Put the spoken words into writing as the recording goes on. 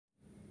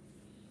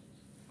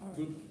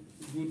Good,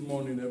 good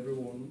morning,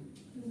 everyone.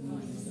 Good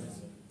morning, sir.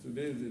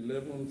 Today is the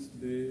 11th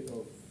day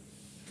of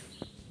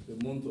the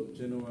month of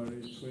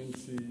January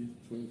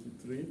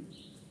 2023,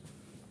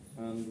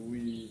 and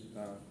we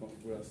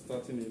are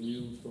starting a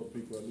new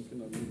topic. We are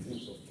looking at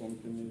meetings of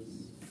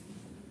companies,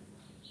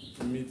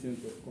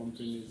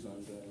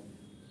 and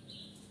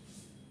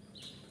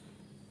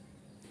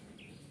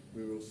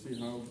we will see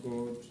how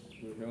God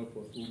will help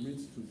us. We'll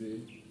meet today,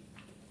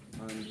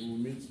 and we'll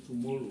meet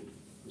tomorrow.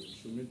 We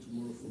should meet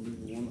tomorrow for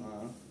maybe 1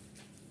 hour,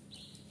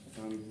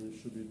 and we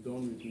should be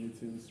done with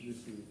meetings this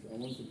week. I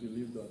want to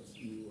believe that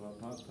you have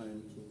had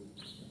time to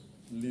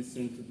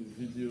listen to the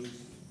videos,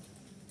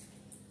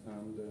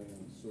 and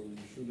so you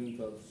shouldn't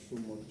have so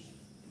much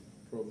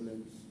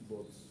problems.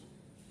 But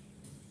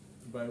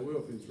by way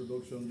of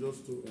introduction,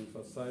 just to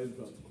emphasize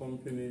that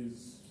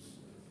companies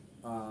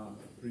are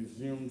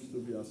presumed to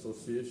be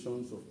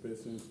associations of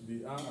persons.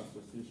 They are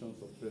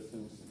associations of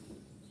persons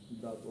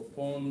that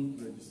upon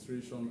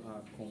registration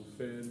are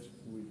conferred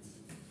with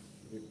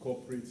a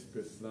corporate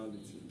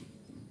personality.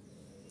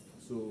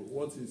 So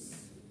what is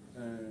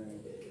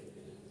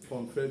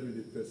conferred with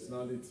a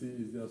personality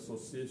is the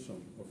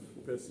association of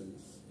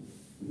persons.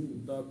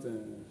 That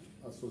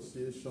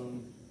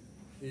association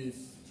is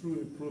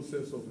through a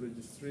process of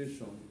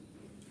registration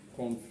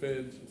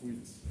conferred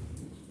with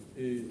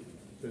a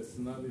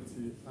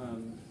personality,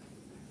 and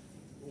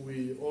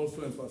we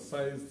also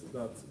emphasized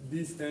that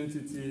this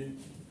entity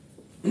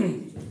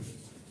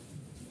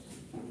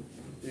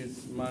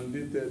is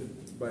mandated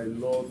by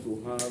law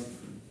to have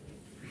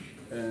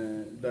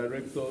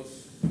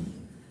directors,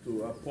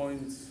 to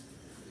appoint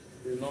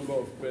a number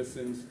of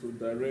persons to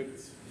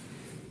direct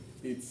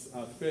its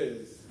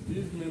affairs.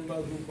 These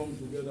members who come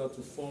together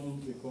to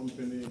form the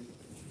company,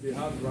 they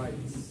have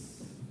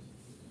rights.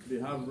 They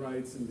have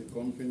rights in the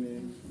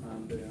company,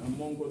 and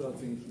among other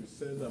things, we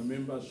said that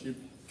membership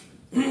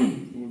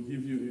will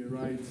give you a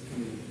right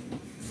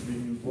to be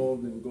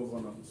involved in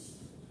governance.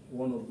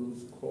 One of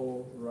those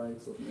core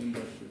rights of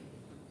membership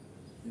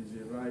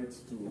is a right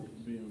to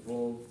be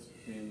involved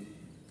in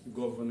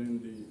governing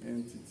the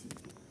entity.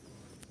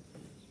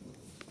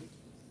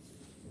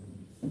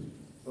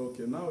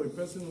 Okay, now a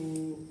person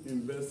who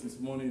invests his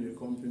money in a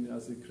company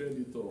as a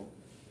creditor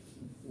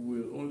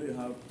will only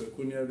have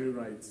pecuniary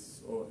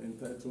rights or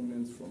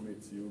entitlements from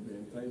it. He will be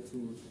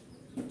entitled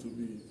to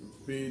be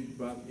paid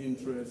back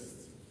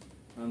interest,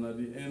 and at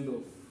the end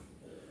of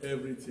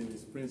everything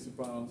is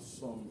principal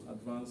sum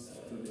advanced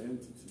to the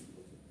entity.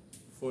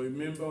 For a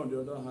member, on the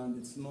other hand,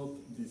 it's not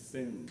the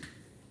same.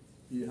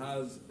 He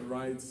has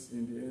rights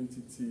in the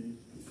entity.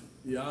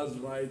 He has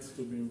rights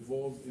to be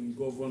involved in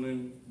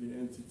governing the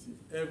entity.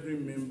 Every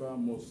member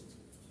must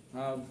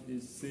have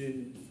a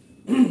say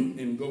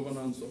in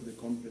governance of the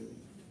company.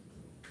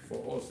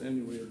 For us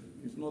anyway,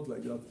 it's not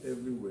like that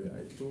everywhere.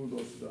 I told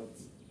us that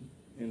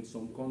in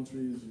some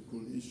countries you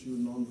could issue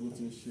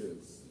non-voting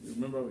shares. You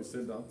remember we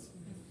said that?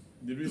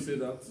 Did we say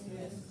that?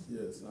 Yes.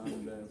 Yes,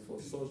 and for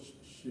such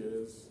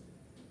shares,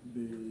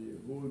 the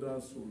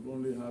holders will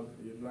only have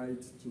a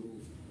right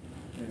to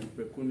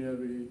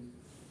pecuniary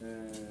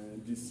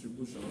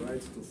distribution,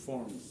 right to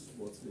funds,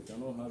 but they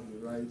cannot have the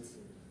right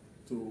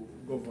to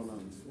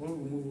governance.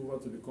 When we move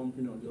over to the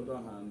company, on the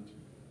other hand,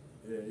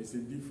 it's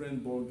a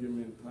different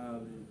ballgame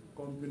entirely.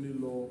 Company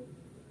law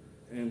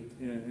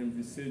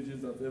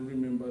envisages that every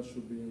member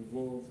should be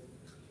involved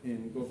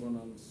in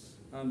governance.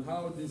 And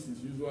how this is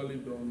usually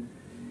done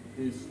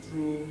is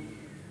through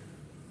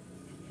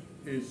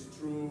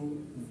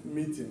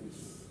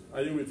meetings.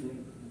 Are you with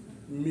me?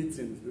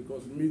 Meetings,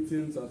 because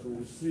meetings, as we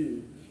will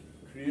see,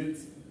 create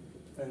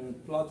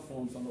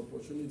platforms and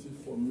opportunities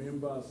for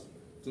members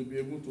to be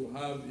able to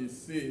have a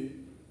say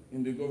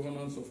in the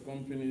governance of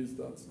companies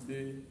that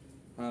they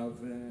have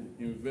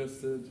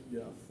invested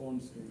their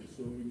funds in.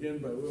 So again,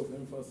 by way of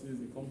emphasis,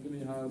 the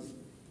company has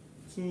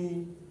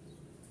two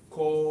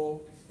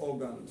core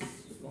organs.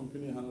 The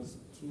company has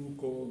two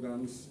core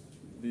organs: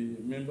 the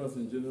members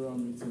in general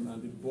meeting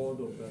and the board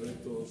of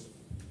directors.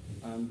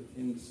 And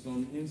in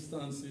some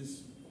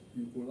instances,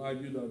 you could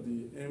argue that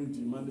the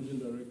MD, managing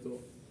director,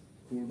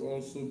 could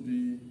also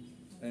be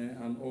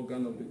an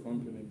organ of the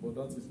company, but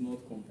that is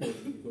not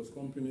compulsory because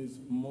companies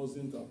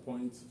mustn't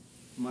appoint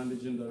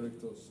managing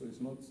directors, so it's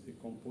not a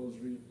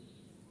compulsory.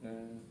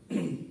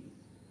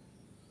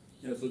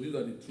 Yeah, so these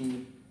are the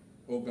two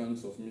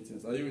organs of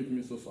meetings. Are you with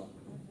me so far?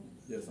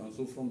 Yes, and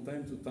so from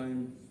time to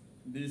time,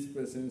 these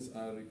persons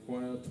are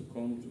required to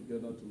come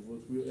together to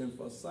vote. We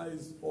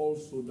emphasize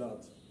also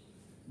that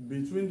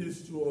between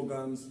these two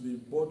organs, the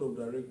board of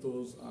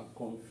directors are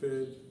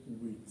conferred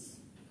with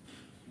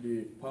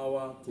the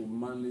power to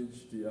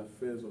manage the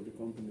affairs of the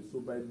company. So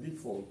by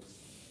default,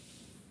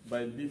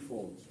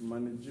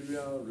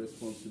 managerial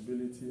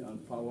responsibility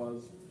and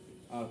powers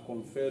are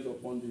conferred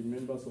upon the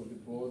members of the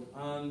board,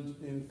 and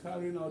in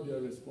carrying out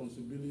their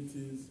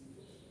responsibilities,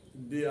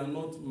 they are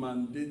not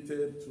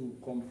mandated to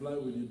comply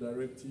with the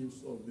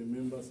directives of the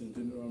members in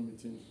general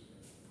meeting,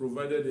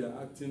 provided they are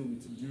acting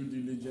with due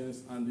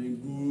diligence and in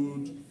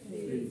good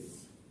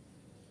faith.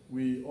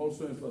 We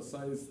also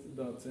emphasized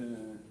that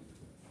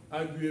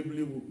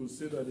arguably we could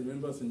say that the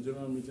members in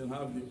general meeting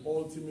have the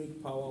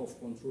ultimate power of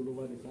control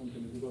over the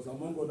company, because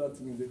among other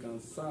things, they can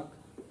sack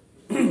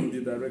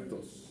the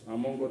directors.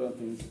 Among other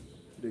things,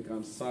 they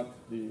can sack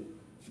the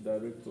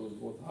directors.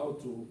 But how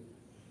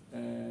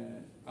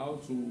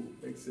to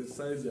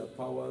exercise their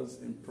powers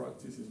in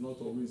practice is not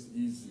always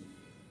easy.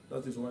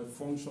 That is why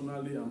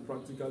functionally and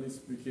practically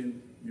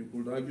speaking, you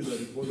could argue that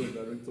the board of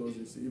directors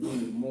is even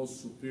a more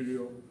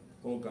superior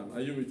organ.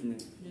 Are you with me?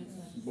 Yes.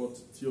 But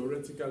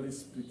theoretically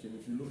speaking,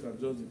 if you look at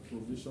just the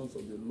provisions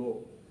of the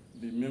law,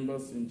 the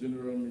members in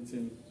general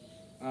meeting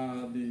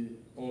are the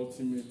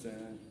ultimate,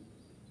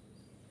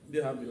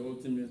 they have the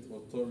ultimate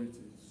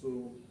authority.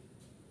 So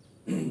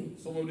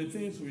some of the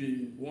things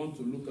we want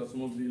to look at,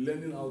 some of the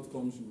learning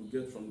outcomes you will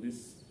get from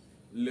this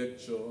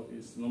lecture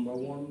is, number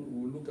one,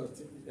 we'll look at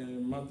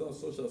matters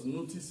such as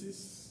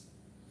notices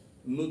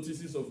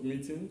of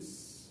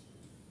meetings,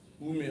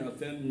 who may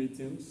attend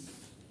meetings,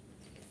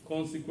 the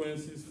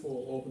consequence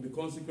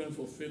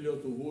for failure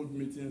to hold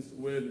meetings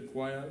where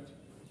required.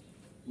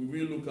 We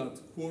will look at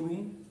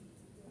quorum,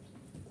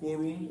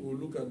 we'll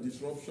look at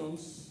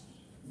disruptions,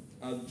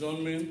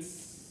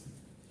 adjournments,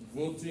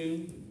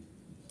 voting,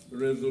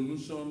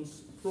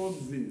 resolutions,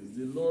 proxies,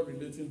 the law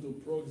relating to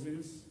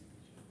proxies.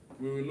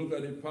 We will look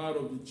at the power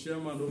of the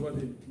chairman over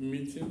the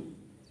meeting.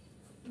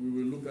 We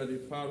will look at the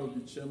power of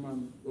the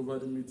chairman over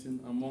the meeting,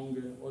 among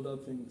other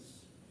things.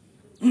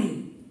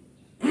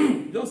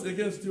 Just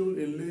again, still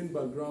in laying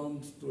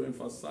background to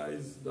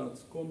emphasize that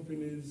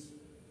companies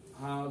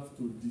have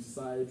to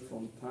decide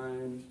from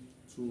time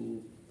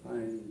to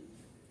time.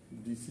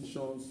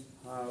 Decisions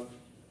have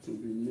to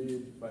be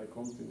made by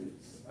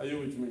companies. Are you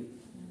with me?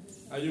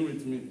 Are you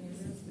with me?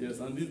 Yes,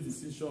 and these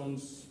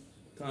decisions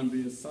can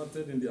be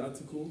inserted in the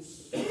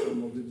articles.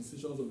 Some of the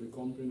decisions of the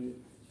company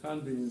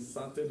can be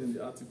inserted in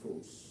the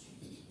articles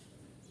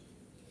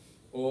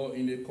or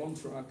in a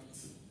contract,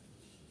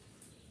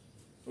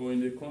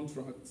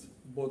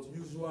 but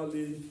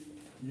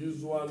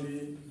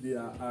usually they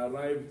are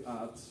arrived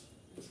at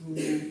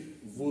through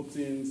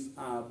votings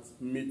at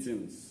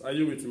meetings. Are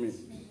you with me?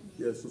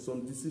 Yes, so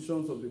some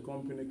decisions of the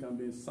company can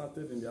be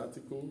inserted in the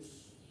articles.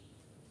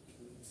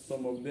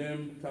 Some of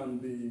them can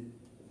be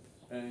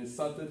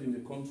inserted in the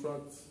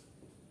contract,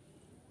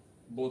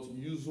 but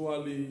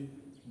usually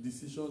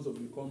decisions of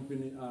the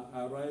company are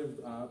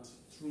arrived at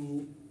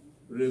through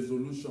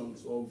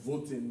resolutions or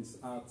votings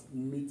at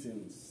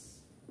meetings.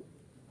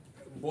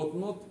 But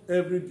not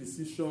every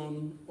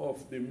decision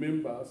of the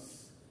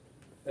members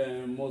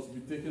must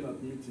be taken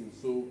at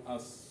meetings. So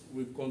as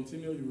we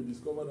continue, you will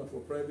discover that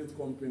for private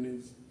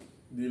companies,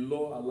 the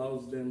law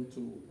allows them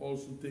to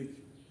also take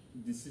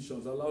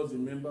decisions, allows the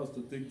members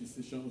to take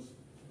decisions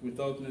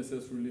without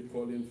necessarily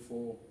calling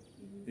for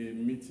a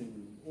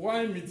meeting.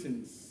 Why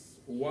meetings?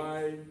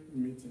 Why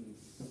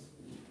meetings?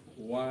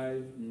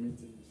 Why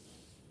meetings?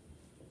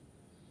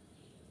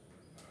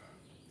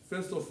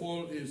 First of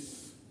all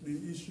is the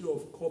issue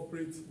of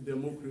corporate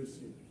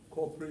democracy.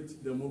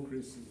 Corporate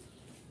democracy.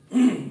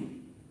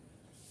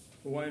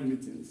 Why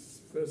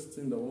meetings? First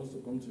thing that wants to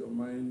come to your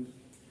mind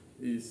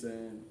is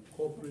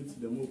corporate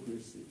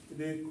democracy.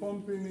 The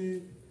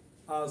company,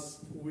 as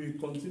we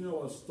continue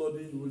our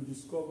study, you will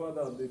discover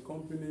that the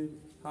company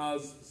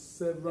has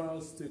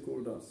several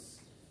stakeholders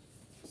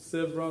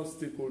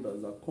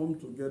that come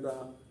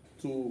together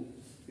to,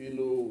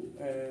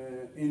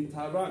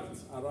 interact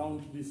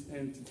around this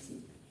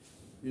entity.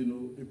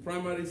 The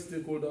primary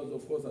stakeholders,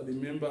 of course, are the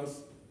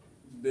members.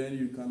 Then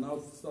you can now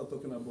start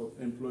talking about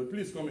employees.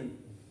 Please come in.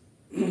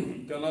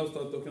 You can now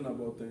start talking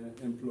about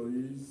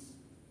employees.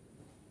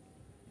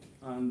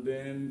 And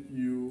then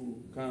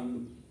you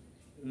can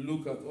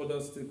look at other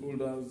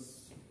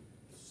stakeholders,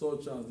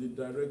 such as the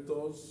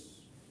directors.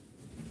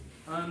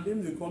 And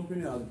then the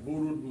company has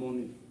borrowed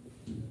money.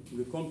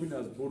 The company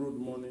has borrowed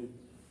money.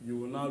 You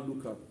will now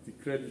look at the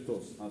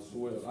creditors as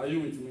well. Are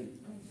you with me?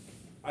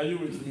 Are you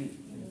with me?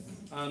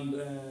 And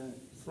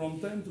from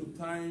time to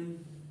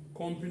time,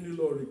 company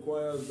law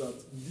requires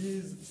that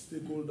these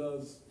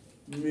stakeholders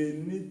may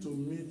need to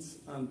meet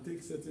and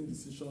take certain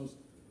decisions,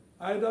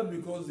 either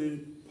because the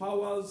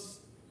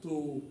powers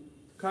to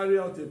carry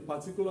out a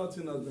particular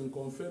thing has been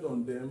conferred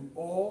on them,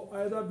 or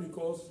either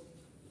because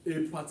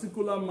a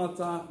particular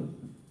matter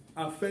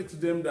affects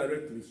them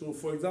directly. So,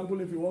 for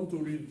example, if you want to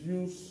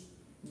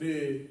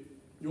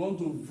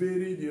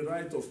vary the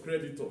right of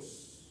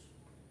creditors,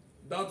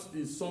 that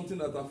is something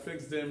that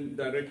affects them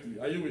directly.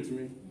 Are you with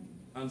me?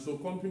 And so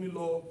company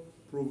law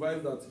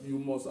provides that you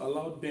must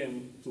allow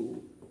them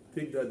to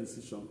take that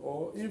decision.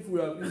 Or if we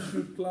have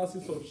issued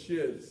classes of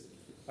shares,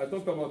 I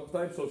talked about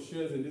types of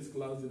shares in this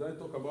class. Did I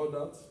talk about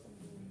that?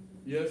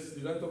 Yes,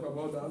 did I talk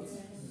about that?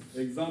 Yes.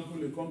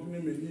 Example, a company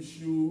may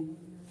issue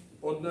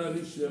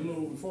ordinary share.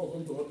 No, before I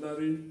come to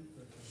ordinary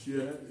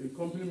share, a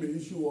company may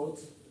issue what?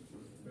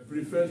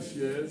 Preferred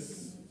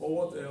shares.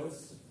 Or what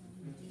else?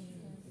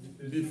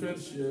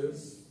 Deferred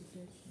shares.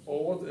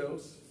 Or what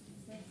else?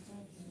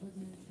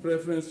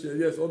 Preference shares.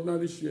 Yes,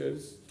 ordinary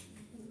shares.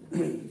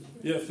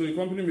 Yes, so a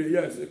company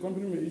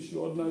may issue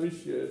ordinary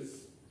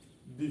shares,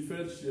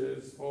 deferred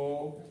shares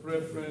or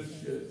preference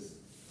shares.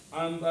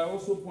 And I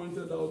also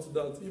pointed out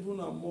that even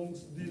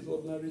amongst these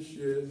ordinary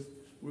shares,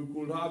 we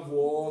could have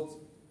what?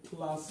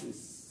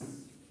 Classes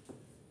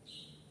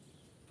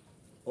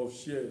of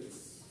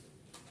shares.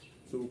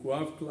 So we could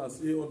have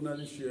Class A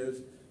ordinary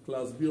shares,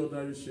 Class B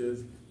ordinary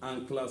shares,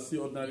 and Class C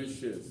ordinary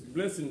shares.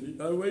 Blessing,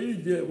 were you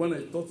there when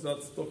I taught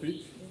that topic?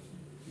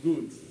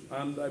 Good.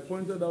 And I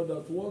pointed out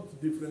that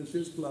what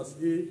differentiates Class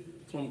A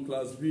from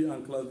Class B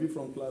and Class B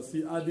from Class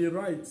C are the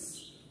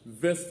rights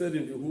vested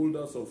in the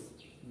holders of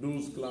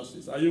those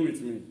classes. Are you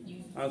with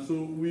me? And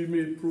so we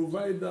may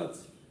provide that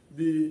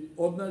the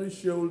ordinary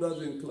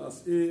shareholders in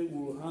Class A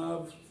will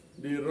have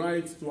the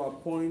right to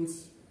appoint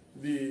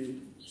the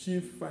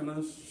chief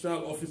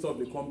financial officer of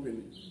the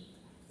company.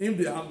 If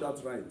they have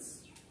that right,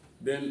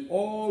 then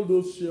all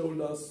those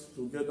shareholders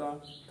together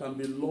can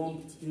be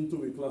lumped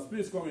into a class.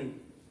 Please come in.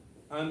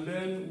 And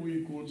then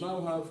we could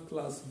now have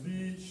Class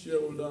B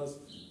shareholders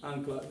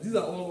and class. These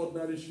are all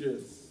ordinary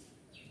shares.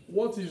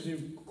 What is the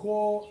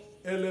core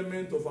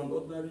element of an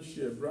ordinary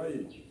share,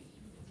 Brian?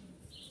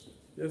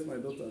 Yes, my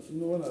daughter. You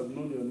know, when I've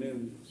known your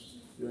name,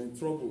 you're in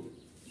trouble.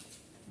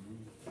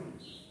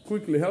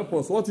 Quickly, help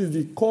us. What is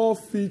the core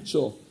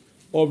feature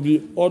of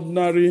the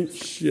ordinary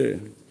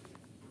share?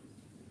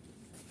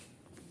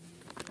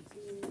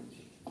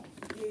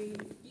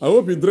 I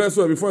hope you dress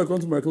well before I come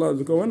to my class,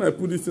 because when I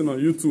put this thing on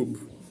YouTube,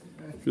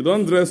 if you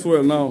don't dress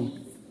well now,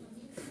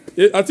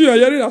 I think you're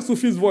hearing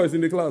Asufi's voice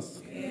in the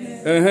class.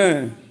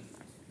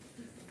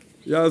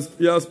 Yes.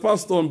 He has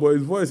passed on, but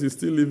his voice is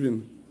still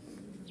living.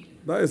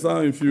 That is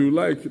how, if you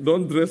like,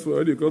 don't dress well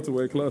when you come to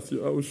my class.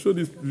 I will show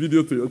this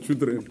video to your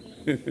children.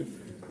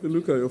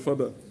 Look at your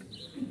father.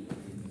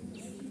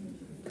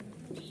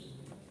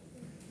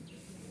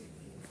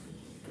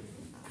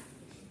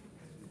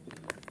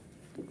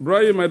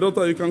 Brian, my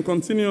daughter, you can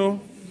continue.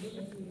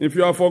 If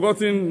you have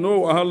forgotten,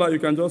 no wahala, you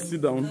can just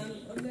sit down. An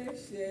ordinary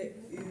share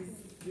is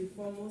the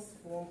foremost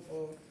form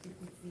of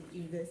equity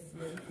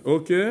investment.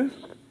 Okay.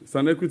 It's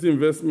an equity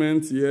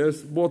investment,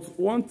 yes. But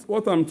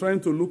what I'm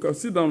trying to look at,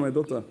 sit down, my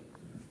daughter.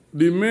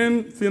 The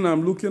main thing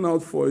I'm looking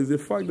out for is the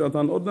fact that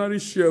an ordinary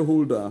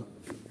shareholder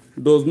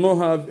does not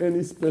have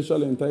any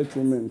special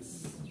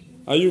entitlements.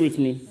 Are you with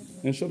me?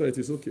 Ensure that it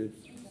is okay.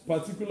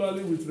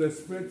 Particularly with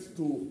respect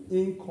to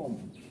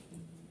income.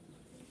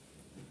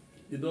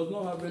 He does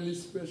not have any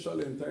special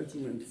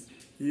entitlements.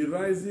 He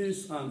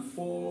rises and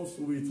falls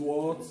with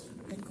what?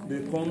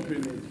 The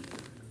company.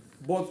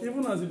 But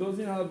even as he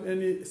doesn't have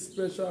any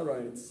special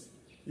rights,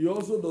 he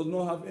also does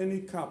not have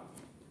any cap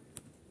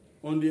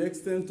on the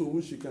extent to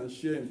which he can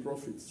share in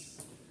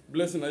profits.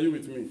 Blessing, are you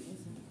with me?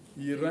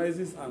 He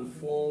rises and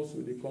falls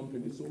with the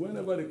company. So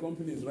whenever the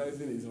company is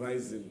rising, he's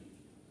rising.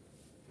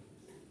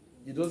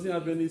 He doesn't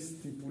have any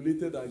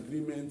stipulated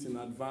agreement in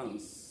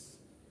advance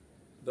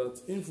that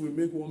if we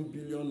make 1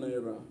 billion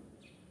naira,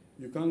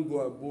 you can't go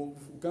above,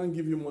 we can't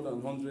give you more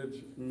than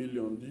 100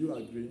 million. Do you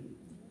agree?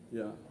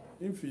 Yeah.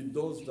 If he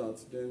does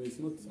that, then it's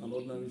not an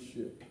ordinary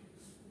share.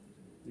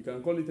 You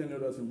can call it any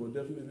other thing, but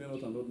definitely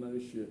not an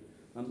ordinary share.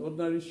 An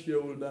ordinary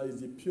shareholder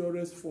is the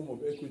purest form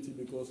of equity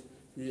because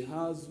he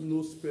has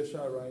no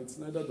special rights,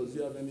 neither does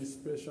he have any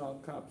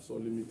special caps or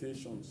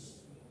limitations.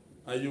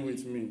 Are you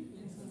with me?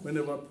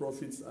 Whenever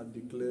profits are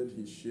declared,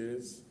 he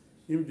shares.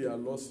 If there are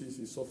losses,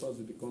 he suffers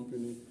with the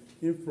company.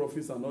 If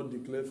profits are not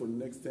declared for the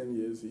next 10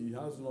 years, he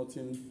has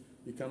nothing.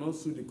 He cannot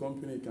sue the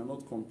company, he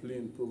cannot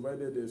complain,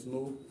 provided there's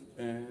no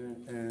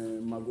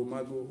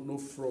mago-mago, no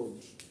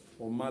fraud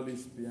or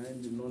malice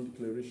behind the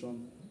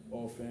non-declaration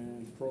of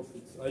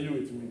profits. Are you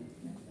with me?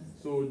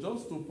 So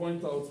just to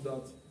point out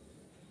that,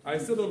 I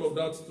said all of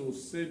that to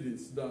say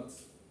this, that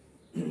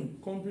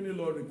company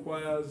law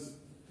requires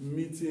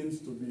meetings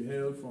to be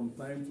held from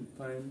time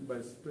to time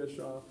by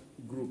special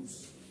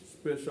groups,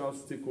 special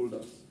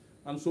stakeholders.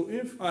 And so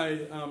if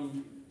I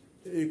am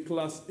a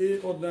Class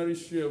A ordinary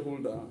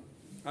shareholder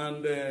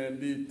and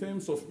the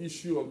terms of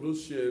issue of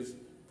those shares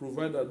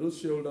provide that those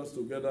shareholders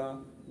together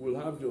will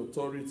have the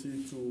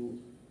authority to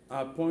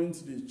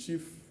appoint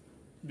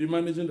the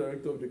managing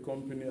director of the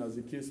company, as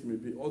the case may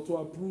be, or to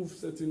approve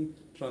certain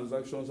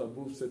transactions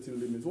above certain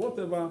limits,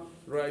 whatever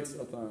rights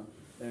that are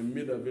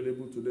made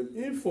available to them.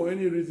 If for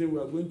any reason we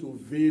are going to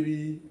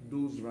vary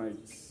those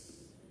rights,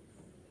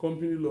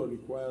 company law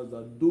requires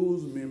that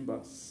those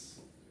members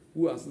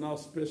who are now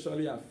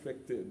specially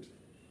affected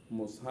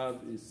must have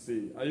a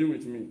say. Are you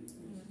with me?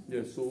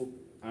 Yes, so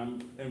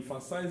I'm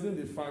emphasizing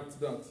the fact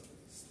that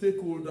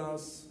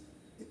stakeholders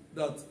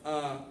that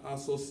are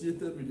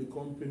associated with the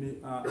company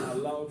are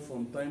allowed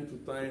from time to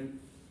time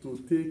to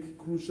take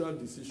crucial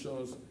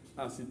decisions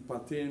as it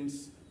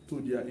pertains to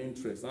their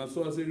interests. And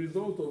so as a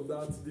result of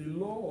that, the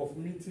law of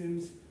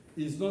meetings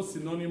is not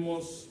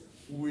synonymous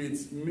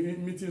with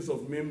meetings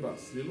of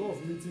members. The law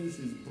of meetings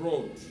is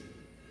broad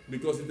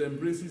because it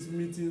embraces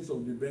meetings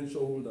of the venture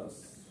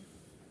holders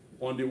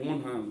on the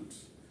one hand.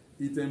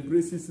 It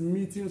embraces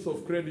meetings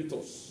of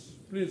creditors.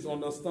 Please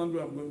understand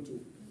where I'm going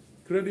to.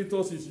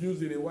 Creditors is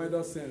used in a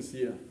wider sense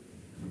here.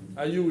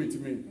 Are you with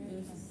me?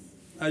 Yes.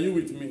 Are you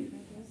with me?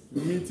 Yes.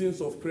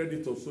 meetings of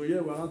creditors. So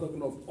here we're not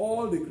talking of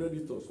all the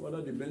creditors, whether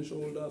the debenture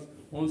holders,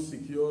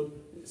 unsecured,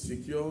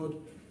 secured,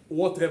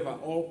 whatever,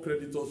 all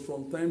creditors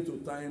from time to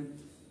time,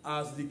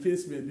 as the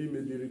case may be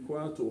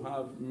required to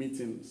have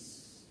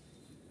meetings.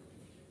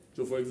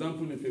 So for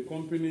example, if a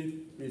company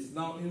is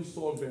now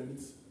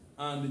insolvent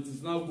and it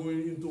is now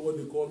going into what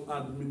they call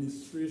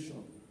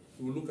administration,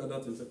 we'll look at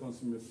that in second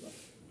semester.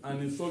 An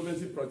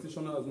insolvency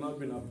practitioner has now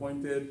been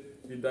appointed,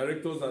 the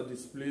directors are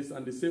displaced,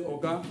 and they say,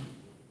 Oga,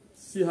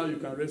 see how you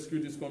can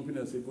rescue this company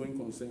as a going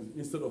concern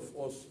instead of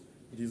us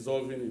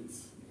dissolving it.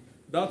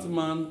 That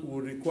man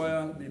will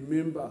require the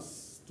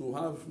members to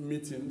have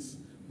meetings,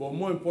 but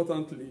more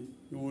importantly,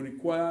 he will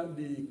require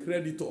the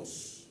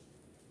creditors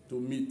to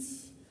meet.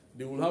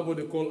 They will have what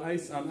they call an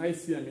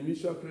ICM,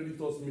 initial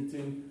creditors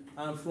meeting,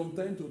 and from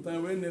time to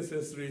time, when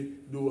necessary,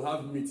 they will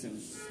have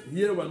meetings.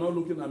 Here we're not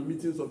looking at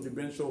meetings of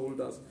debenture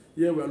holders.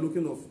 Here we're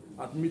looking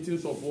at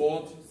meetings of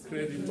what?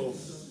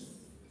 Creditors.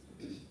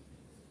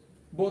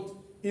 But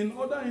in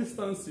other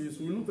instances,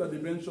 we looked at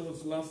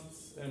debentures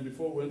last and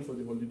before we went for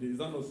the holiday. Is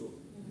that also?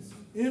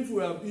 If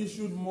we have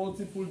issued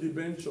multiple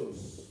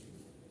debentures,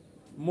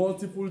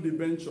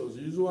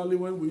 usually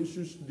when we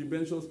issue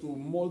debentures to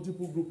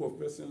multiple group of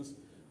persons,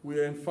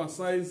 we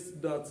emphasize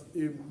that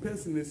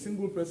a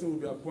single person will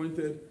be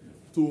appointed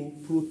to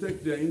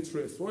protect their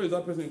interests. What is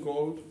that person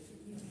called?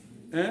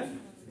 A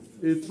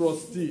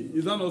trustee.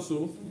 Is that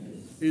also?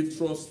 A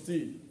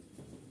trustee.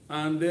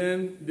 And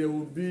then there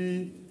will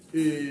be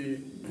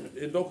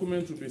a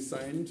document to be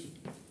signed,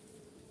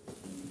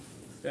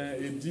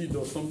 a deed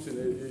or something,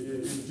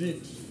 a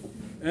deed.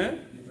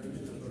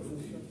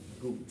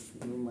 Good.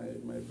 You know,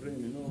 my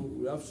brain,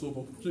 we have so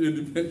much. A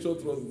debenture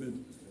trust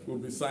deed will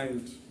be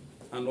signed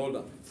and all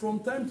that. From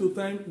time to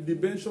time,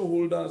 debenture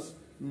holders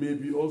may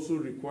be also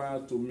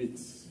required to meet.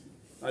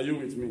 Are you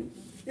with me?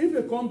 If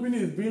a company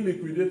is being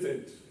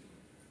liquidated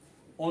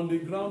on the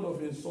ground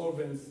of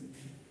insolvency,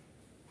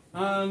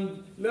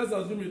 and let's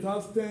assume it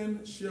has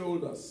 10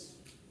 shareholders,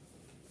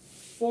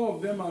 4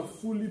 of them are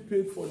fully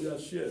paid for their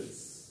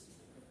shares.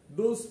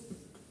 Those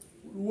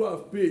who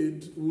have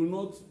paid will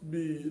not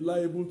be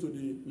liable to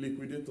the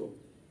liquidator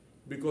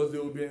because they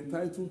will be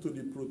entitled to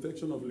the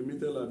protection of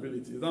limited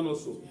liability. Is that not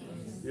so?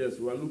 Yes,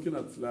 we are looking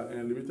at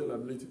limited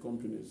liability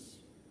companies.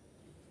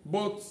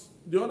 But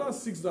the other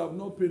 6 that have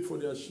not paid for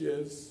their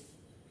shares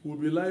will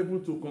be liable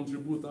to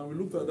contribute. And we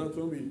looked at that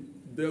when we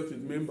dealt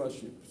with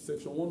membership,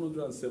 section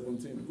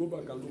 117. Go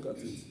back and look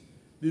at it.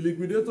 The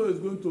liquidator is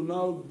going to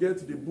now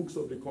get the books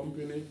of the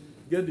company,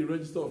 get the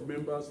register of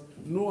members,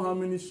 know how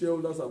many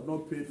shareholders have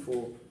not paid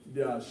for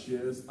their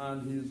shares,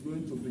 and he is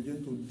going to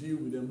begin to deal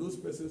with them. Those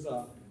persons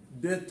are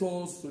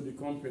debtors to the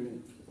company.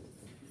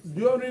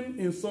 During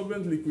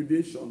insolvent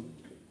liquidation,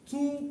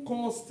 2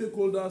 core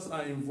stakeholders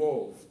are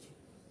involved.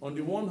 On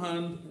the one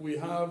hand, we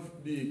have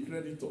the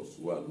creditors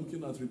who are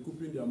looking at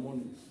recouping their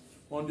money.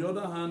 On the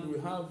other hand, we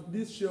have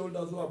these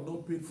shareholders who have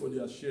not paid for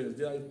their shares.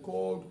 They are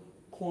called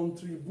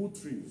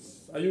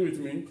contributories. Are you with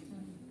me?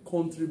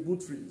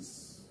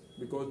 Contributories.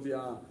 Because they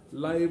are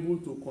liable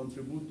to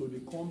contribute to the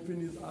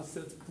company's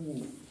asset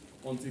pool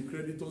until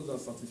creditors are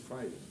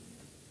satisfied.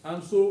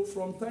 And so,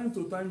 from time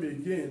to time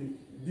again,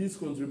 these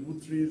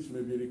contributories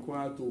may be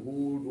required to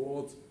hold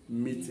what?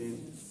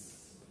 Meetings.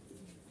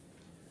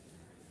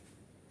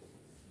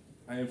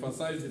 I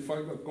emphasize the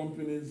fact that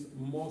companies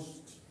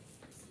must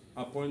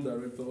appoint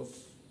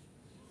directors,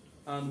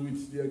 and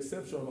with the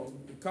exception of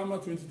CAMA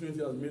 2020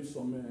 has made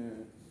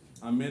some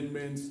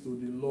amendments to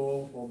the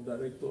law of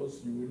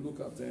directors. You will look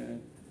at.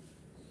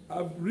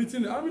 I've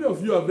written. How many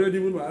of you have read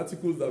even my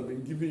articles that I've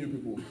been giving you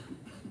people?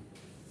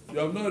 You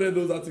have not read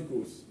those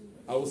articles.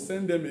 I will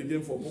send them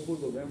again for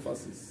purpose of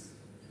emphasis.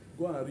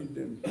 Go and read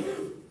them.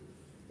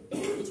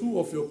 2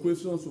 of your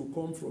questions will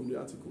come from the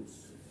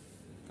articles,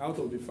 out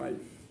of the 5.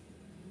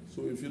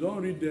 So if you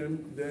don't read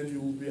them, then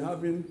you will be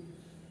having,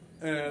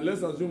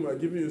 let's assume we're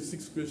giving you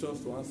 6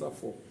 questions to answer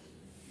 4.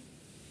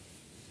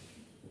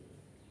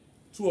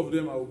 2 of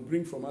them I will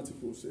bring from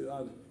articles. Say,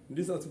 in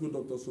this article,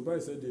 Dr.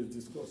 Subai said they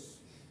discuss.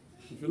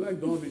 If you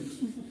like, don't read.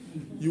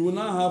 You will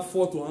now have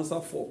 4 to answer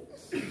 4.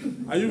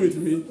 Are you with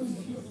me?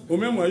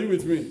 Omemu, are you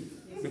with me?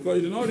 Because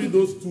you did not read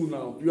those 2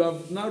 now. You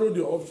have narrowed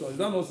your options. Is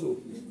that not so?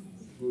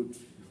 Good.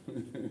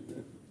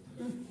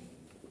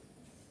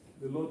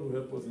 The Lord will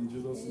help us in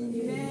Jesus'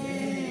 name.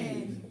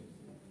 Amen.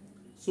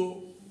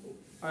 So,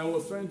 I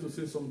was trying to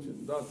say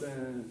something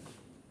that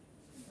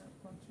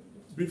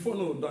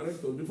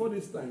before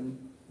this time,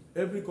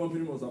 every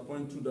company must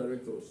appoint 2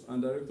 directors,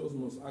 and directors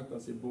must act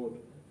as a board.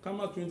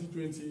 CAMA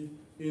 2020,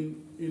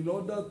 in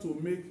order to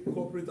make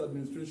corporate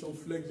administration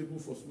flexible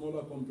for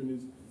smaller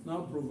companies,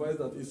 now provides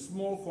that a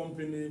small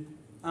company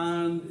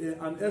and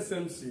an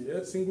SMC,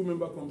 a single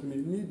member company,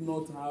 need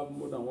not have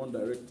more than 1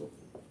 director.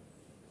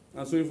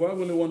 And so if we have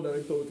only 1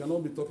 director, we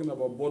cannot be talking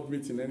about board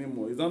meeting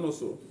anymore. Is that not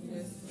so?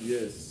 Yes.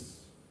 Yes.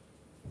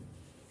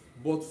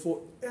 But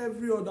for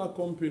every other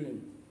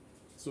company,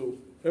 so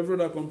every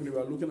other company, we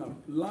are looking at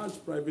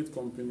large private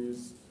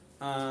companies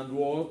and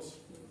what?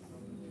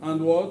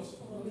 And what?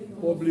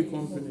 Public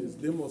companies.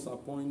 They must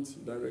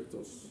appoint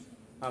directors,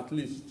 at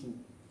least 2.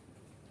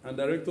 And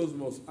directors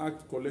must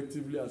act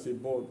collectively as a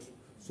board.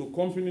 So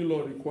company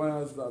law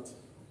requires that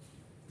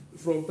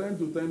from time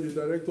to time the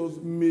directors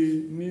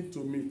may need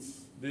to meet.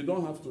 They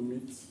don't have to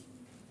meet.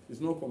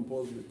 It's not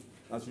compulsory,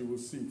 as you will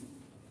see.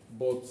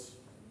 But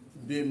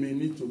they may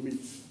need to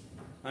meet.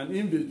 And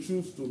if they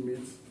choose to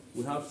meet,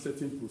 we have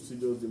certain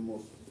procedures they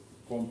must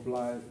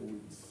comply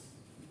with.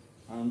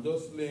 I'm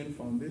just laying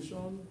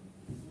foundation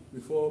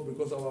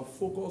because our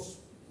focus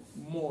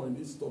more in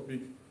this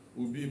topic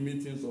will be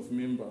meetings of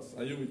members.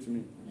 Are you with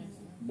me? Yes.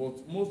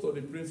 But most of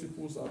the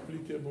principles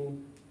applicable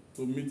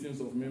to meetings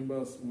of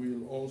members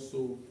will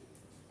also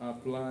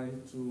apply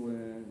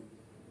to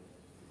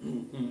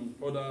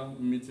other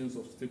meetings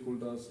of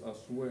stakeholders as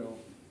well.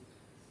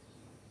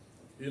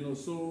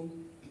 So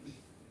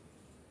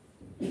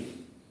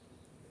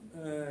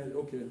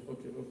okay.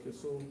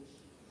 So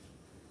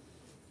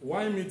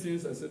why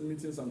meetings? I said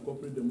meetings and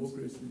corporate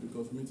democracy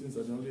because meetings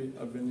are the only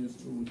avenues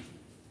through which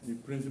the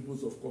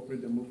principles of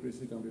corporate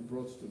democracy can be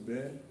brought to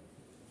bear,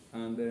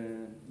 and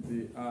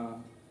they are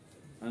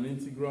an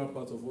integral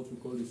part of what we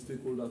call the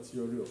stakeholder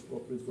theory of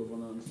corporate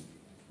governance,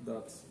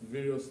 that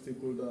various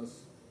stakeholders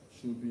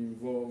should be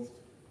involved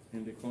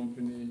in the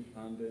company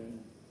and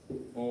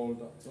all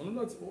that. So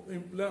now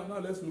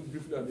let's look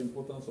briefly at the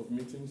importance of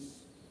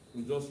meetings.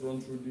 We'll just run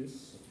through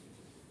this.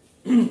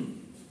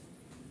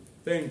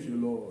 Thank you,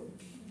 Lord.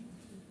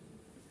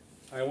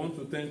 I want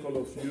to thank all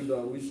of you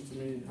that wished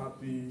me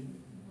happy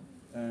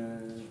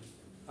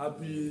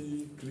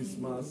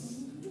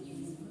Christmas.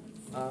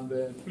 And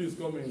please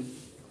come in.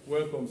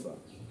 Welcome, sir.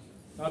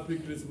 Happy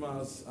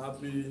Christmas,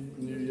 happy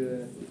New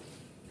Year.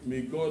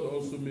 May God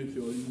also make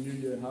your New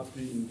Year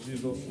happy in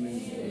Jesus'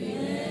 name.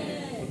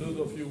 Amen. For those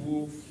of you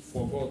who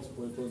forgot,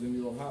 but it was in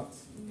your heart,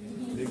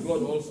 may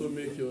God also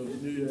make your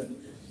New Year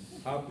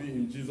happy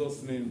in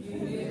Jesus' name.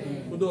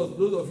 Amen. For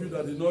those of you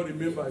that did not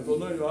remember, it was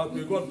not in your heart,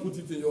 may God put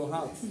it in your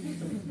heart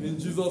in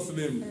Jesus'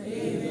 name.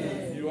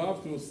 Amen. You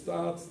have to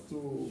start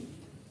to,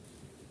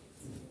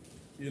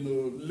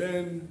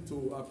 learn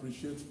to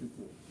appreciate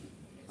people.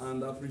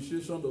 And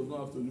appreciation does not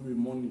have to do with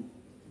money.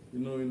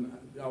 In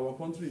our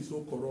country is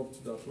so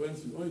corrupt that when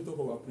you talk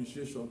of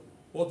appreciation,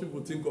 what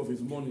people think of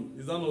is money.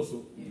 Is that not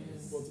so?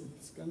 Yes. But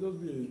it can just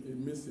be a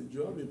message.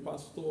 You have a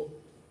pastor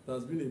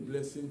that's been a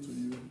blessing to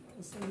you.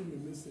 I'll send him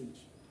a message.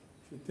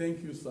 Say,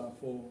 thank you, sir,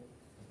 for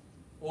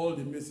all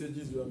the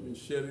messages you have been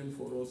sharing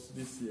for us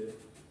this year.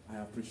 I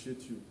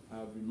appreciate you. I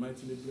have been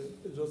mightily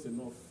blessed. It's just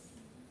enough.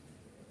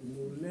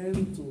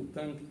 Learn to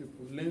thank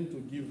people. Learn to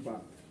give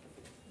back.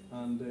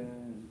 And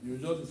you'll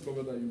just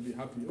discover that you'll be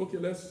happy. Okay,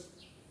 let's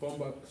come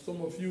back.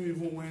 Some of you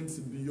even went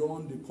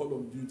beyond the call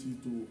of duty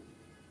to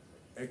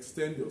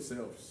extend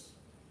yourselves.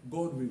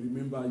 God will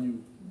remember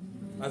you.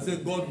 I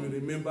said God will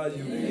remember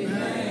you.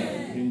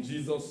 Amen. In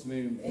Jesus'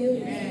 name.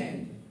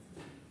 Amen.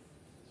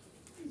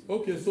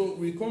 Okay, so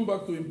we come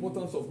back to the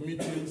importance of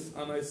meetings,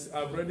 and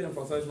I've already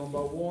emphasized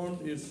number one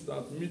is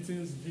that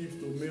meetings give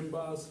to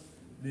members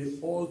the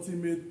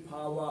ultimate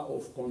power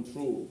of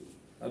control.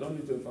 I don't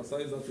need to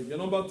emphasize that again.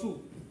 Number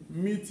two,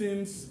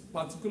 meetings,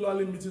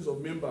 particularly meetings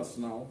of members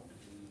now,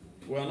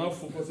 we are now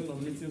focusing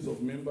on meetings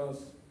of members,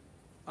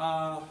 they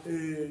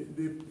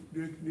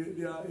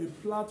are a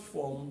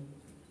platform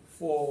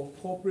for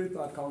corporate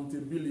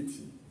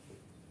accountability.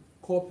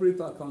 Corporate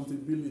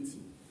accountability.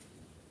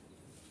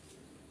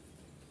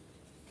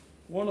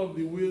 One of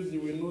the ways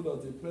you will know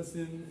that a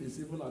person is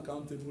even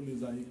accountable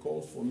is that he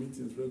calls for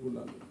meetings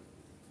regularly.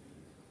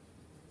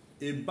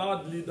 A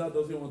bad leader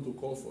doesn't want to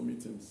call for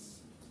meetings.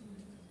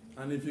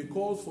 And if he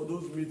calls for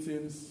those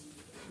meetings,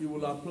 he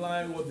will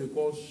apply what they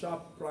call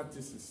sharp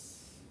practices.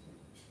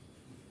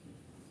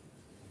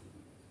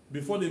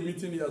 Before the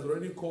meeting, he has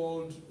already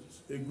called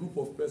a group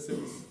of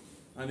persons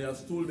and he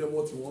has told them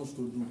what he wants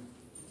to do.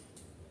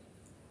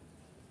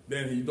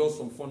 Then he does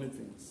some funny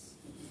things.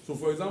 So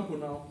for example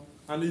now,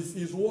 and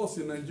it's worse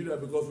in Nigeria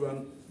because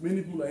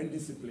many people are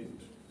indisciplined.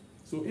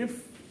 So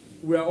if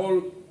we are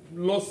all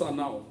lost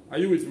now, are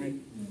you with me?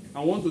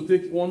 I want to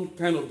take one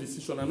kind of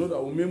decision. I know that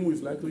Omemu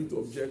is likely to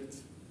object,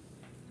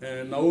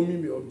 and Naomi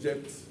may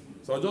object.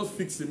 So I'll just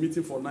fix the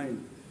meeting for 9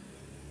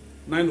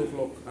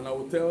 o'clock, and I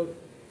will tell,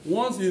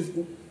 once it's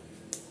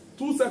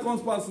 2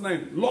 seconds past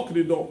 9, lock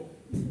the door.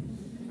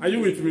 Are you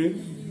with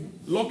me?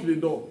 Lock the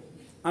door.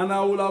 And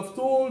I will have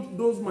told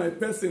those my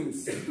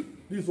persons,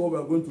 this is what we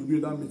are going to do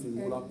in that meeting.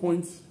 We will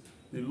appoint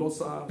the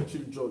Losa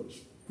chief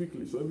judge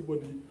quickly. So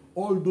everybody,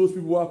 all those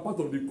people who are part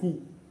of the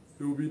coup,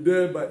 they will be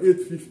there by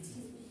 8:50.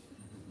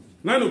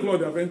 9 o'clock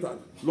they have entered.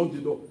 Lock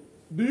the door.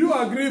 Do you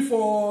agree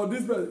for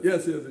this?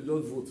 Yes, they just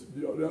vote.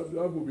 The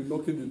other will be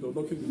knocking the door.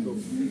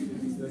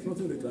 There's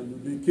nothing they can do.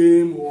 They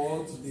came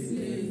what?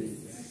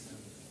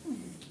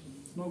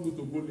 It's not good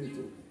to go late.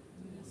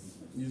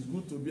 It's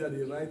good to be at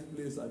the right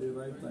place at the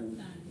right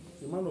time.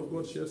 The man of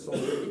God shared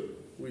something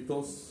with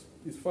us.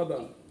 His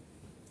father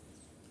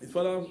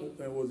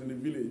was in a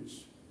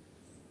village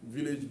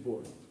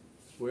boy,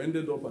 who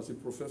ended up as a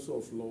professor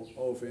of law,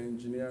 of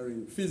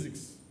engineering,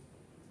 physics.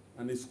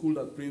 and he schooled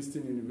at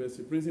Princeton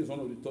University. Princeton is one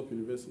of the top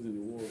universities in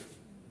the world.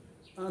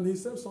 And he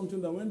said something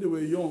that when they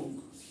were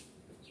young,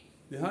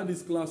 they had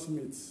this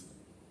classmate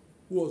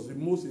who was the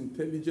most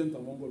intelligent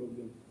among all of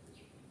them.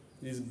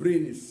 His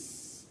brain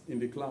is in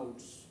the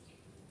clouds.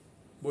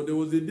 But there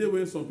was a day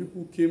when some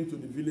people came to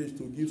the village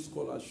to give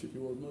scholarship. He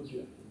was not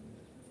there.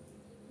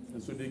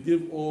 And so they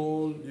gave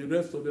all the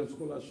rest of them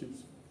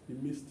scholarships. He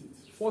missed it.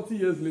 40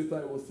 years later,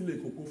 he was still a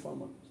cocoa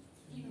farmer.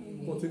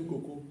 Cutting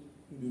cocoa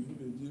in the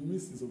village. He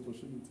missed his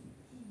opportunity.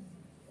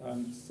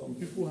 And some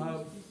people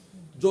have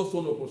just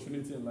one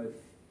opportunity in life.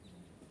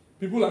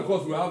 People like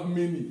us will have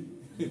many.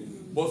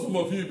 But some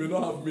of you may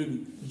not have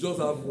many. You just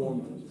have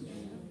one.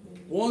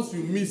 Once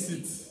you miss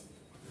it,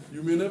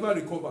 you may never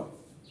recover.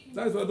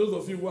 That's why those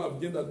of you who have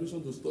gained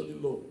admission to study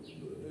law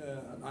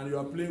and you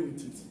are playing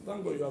with it,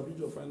 thank God you have reached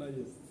your final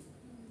year.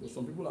 But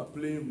some people are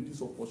playing with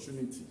this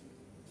opportunity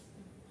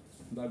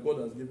that God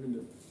has given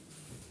them.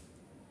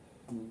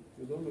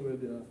 They don't know where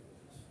they are.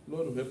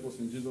 Lord will help us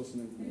in Jesus'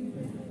 name.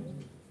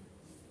 Amen.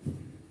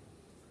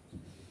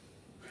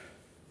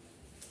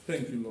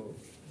 Thank you, Lord.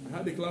 I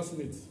had a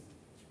classmate.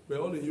 We're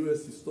all in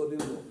USC studying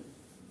law.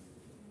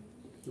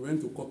 He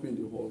went to copy in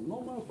the hall.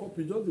 Normal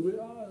copy, just the way,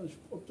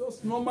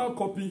 just normal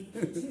copy.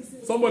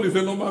 Somebody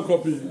say normal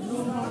copy.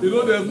 You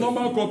know, there's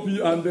normal copy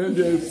and then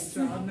there's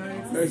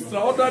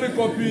extraordinary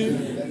copy.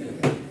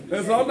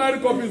 Extraordinary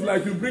copy is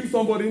like you bring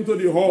somebody into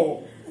the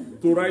hall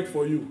to write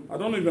for you. I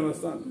don't know if you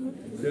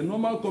understand. The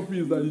normal copy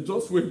is that you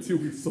just went here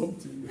with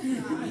something.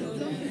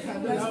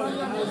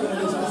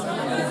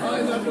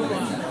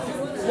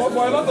 But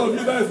for a lot of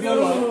you, that is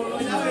normal.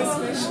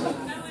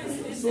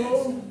 So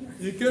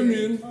he came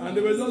in and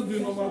they were just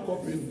doing normal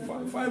copying,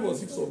 five or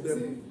six of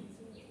them.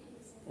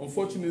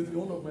 Unfortunately,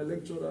 one of my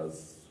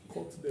lecturers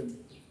caught them.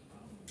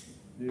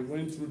 They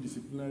went through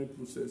disciplinary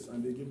process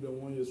and they gave them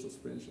 1 year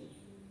suspension.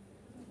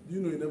 Do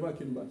you know he never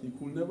came back? He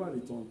could never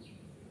return.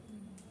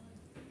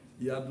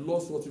 He had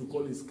lost what you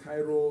call his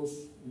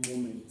kairos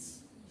moment.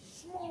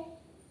 Small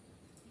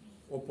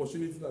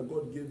opportunity that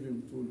God gave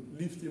him to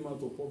lift him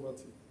out of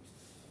poverty.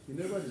 He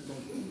never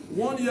returned.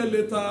 1 year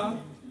later,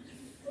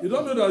 you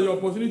don't know that your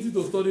opportunity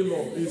to study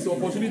law is your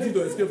opportunity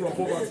to escape from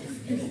poverty.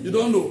 You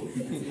don't know.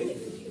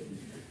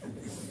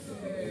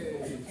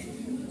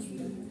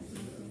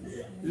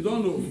 You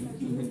don't know.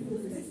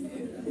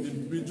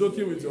 You'll be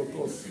joking with your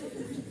course.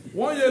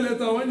 1 year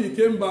later, when he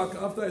came back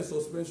after his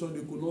suspension,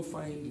 they could not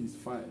find his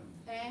file.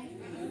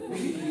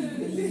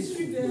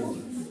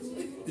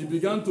 He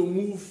began to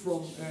move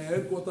from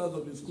headquarters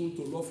of the school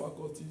to law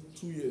faculty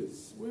 2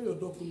 years. Where your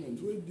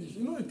document? Where this?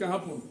 You know it can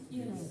happen.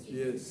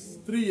 Yes.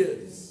 3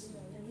 years.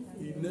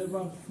 He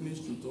never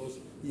finished with us.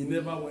 He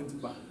never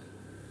went back.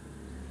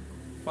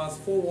 Fast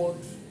forward,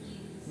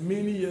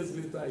 many years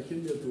later, I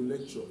came here to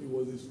lecture. He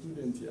was a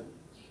student here,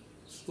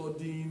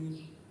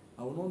 studying.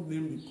 I will not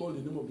call the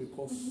name of the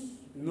course.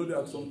 You know, there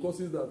are some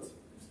courses that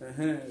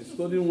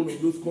studying one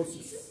of those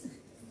courses.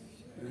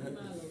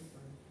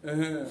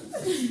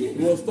 He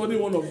was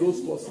studying one of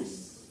those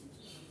courses.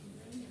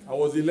 I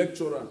was a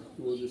lecturer.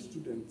 He was a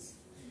student.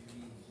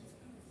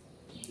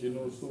 You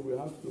know, so we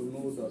have to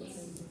know that.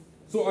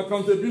 So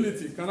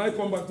accountability. Can I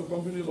come back to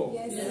company law?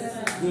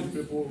 Yes. Good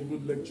people,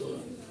 good lecturer.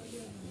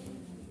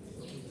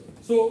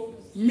 So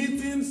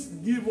meetings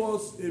give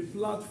us a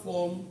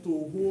platform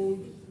to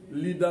hold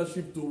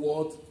leadership to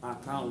what?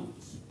 Account.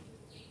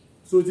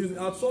 So it is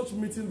at such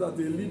meetings that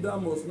a leader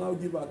must now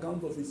give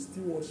account of his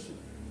stewardship.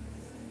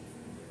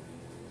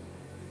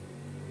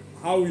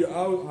 How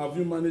have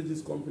you managed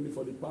this company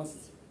for the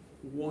past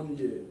 1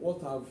 year?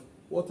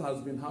 What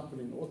has been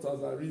happening? What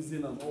has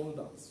arisen and all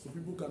that? So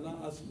people can now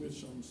ask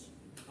questions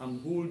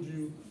and hold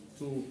you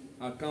to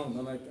account.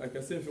 And like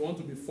I say, if you want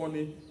to be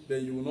funny,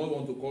 then you will not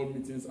want to call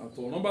meetings at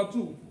all.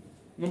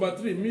 Number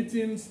three,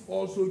 meetings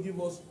also give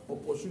us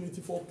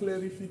opportunity for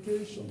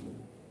clarification.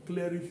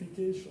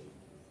 Clarification.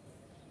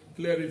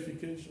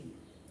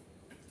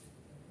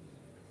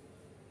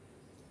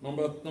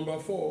 Number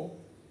four,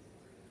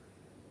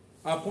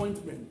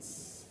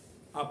 appointments.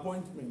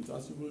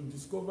 As you will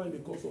discover in the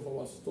course of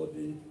our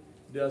study,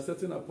 there are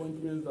certain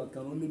appointments that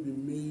can only be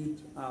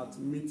made at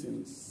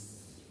meetings.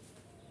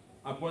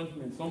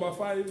 Appointments. Number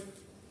five,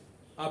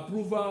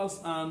 approvals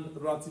and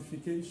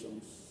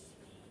ratifications.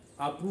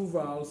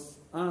 Approvals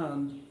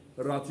and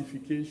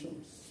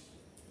ratifications.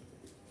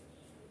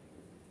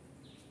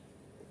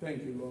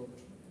 Thank you, Lord.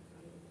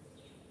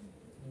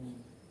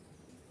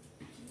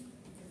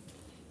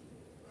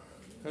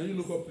 Can you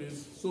look up,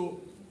 please?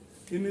 So,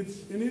 in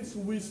its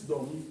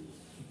wisdom,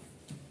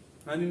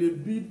 and in a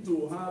bid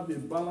to have a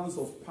balance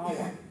of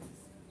power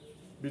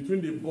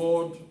between the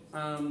board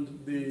and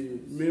the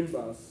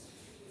members,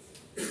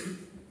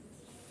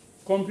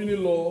 company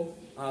law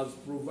has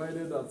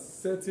provided that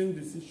certain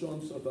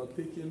decisions that are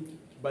taken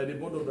by the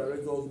board of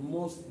directors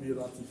must be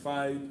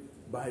ratified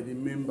by the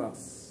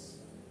members.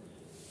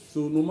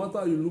 So no matter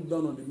how you look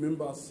down on the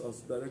members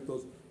as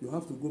directors, you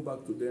have to go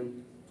back to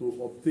them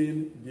to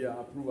obtain their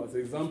approval. An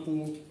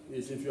example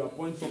is if you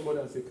appoint somebody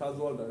as a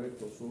casual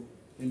director. So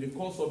In the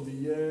course of the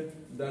year,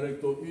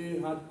 Director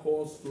A had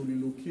cause to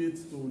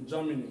relocate to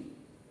Germany.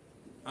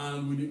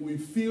 And we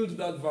filled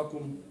that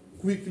vacuum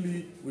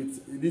quickly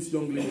with this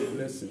young lady,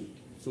 Blessing.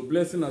 So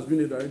Blessing has been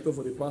a director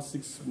for the past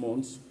 6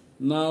 months.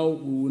 Now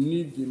we will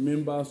need the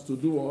members to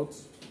do what?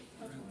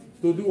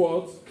 To do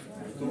what?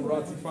 To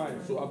ratify.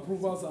 So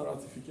approvals and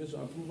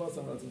ratification. Approvals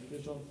and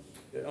ratification.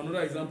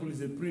 Another example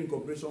is a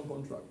pre-incorporation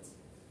contract.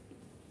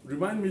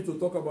 Remind me to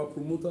talk about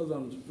promoters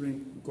and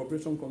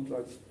pre-incorporation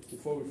contracts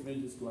before we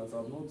finish this class. I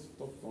have not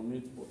talked on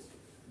it, but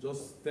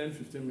just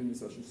 10-15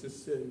 minutes, I should say,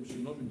 it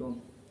should not be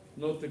done.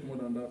 Not take more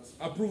than that.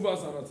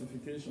 Approvals and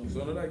ratification.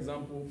 So another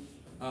example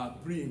are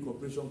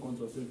pre-incorporation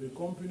contracts. So if a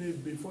company,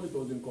 before it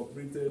was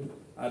incorporated,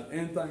 had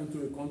entered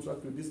into a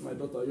contract with this, my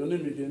daughter, your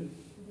name again?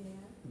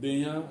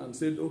 Denya, and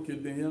said, okay,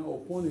 Denya,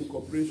 upon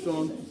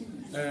incorporation,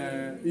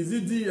 is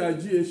it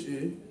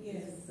D-I-G-H-A?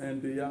 Yes.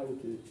 And Denya,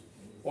 okay.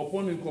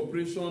 Upon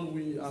incorporation,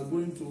 we are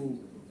going to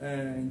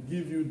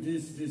give you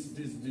this.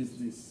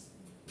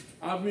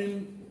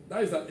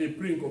 That is a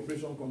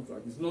pre-incorporation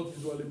contract. It's not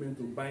usually meant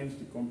to bind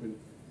the company.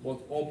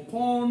 But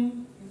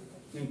upon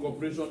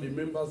incorporation, the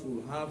members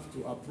will have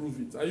to approve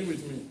it. Are you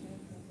with me?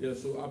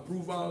 Yes, so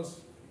approvals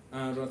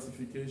and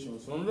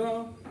ratifications.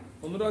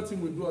 Another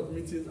thing we do at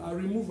meetings are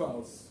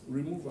removals.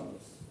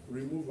 Removals.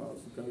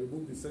 You can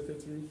remove the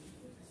secretary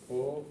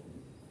or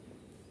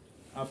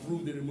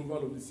approve the removal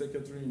of the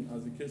secretary,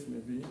 as the case may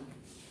be.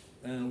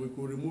 And we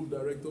could remove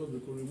directors, we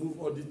could remove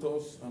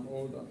auditors and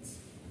all that.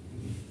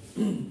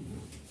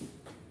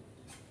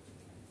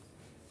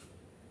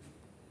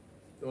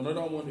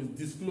 Another one is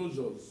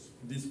disclosures.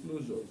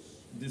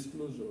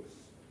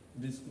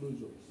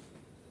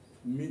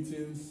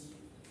 Meetings.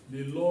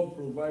 The law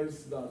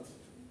provides that,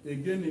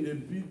 again, in a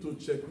bid to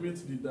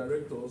checkmate the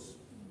directors,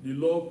 the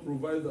law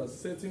provides that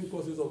certain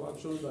courses of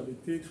action that they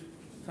take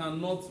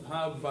cannot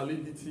have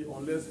validity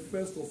unless,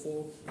 first of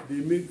all, they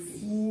make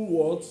full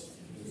what?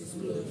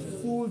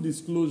 Full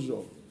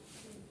disclosure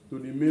to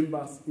the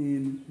members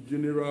in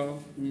general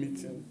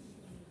meeting.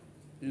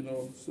 You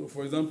know, so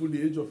for example,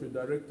 the age of a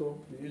director,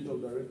 the age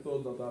of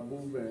directors that are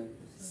above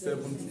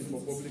 70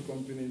 for public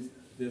companies,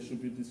 there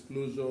should be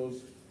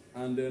disclosures.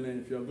 And then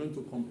if you are going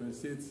to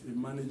compensate a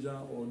manager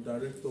or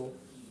director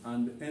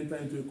and enter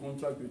into a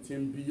contract with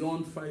him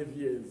beyond 5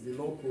 years, the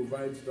law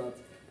provides that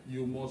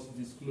you must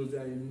disclose.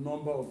 There are a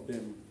number of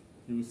them.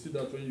 You will see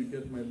that when you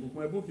get my book.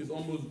 My book is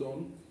almost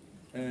done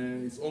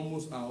and it's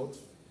almost out.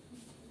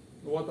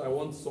 What I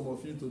want some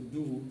of you to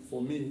do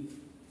for me,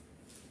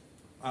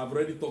 I've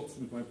already talked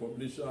with my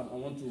publisher. I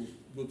want to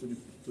go to the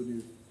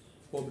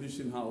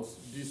publishing house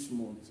this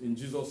month in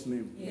Jesus'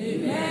 name.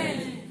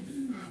 Amen.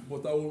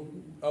 But I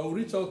will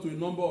reach out to a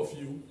number of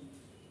you.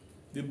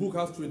 The book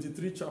has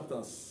 23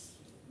 chapters,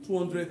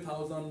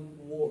 200,000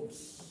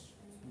 words,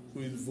 so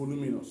it's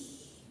voluminous.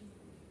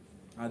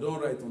 I don't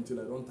write until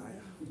I don't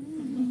tire.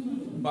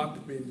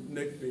 Back pain,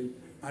 neck pain.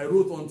 I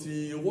wrote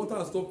until water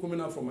has stopped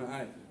coming out from my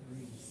eye.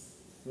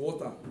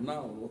 Water does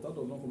not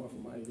come out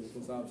from my eye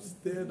because I've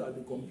stared at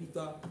the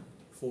computer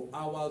for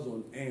hours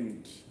on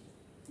end.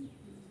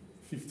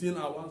 15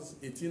 hours,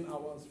 18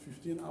 hours,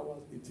 15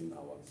 hours, 18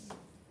 hours.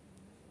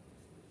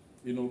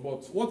 You know,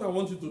 but what I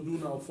want you to do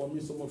now for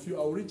me, some of you, I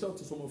will reach out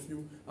to some of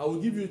you. I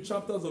will give you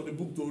chapters of the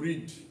book to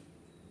read.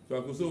 So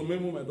I could say,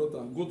 remember my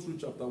daughter, go through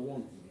chapter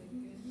 1.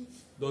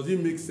 Does it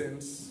make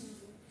sense?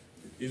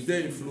 Is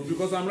there a flow?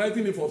 Because I'm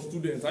writing it for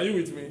students. Are you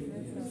with me?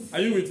 Are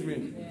you with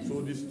me?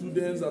 So the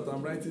students that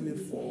I'm writing it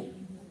for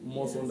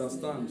must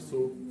understand.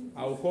 So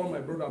I will call my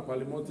brother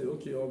Palimote.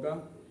 Okay,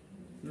 Oga,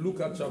 look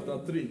at chapter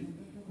 3.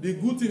 The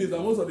good thing is that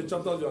most of the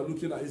chapters you are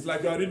looking at, it's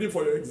like you are reading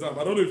for your exam.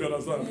 I don't know if you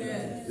understand.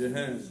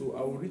 Yes. So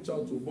I will reach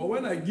out to. But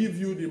when I give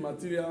you the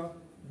material,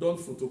 don't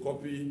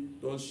photocopy,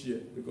 don't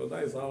share. Because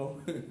that is how.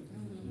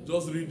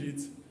 Just read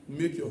it,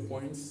 make your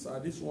points.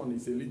 This one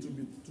is a little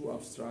bit too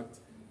abstract.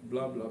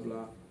 Blah, blah,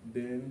 blah.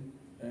 Then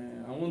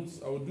I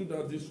will do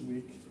that this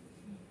week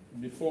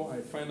before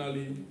I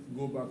finally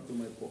go back to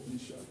my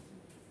publisher.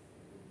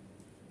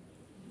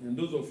 And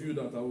those of you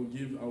that I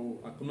will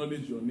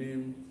acknowledge your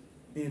name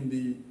in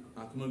the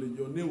acknowledge.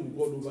 Your name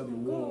will go over the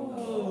wall.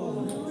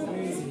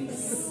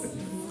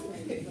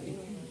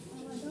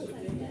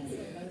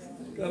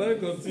 Can I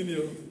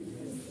continue?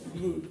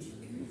 Good.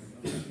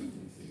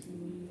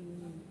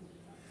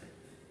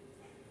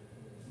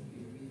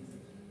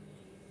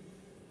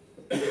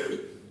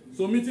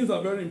 So meetings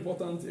are very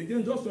important.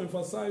 Again, just to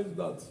emphasize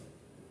that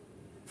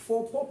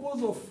for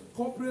purpose of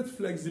corporate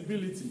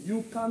flexibility,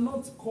 you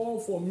cannot call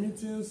for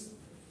meetings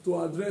to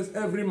address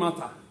every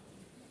matter.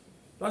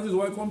 That is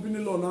why company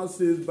law now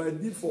says by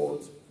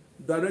default,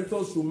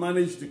 directors should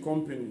manage the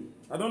company.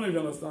 I don't know if you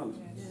understand.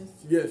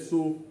 Yes,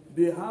 so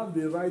they have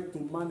the right to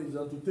manage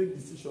and to take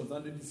decisions.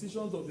 And the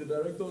decisions of the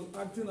directors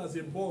acting as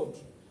a board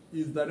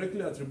is directly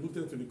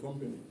attributed to the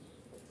company.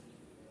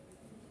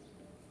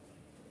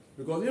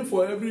 Because if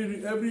for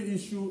every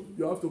issue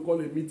you have to call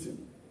a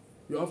meeting,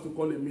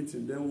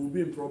 then we'll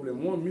be in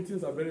problem. One,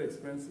 meetings are very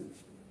expensive.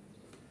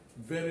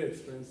 Very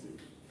expensive.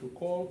 To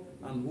call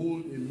and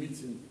hold a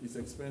meeting is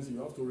expensive.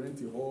 You have to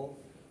rent a hall,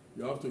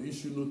 you have to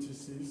issue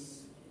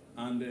notices,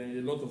 and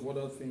a lot of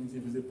other things.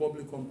 If it's a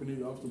public company,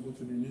 you have to go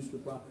to the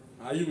newspaper.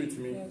 Are you with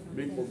me?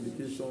 Make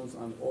publications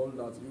and all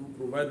that. You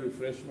provide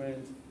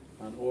refreshment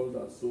and all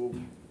that. So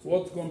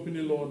what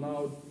company law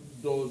now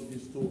does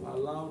is to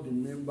allow the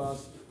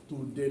members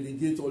to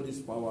delegate all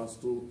these powers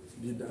to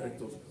the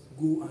directors.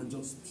 Go and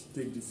just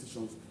take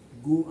decisions.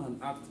 Go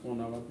and act on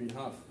our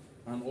behalf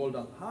and all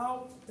that.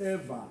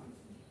 However,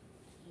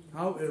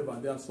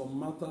 there are some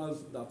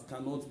matters that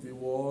cannot be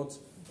what?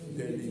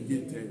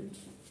 Delegated.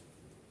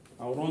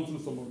 I'll run through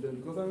some of them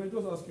because I may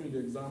just ask you in the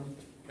exam,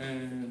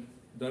 and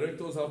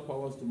directors have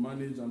powers to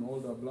manage and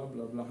all that, blah,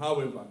 blah, blah.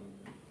 However,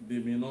 they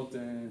may not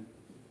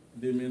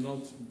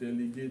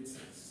delegate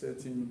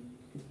certain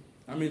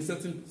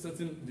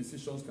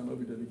decisions cannot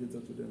be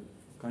delegated to them.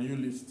 Can you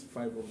list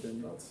 5 of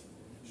them that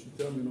you should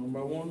tell me?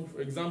 Number one, for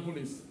example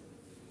is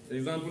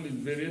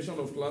variation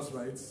of class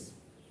rights.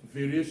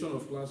 Variation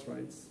of class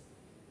rights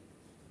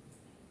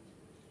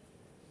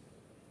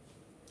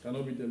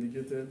cannot be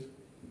delegated.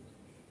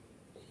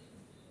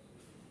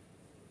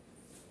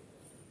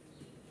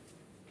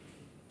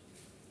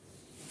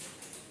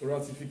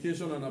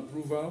 Ratification and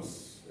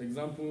approvals.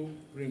 Example,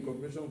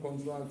 pre-incorporation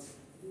contracts.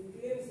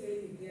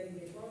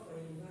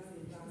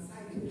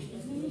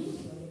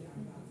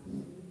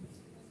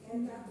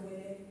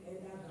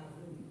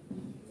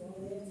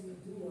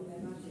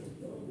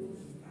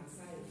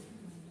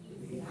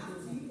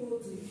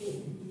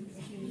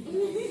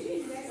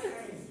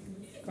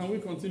 Can we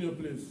continue,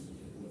 please?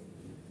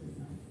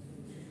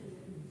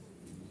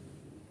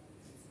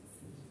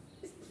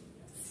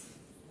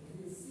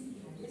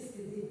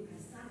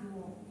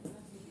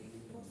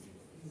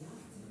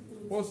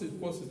 Pause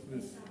it,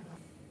 please.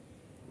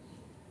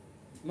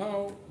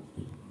 Now,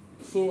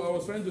 so I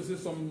was trying to say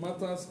some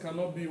matters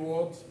cannot be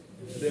what?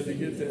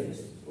 Delegated.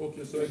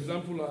 Okay, so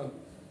example are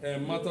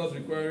matters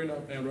requiring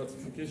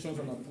ratifications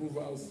and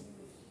approvals.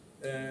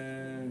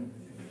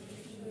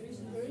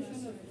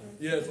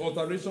 Yes,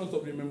 alterations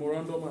of the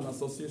memorandum and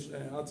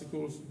association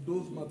articles.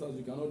 Those matters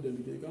you cannot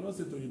delegate. You cannot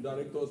say to the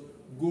directors,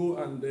 go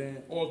and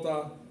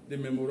alter the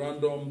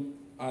memorandum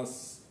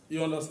as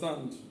you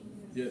understand.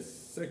 Yes,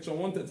 section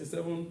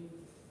 137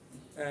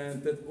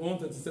 and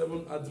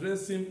 137,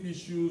 addressing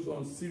issues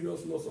on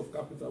serious loss of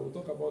capital. We'll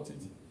talk about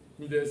it.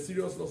 If there's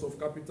serious loss of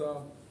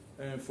capital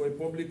for a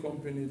public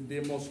company, they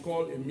must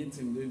call a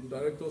meeting. The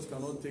directors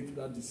cannot take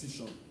that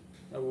decision.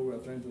 That's what we are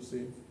trying to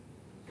say.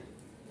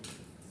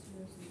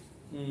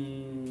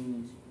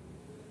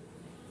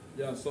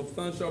 Yeah,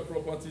 substantial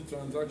property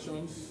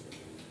transactions.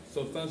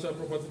 Substantial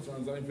property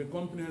transaction. If a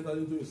company enters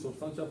into a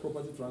substantial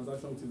property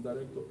transaction with its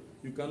director,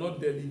 you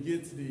cannot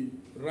delegate the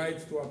right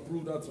to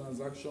approve that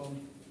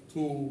transaction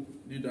to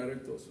the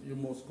directors. You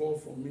must call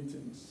for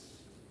meetings.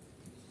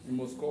 You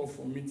must call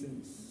for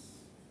meetings.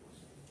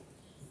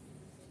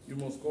 You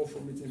must call for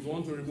meetings. If you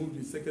want to remove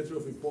the secretary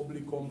of a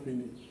public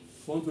company,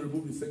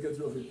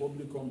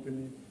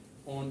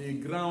 on a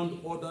ground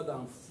other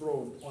than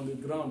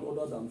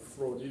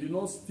fraud, he did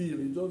not steal,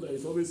 it's just that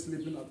he's always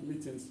sleeping at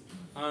meetings,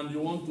 and you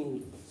want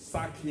to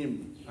sack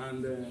him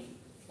and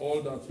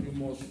all that,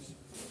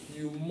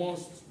 you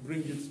must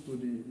bring it to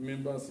the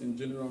members in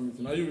general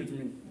meeting. Are you with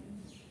me?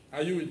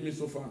 Are you with me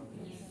so far?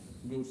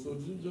 Good. So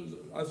just,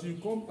 as you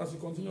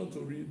continue to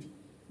read,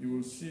 you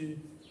will see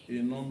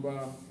a number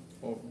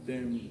of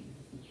them.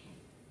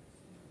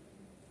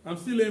 I'm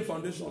still laying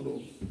foundation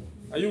though.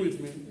 Are you with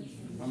me?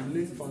 I'm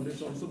laying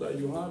foundation so that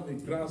you have a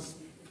grasp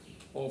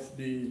of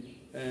the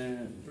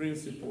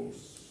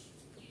principles.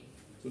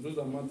 So those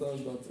are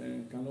matters that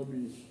cannot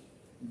be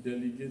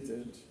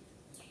delegated.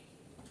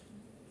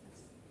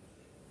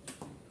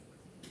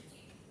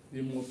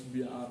 They must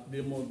be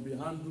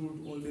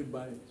handled only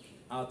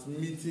at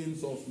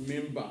meetings of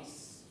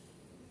members.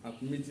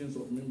 At meetings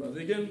of members.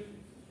 Again,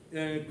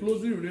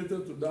 closely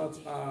related to that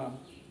are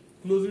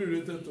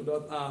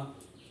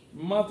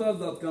matters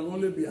that can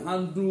only be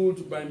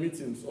handled by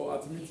meetings or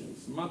at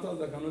meetings. Matters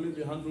that can only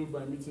be handled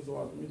by meetings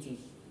or at meetings.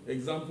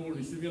 Example,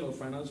 receiving of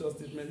financial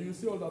statement. You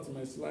see all that in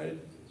my slide.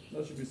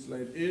 That should be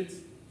slide 8.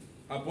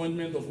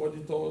 Appointment of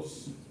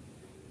auditors.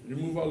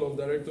 Removal of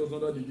directors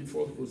under the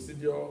default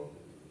procedure.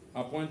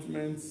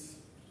 Appointments.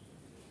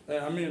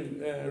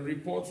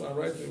 Reports and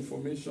right to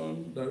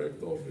information.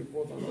 Director's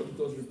report and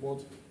auditor's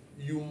report.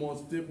 You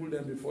must table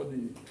them before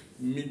the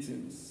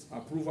meetings.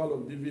 Approval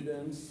of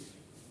dividends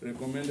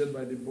recommended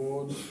by the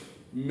board,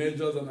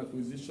 mergers and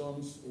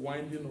acquisitions,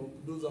 winding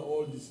up. Those are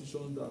all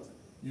decisions that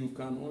you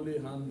can only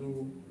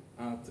handle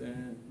at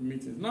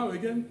meetings. Now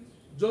again,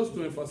 just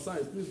to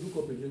emphasize, please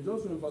look up again,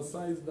 just to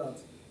emphasize that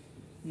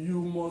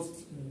you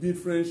must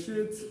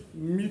differentiate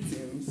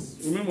meetings.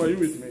 Remember, are you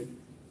with me?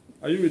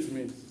 Are you with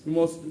me? You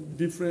must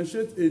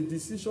differentiate a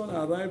decision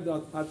arrived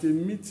at a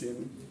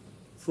meeting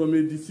from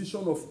a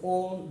decision of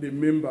all the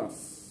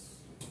members.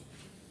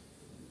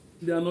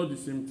 They are not the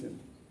same thing.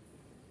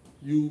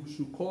 You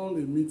should call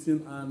a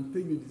meeting and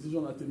take the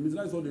decision at a meeting.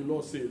 That's what the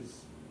law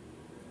says.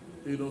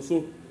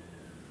 So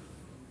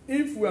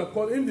if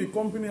the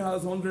company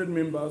has 100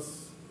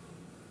 members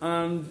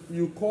and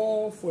you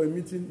call for a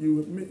meeting,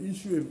 you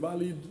issue a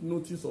valid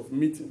notice of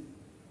meeting.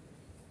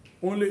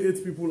 Only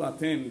 8 people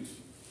attend,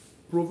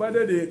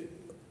 provided they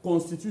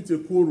constitute a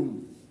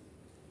quorum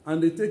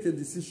and they take a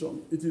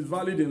decision, it is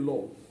valid in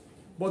law.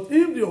 But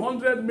if the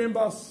 100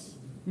 members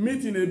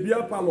meet in a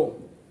beer parlor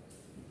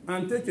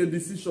and take a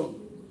decision,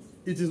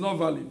 it is not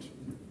valid.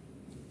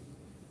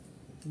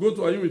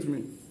 Are you with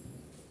me?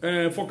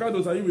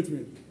 Focados, are you with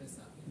me? Yes,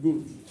 sir.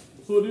 Good.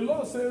 So the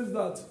law says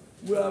that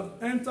we have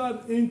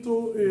entered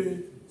into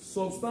a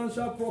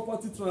substantial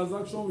property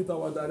transaction with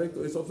our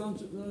director. A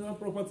substantial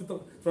property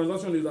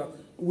transaction is that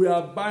we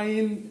are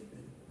buying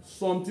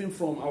something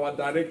from our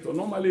director.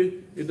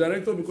 Normally, a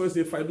director, because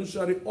a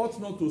fiduciary, ought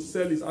not to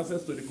sell his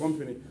assets to the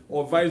company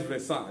or vice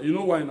versa. You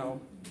know why now?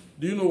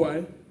 Do you know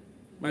why?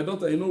 My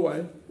daughter, you know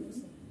why?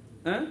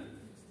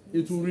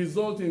 It will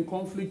result in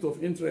conflict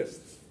of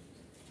interest.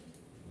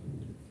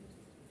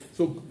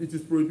 So it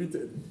is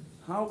prohibited.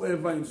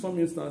 However, in some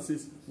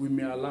instances, we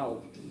may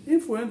allow.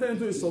 If we enter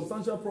into a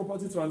substantial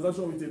property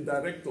transaction with a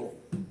director,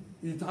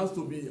 it has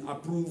to be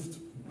approved.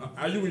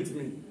 Are you with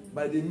me?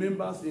 By the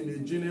members in a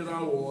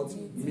general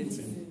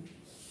meeting.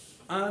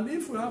 And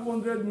if we have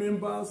 100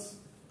 members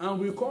and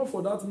we call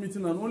for that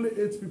meeting and only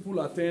 8 people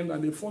attend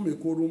and they form a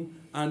quorum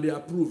and they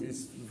approve,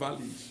 it's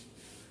valid.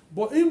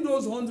 But if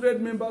those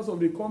 100 members of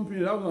the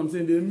company, that's what I'm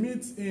saying, they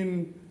meet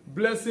in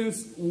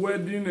Blessing's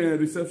wedding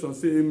reception,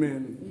 say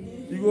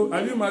amen. You go,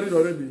 are you married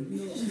already?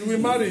 You will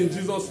marry in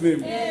Jesus' name.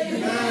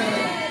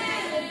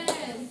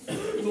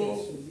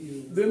 So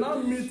they now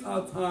meet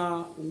at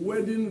her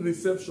wedding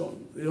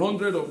reception,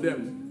 100 of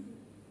them.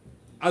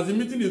 As the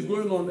meeting is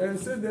going on, and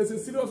say there's a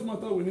serious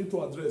matter we need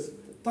to address.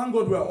 Thank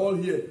God we are all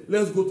here.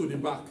 Let's go to the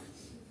back.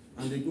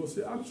 And they go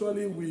say,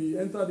 actually, we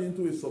entered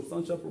into a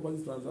substantial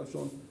property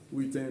transaction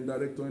with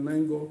Director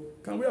Inango.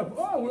 Can we approve?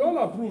 Oh, we all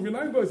approve.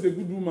 Inango is a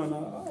good woman.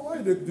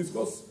 Why they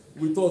discuss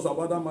with us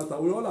about that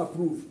matter? We all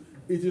approve.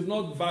 It is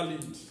not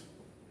valid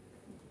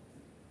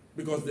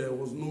because there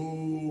was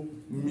no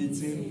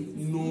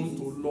meeting known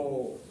to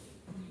law.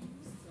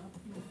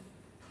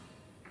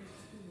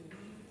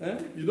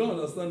 You don't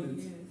understand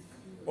it?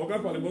 Okay,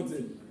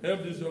 Palimote,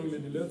 help this young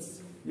lady. Let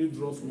me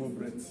draw some more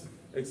breath.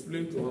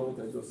 Explain to her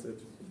what I just said.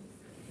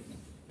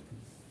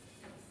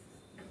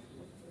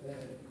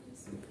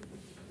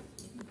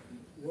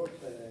 What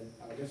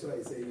our lecturer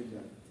is saying is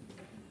that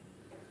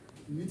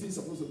meeting is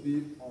supposed to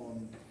be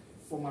on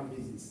formal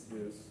basis.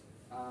 Yes.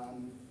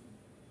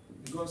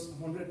 Because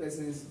 100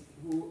 persons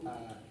who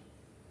are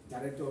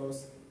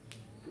directors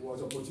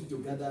was opportunity to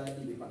gather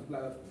in a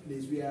particular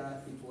place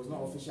where it was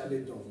not officially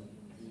done,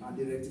 and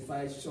they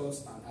rectify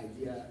just an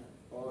idea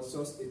or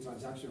just a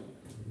transaction,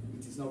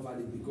 it is not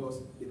valid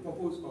because the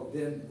purpose of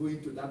them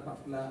going to that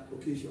particular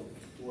occasion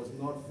was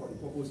not for the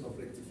purpose of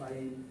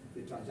rectifying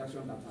the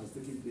transaction that has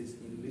taken place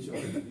in relation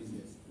to the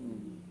business.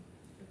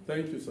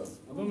 Thank you, sir.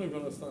 I don't know if you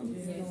understand.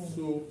 Yes.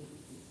 So,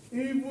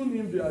 even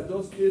if there are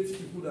just 8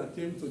 people that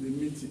came to the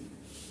meeting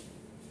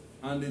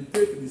and they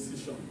take a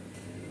decision,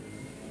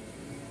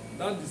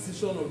 that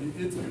decision of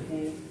the 8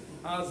 people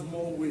has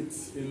more weight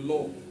in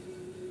law.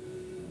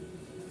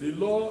 The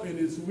law, in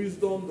its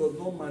wisdom, does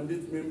not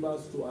mandate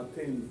members to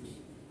attend.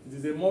 It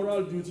is a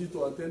moral duty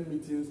to attend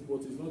meetings,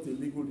 but it's not a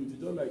legal duty.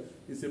 Just like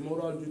it's a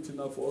moral duty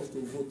now for us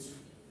to vote.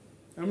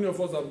 How many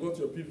of us have got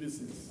your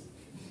PVCs?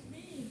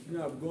 Me,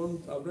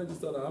 I've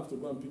registered. I have to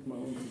go and pick my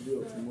own today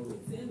or tomorrow.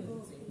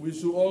 We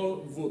should all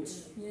vote.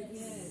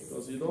 Yes.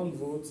 Because you don't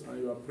vote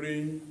and you are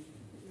praying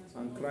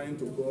and crying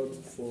to God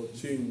for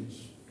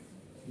change,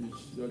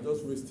 you are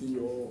just wasting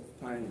your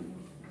time.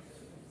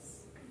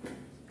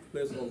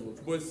 Let's all vote.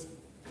 But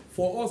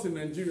for us in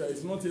Nigeria,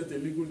 it's not yet a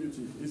legal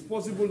duty. It's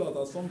possible that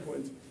at some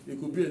point it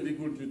could be a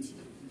legal duty,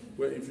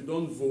 where if you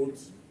don't vote,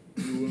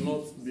 you will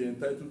not be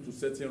entitled to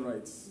certain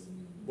rights.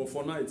 But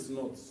for now, it's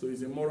not. So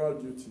it's a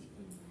moral duty.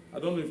 I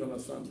don't know if you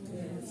understand.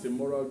 Yes. It's a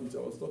moral duty.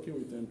 I was talking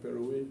with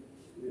Perowe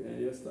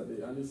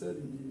yesterday, and he said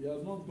he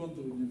has not gone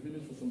to the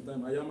village for some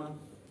time. Ayama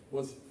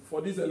was,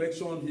 for this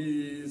election,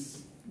 he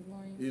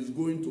is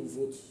going to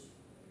vote.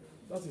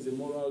 That is a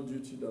moral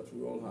duty that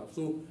we all have.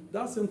 So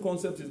that same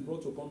concept is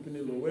brought to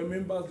company law, where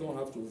members don't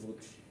have to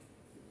vote.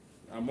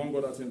 Among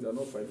other things, they are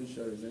not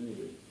fiduciaries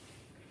anyway.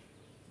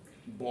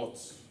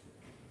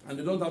 And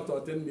they don't have to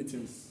attend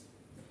meetings.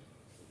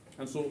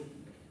 And so,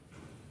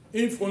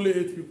 if only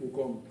 8 people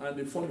come and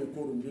they form a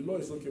quorum, the law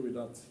is okay with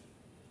that.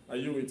 Are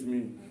you with me?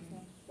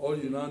 Okay. All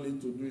you now need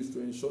to do is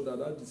to ensure that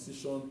that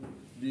decision,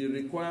 the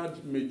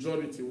required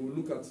majority, we'll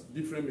look at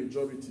different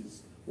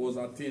majorities, was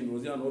attained.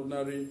 Was it an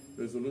ordinary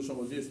resolution?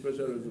 Was it a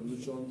special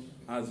resolution?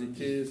 As the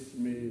case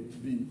may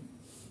be.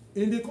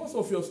 In the course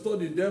of your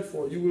study,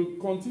 therefore, you will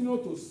continue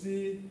to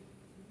see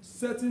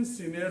certain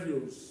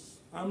scenarios.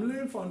 I'm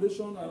laying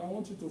foundation and I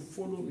want you to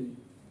follow me.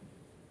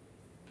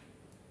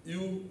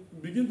 You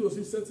begin to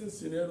see certain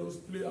scenarios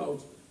play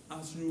out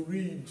as you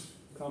read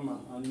Kama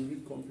and you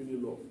read company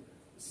law.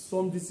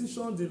 Some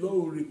decisions the law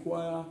will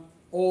require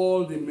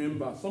all the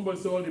members. Somebody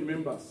say all the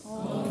members.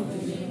 All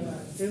the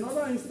members. In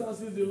other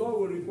instances, the law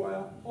will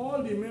require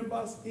all the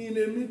members in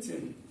a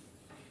meeting.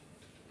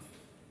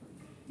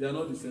 They are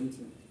not the same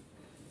thing.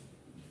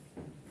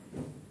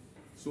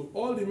 So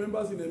all the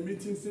members in a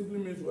meeting simply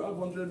means we have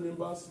 100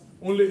 members,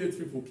 only 8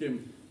 people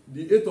came.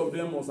 The 8 of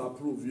them must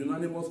approve,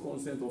 unanimous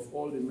consent of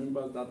all the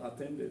members that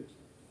attended.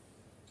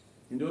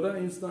 In the other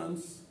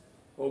instance,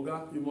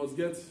 Oga, you must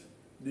get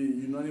the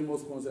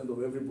unanimous consent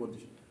of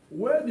everybody.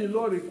 Where the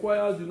law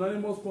requires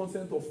unanimous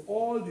consent of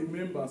all the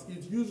members,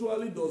 it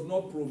usually does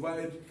not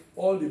provide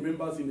all the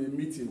members in a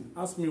meeting.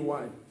 Ask me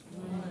why.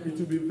 It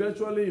will be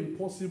virtually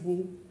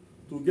impossible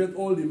to get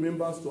all the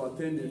members to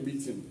attend a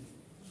meeting.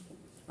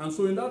 And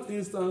so in that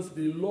instance,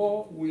 the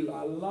law will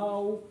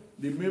allow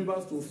the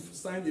members to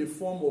sign a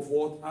form of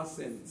what?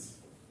 Assent.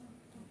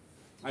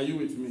 Are you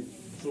with me?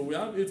 So we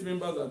have 8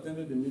 members that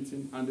attended the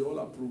meeting and they all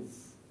approve.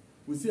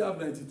 We still have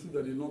 92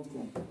 that did not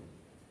come.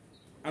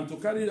 And to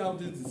carry out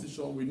this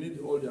decision, we need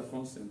all their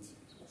consent.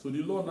 So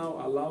the law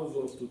now allows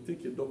us to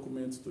take a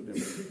document to them.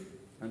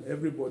 And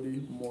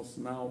everybody must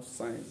now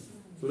sign.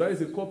 So that is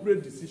a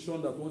corporate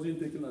decision that wasn't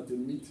taken at a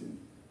meeting,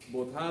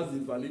 but has the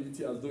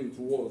validity as though it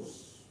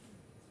was.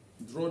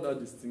 Draw that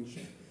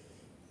distinction.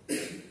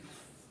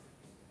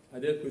 Are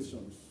there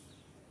questions?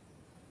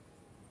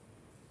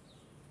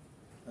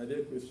 Are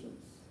there questions?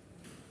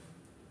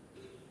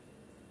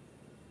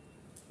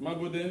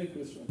 Margot, any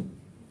question?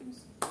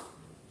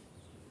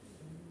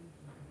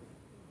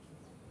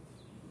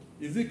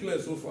 Is it clear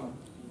so far?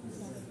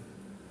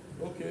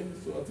 Okay,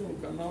 so I think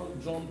we can now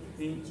jump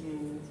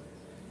into...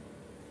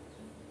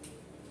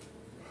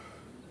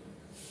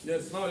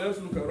 Yes, now let's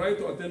look at right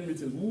to attend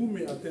meetings. Who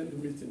may attend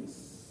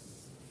meetings?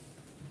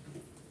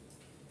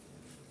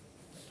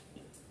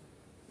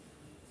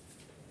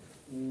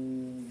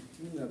 Who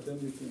may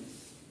attend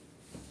meetings?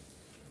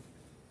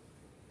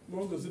 We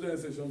want to see that in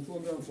section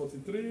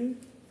 243.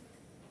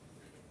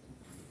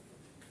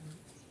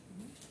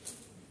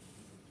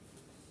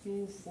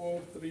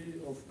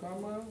 243 of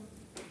CAMA.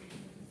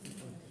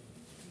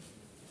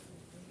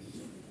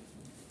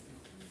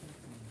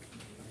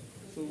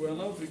 So we are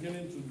now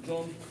beginning to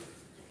jump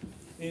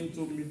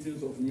into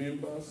meetings of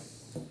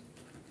members.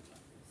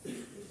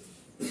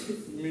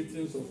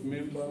 Meetings of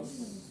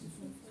members.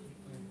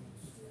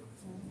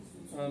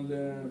 And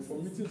for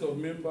meetings of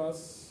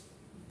members,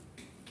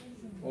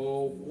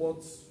 or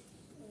what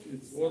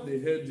they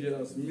heard here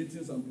as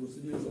meetings and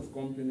proceedings of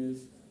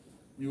companies,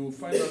 you will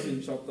find that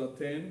in chapter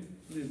 10.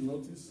 Please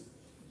notice,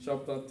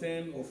 chapter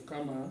 10 of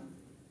CAMA,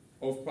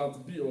 of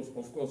part B, of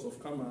course, of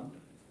CAMA.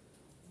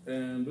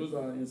 And those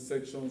are in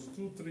sections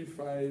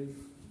 235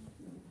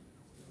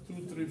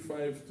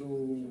 to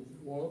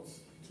what?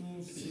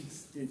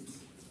 268.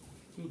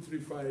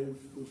 235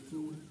 to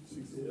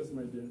 268. Yes,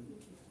 my dear.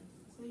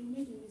 So you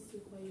made a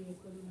mistake while you were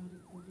calling out the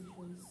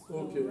provisions.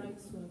 Okay. Right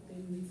to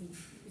attend meetings.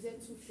 You said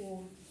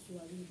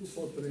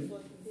 243.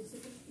 But it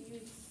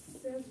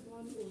says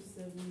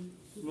 107.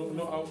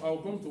 No, I'll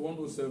come to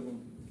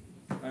 107.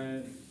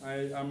 I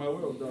am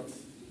aware of that.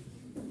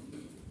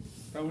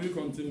 Can we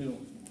continue?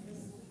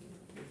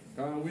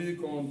 Can we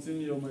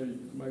continue,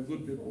 my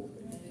good people?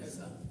 Yes,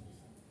 sir.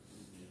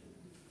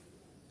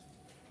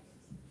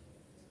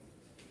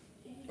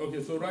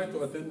 Okay, so right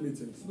to attend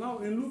meetings. Now,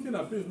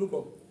 please look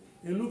up.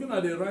 In looking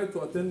at the right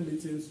to attend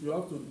meetings, you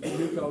have to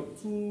make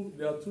out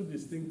there are two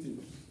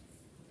distinctives.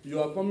 You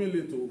are coming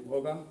late,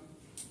 Oga.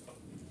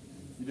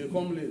 If they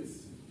come late,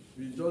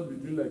 you just be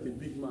doing like a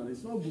big man.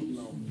 It's not good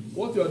now.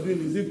 What you are doing,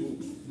 is it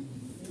good?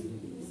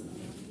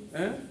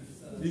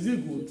 Is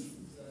it good?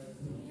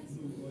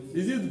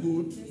 Is it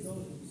good?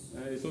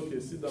 It's okay,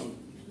 sit down.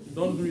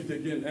 Don't do it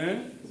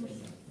again.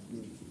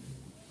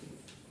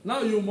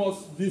 Now you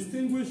must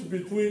distinguish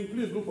between,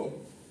 please look up.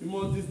 You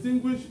must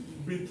distinguish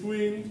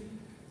between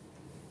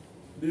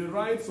the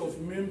rights of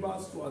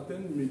members to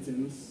attend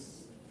meetings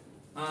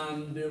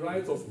and the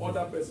rights of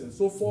other persons.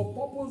 So for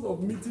purpose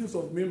of meetings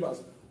of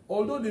members,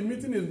 although the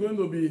meeting is going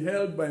to be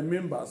held by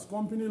members,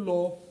 company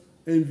law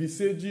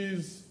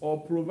envisages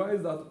or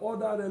provides that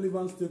other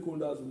relevant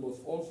stakeholders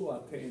must also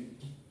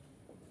attend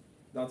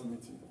that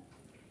meeting.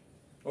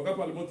 Okay,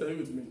 Parliament, are you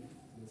with me?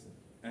 Yes,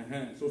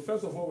 sir. So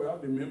first of all, we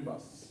have the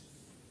members.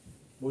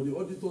 But the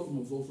auditors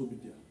must also be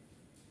there.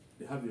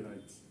 They have the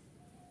right.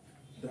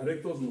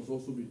 Directors must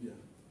also be there.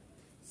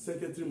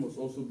 Secretary must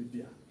also be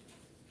there.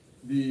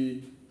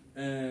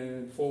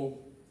 For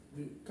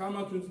the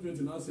CAMA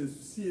 2020 now says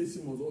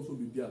CAC must also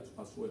be there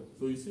as well.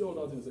 So you see all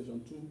that in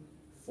section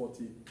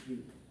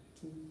 243.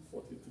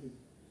 243.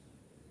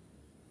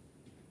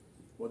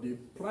 But the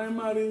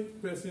primary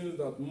persons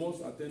that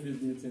must attend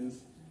these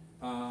meetings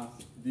are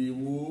the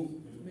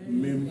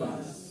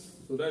members.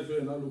 So that's why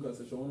you now look at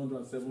section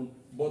 107.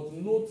 But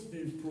note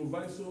the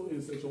proviso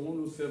in section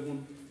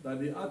 107 that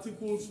the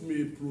articles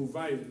may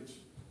provide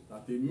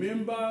that a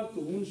member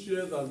to whom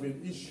shares have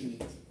been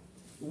issued,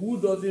 who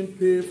doesn't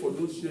pay for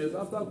those shares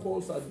after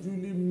calls are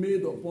duly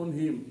made upon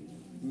him,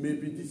 may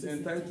be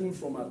disentitled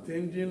from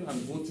attending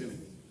and voting.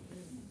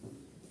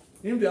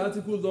 If the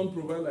articles don't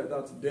provide like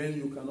that, then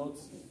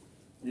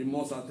you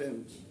must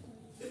attend.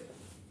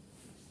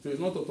 So it's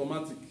not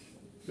automatic.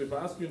 So if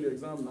I ask you in the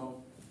exam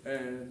now,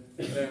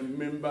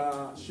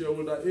 member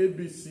shareholder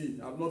ABC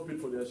have not paid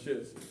for their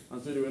shares,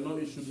 and so they were not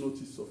issued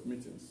notice of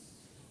meetings.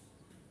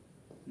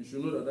 You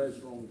should know that that is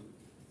wrong.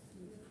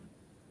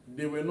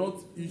 They were not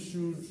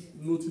issued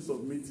notice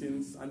of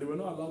meetings, and they were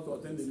not allowed to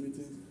attend the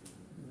meetings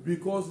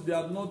because they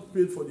had not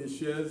paid for the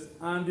shares,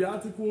 and the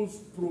articles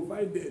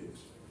provided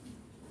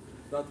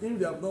that if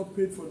they have not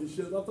paid for the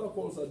shares, after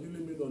calls are duly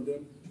made on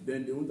them,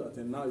 then they won't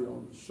attend. Now you're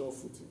on sure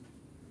footing.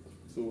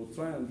 So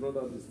try and draw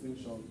that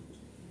distinction.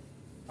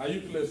 Are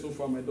you clear so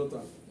far, my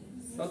daughter?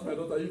 That's my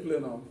daughter. Are you clear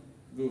now?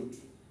 Good.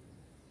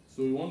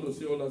 So you want to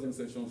see all that in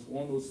sections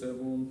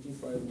 107,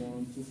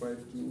 251,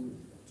 252,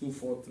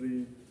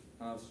 243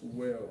 as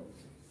well.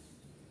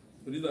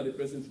 So these are the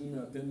persons who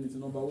may attend meeting.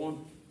 Number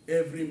one,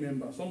 every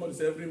member. Somebody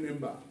say every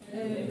member.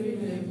 Every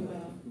member.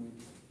 Good.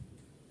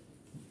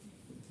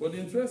 But the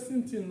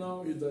interesting thing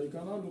now is that you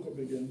can now look up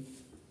again.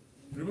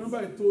 Remember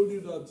I told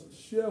you that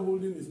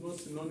shareholding is not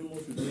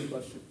synonymous with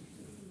membership.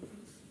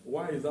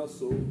 Why is that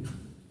so?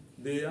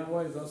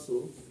 Why is that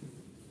so?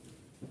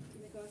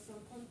 Because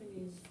some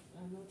companies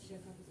are not share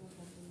capital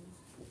companies.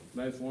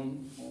 Nice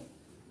one.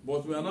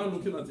 But we are now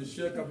looking at a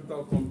share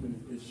capital company.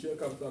 A share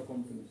capital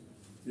company.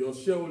 Your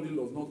shareholding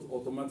does not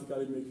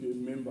automatically make you a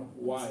member.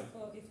 Why?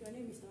 Oh, if your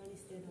name is not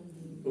listed on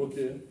the...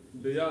 Okay.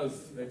 They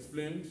has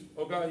explained.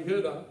 Okay, you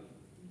hear that?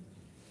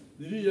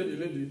 Did you hear the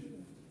lady?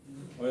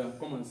 Oh yeah,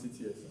 come and sit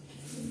here, sir.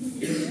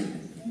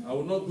 I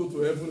will not go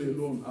to heaven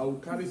alone. I will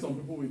carry some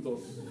people with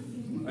us.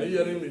 Are you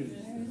hearing me?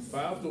 If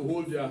I have to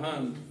hold their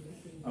hand,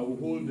 I will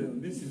hold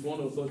them. This is one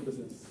of such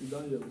persons. Sit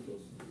down here with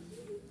us.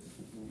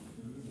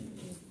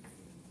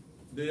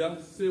 They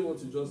have say what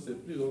you just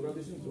said. Please,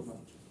 listen to her.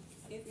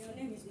 If your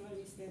name is not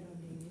listed on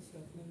the list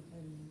of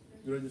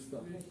Register.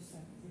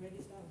 the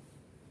register of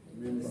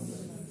Member.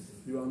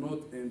 You are not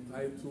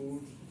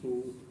entitled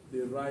to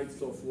the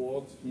rights of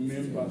what?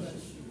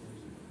 Membership.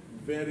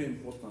 Very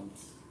important.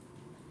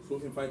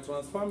 So if I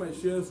transfer my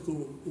shares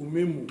to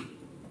Umemu,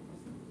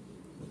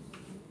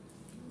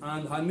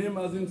 and her name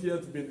hasn't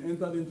yet been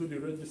entered into the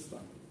register,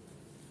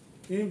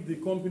 if the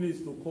company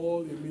is to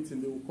call a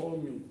meeting, they will call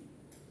me.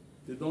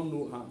 They don't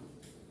know her.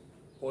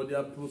 Or they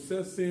are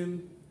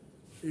processing,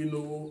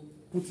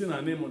 putting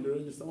her name on the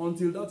register.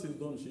 Until that is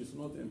done, she is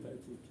not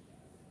entitled.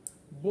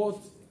 But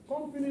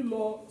company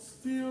law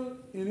still,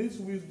 in its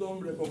wisdom,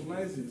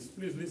 recognizes,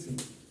 please listen,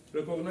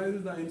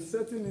 recognizes that in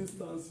certain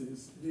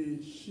instances,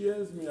 the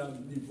shares may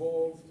have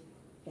devolved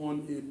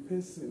on a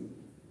person.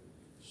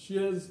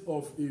 Shares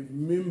of a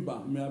member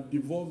may have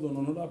devolved on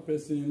another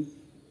person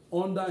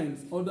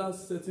under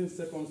certain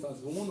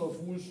circumstances, one of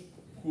which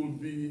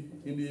could be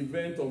in the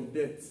event of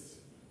death.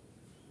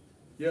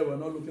 Here we're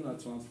not looking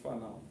at transfer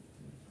now.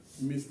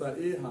 Mr.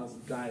 A has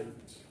died.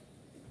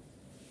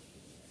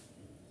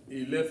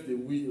 He left a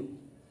will.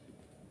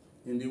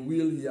 In the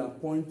will, he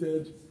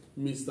appointed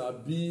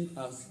Mr. B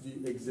as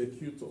the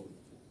executor.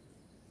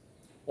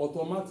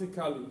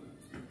 Automatically,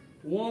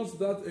 once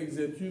that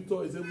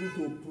executor is able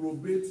to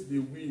probate the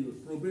will,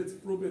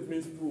 probate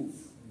means proof.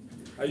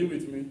 Are you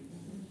with me?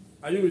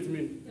 Are you with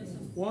me? Yes, sir.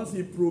 Once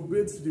he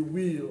probates the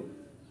will,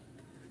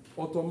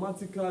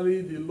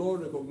 automatically the law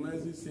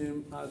recognizes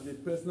him as the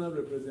personal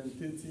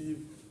representative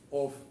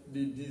of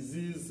the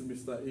deceased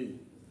Mr. A.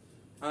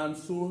 And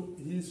so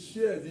the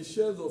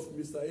shares of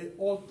Mr. A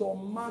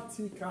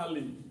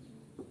automatically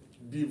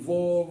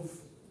devolve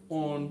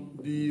on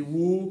the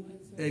who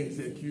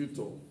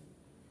executor,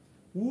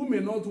 who may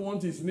not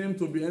want his name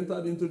to be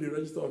entered into the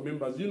register of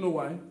members. You know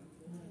why?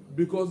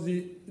 Because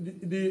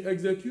the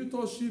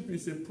executorship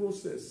is a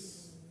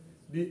process.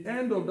 The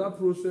end of that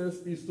process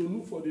is to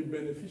look for the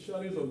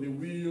beneficiaries of the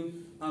will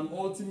and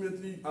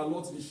ultimately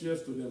allot the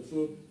shares to them.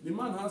 So the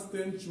man has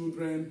 10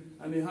 children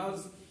and he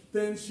has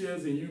 10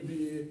 shares in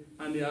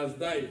UBA and he has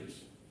died.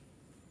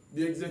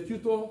 The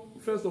executor,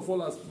 first of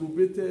all, has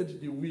probated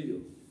the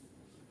will.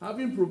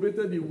 Having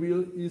probated the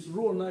will, his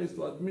role now is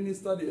to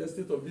administer the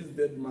estate of this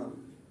dead man,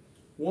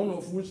 one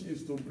of which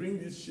is to bring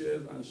these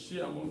shares and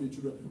share among the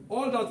children.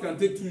 All that can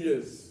take 2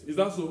 years. Is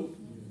that so?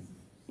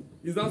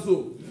 Is that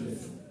so?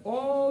 Yes.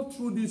 All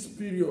through this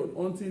period,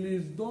 until he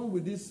is done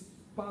with this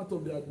part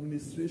of the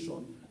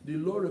administration, the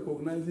law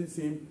recognizes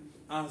him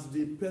as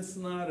the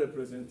personal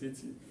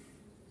representative.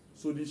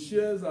 So the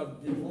shares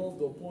have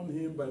devolved upon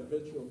him by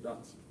virtue of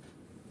that.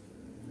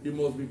 He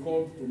must be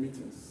called to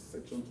meetings.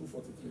 Section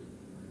 243.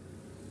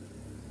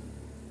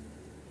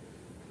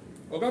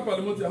 Okay,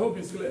 Parliament, I hope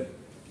it's clear.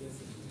 Yes,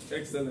 sir.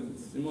 Excellent.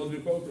 He must be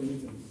called to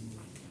meetings.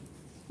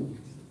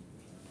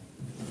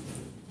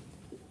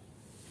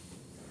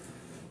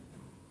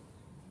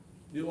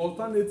 The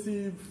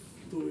alternative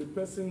to a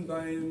person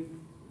dying,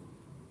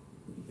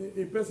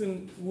 a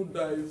person who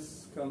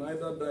dies can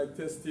either die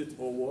testate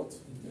or what?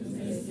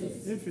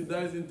 If he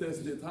dies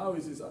intestate, how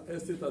is his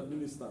estate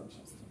administered?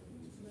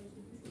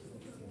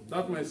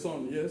 That's my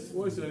son, yes?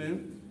 What is your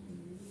name?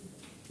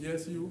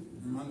 Yes, you?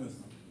 Emmanuel.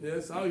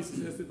 Yes, how is his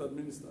estate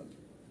administered?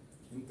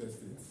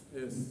 Intestate.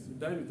 Yes, he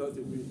died without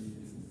a will.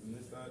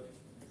 Administered.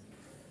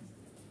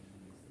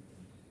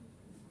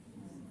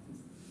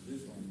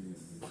 This one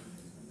is.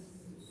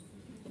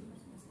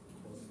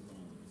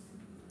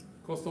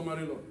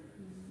 customary law,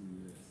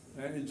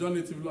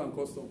 injunctive law and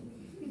custom.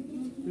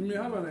 You may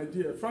have an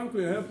idea.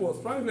 Franklin, help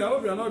us. Franklin, I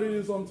hope you are not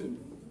reading something.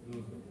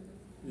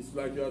 It's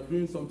like you are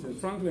doing something.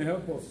 Franklin,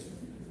 help us.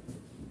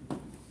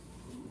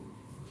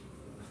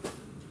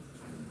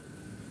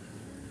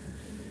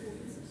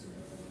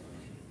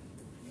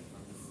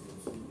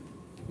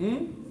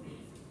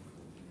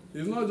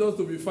 It's not just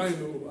to be fine,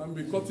 no, and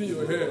be cutting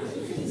your hair.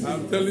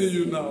 I'm telling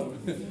you now.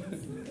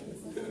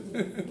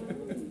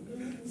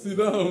 Sit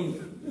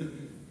down.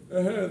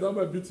 That's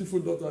my beautiful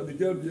daughter, the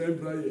girl behind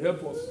Brian.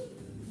 Help us.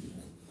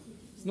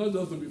 It's not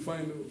just to be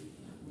fine,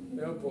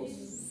 no. Help us.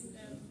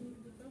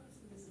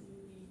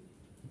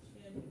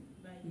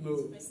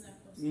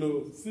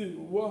 No. See,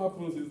 what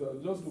happens is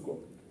that, just look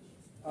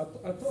up.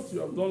 I thought you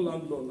have done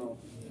land law now.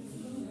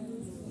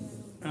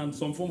 And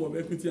some form of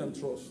equity and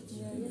trust.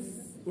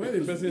 When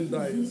a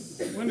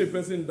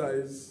person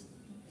dies,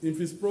 if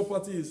his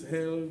property is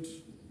held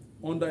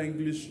under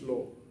English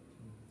law,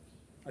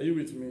 are you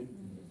with me?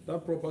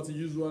 That property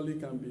usually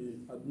can be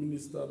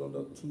administered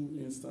under two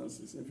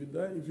instances. If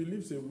he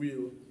leaves a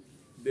will,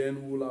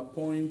 then we'll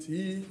appoint,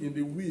 in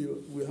the will,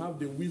 we have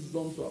the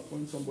wisdom to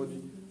appoint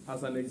somebody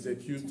as an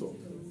executor.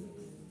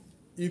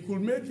 He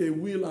could make a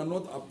will and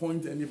not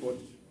appoint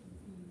anybody.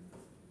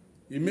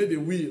 He made a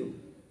will.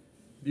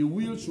 The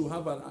will should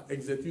have an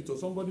executor,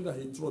 somebody that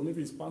he trusts,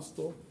 maybe his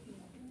pastor,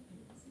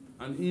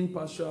 an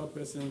impartial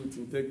person with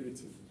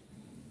integrity.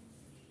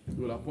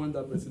 He will appoint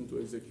that person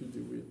to execute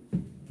the will.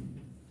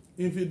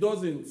 If he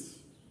doesn't,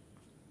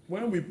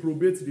 when we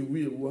probate the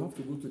will, we'll have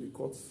to go to the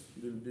courts,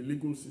 the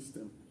legal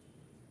system,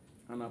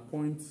 and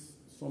appoint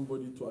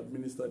somebody to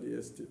administer the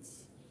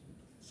estates.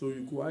 So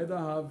you could either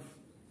have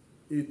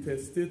a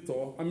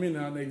testator,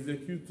 an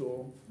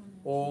executor,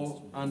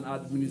 or an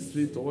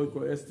administrator, what we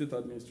call estate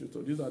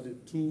administrator. These are the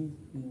two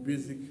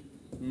basic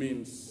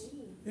means.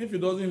 If he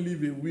doesn't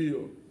leave a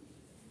will,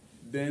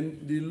 then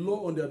the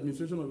law on the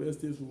administration of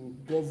estates will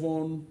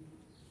govern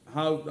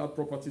how that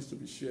property is to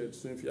be shared.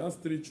 So if he has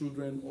 3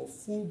 children of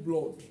full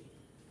blood,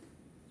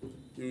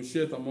 he will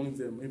share it among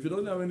them. If he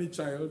doesn't have any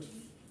child,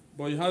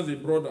 but he has a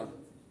brother,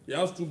 he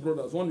has 2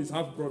 brothers, one is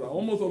half brother.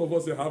 Almost all of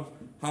us have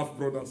half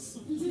brothers.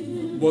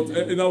 But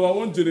in our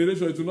own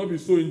generation, it will not be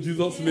so in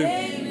Jesus' name.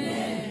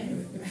 Amen.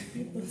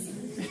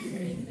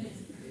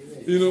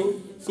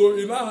 So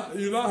you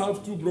now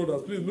have 2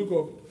 brothers. Please look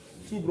up.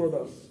 2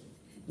 brothers.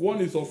 One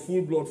is of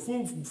full blood.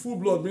 Full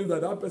blood means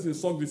that person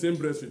sucked the same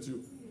breast with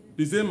you.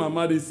 The same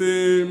mama, the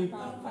same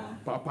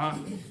papa.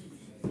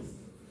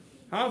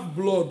 Half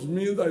blood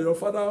means that your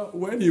father,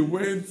 when he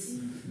went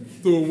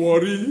to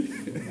Warri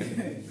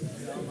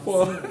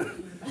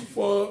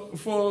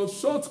for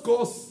short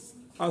course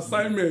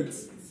assignment,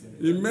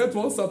 he met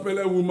one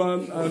Sapele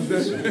woman and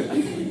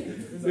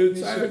then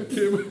the child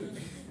came.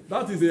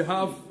 That is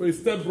a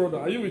step-brother.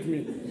 Are you with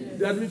me?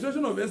 The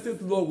administration of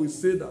estate law will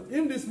say that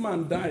if this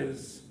man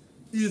dies,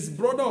 his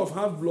brother of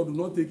half-blood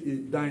will not take a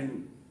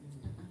dime.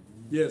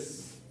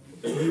 Yes.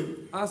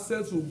 The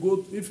assets will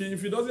go, if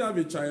he doesn't have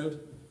a child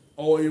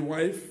or a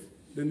wife,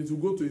 then it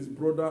will go to his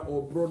brother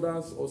or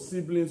brothers or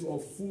siblings or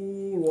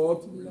full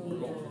blood.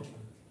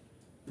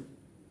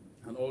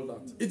 And all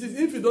that. It is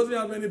if he doesn't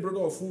have any brother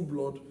or full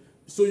blood,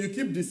 so you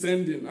keep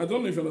descending. I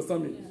don't know if you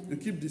understand me. You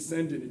keep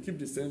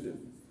descending.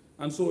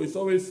 And so it's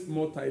always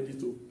more tidy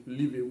to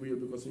leave a will,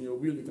 because in your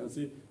will you can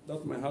say,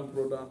 that my half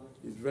brother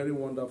is very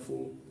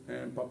wonderful,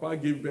 and Papa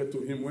gave birth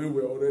to him when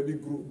we were already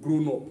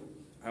grown up.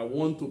 I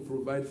want to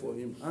provide for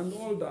him, and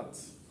all that.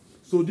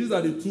 So these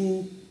are the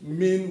 2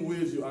 main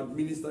ways you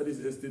administer this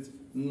estate.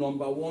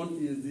 Number 1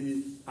 is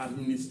the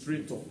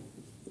administrator,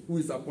 who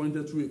is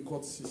appointed through a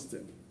court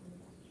system.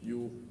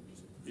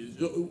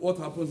 What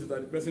happens is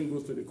that the person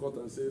goes to the court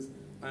and says,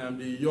 I am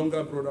the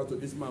younger brother to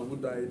this man who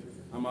died.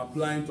 I'm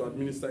applying to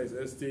administer his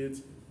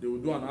estate. They will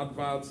do an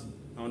advert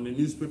on the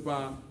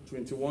newspaper,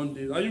 21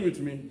 days. Are you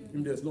with me?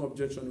 If there's no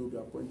objection, he will be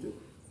appointed.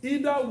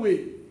 Either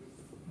way,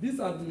 this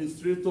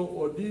administrator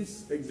or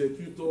this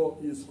executor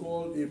is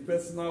called a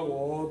personal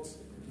what?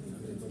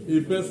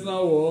 A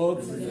personal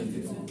what?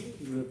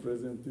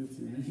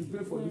 Representative. You should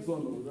pay for this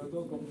one. That's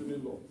not company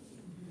law.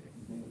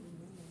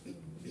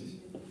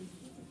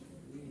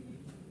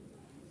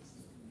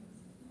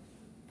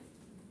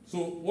 So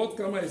what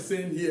Kama is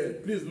saying here,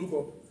 please look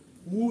up.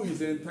 Who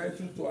is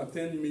entitled to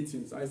attend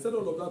meetings? I said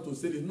all of that to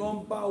say this.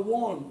 Number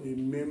 1, a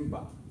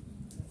member.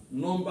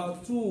 Number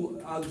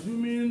 2,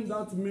 assuming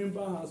that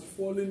member has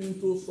fallen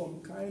into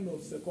some kind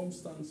of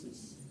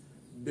circumstances,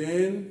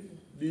 then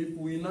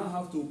we now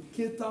have to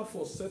cater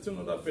for certain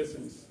other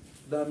persons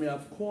that may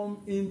have come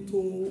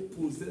into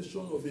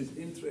possession of his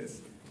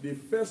interest. The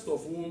first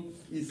of whom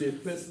is a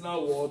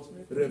personal what?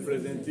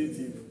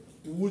 Representative,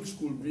 which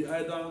could be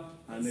either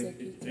an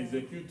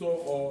executor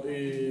or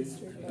an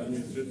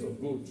administrator.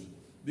 Good.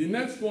 The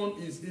next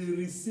one is a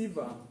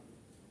receiver.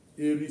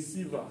 A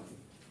receiver.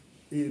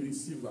 A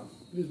receiver.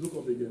 Please look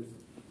up again.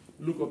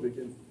 Look up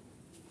again.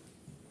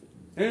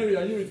 Henry,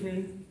 are you with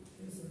me?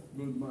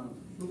 Good man.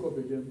 Look up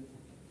again.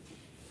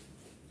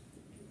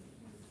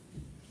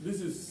 This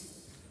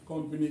is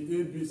company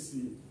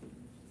ABC.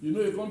 You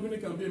know a company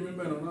can be a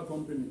member in another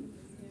company.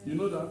 You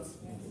know that?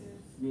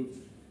 Good.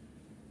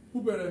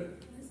 Pupere,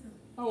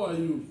 how are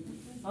you?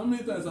 How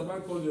many times have I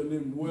called your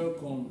name?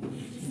 Welcome.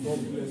 God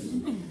bless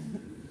you.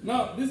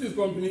 Now, this is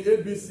company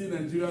ABC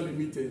Nigeria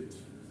Limited.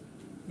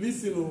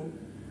 Listen, oh,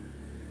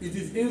 it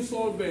is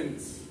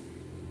insolvent.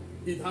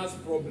 It has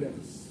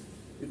problems.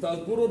 It has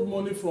borrowed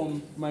money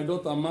from my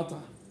daughter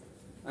Martha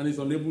and is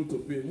unable to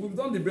pay. We've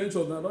done the bench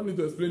of that. I don't need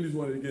to explain this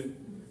one again.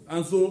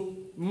 And so,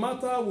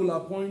 Martha will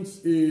appoint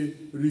a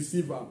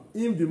receiver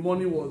if the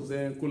money was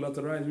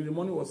collateralized, if the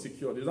money was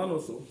secured. Is that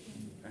not so?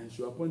 And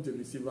she'll appoint a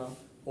receiver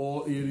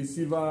or a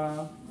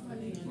receiver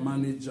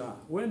manager.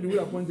 When do we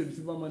appoint a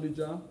receiver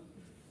manager?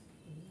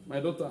 My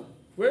daughter.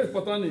 Where is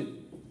Patani?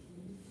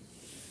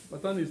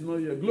 Patani is not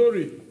here.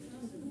 Glory.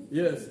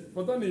 Yes.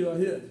 Patani, you are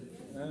here.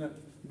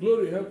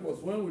 Glory, help us.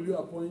 When will you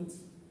appoint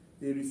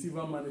a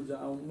receiver manager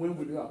and when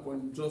will you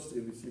appoint just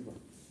a receiver?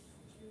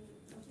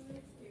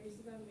 Appoint a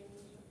receiver manager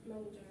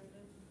when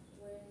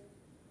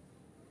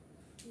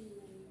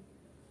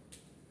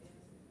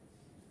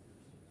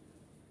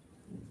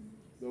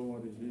Don't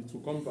worry, it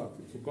will come back.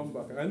 It will come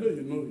back. I know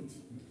you know it.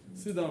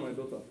 Sit down, my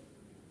daughter.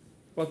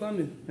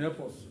 Patani, help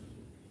us.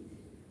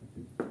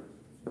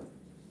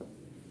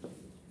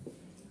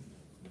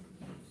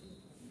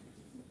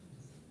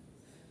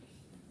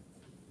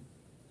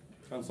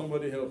 Can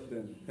somebody help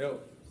them?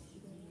 Help.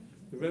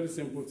 A very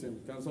simple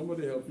thing. Can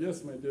somebody help?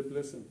 Yes, my dear,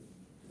 blessing.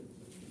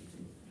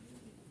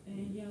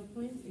 You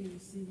appoint a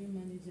receiving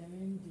manager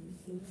when the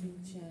floating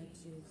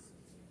charges.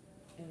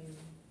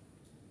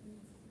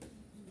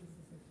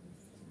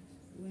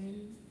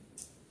 When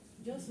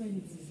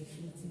it is a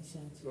floating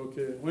charge.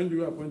 Okay. When do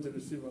you appoint a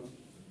receiver?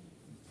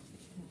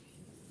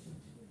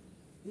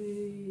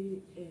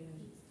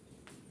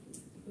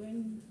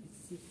 When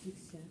it's a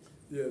fixed charge.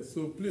 Yes.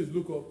 So please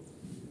look up.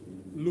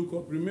 Look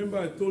up. Remember,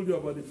 I told you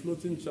about the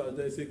floating charge.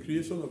 There is a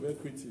creation of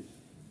equity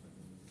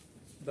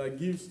that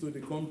gives to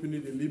the company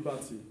the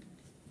liberty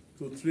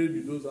to trade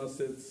with those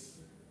assets,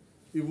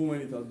 even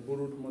when it has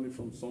borrowed money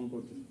from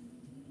somebody.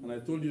 And I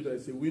told you that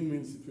it's a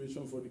win-win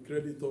situation for the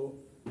creditor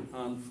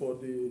and for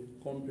the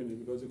company,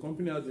 because the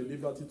company has the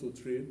liberty to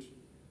trade,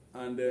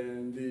 and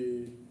then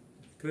the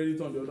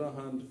creditor, on the other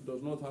hand,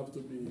 does not have to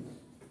be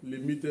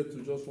limited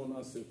to just one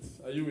asset.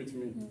 Are you with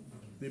me? Mm-hmm.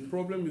 The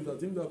problem is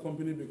that if the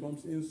company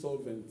becomes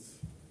insolvent,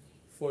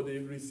 for the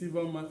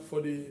receiver,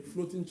 for the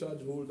floating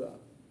charge holder,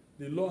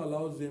 the law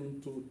allows him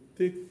to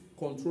take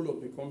control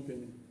of the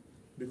company,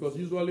 because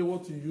usually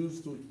what you use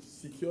to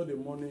secure the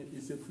money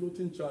is a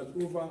floating charge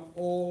over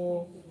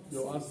all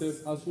your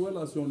assets, as well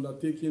as your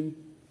undertaking,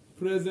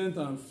 present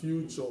and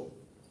future,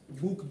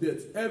 book debt,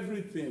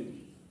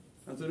 everything.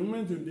 And so the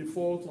moment you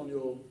default on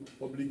your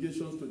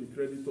obligations to the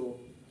creditor,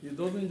 he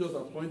doesn't just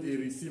appoint a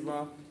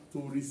receiver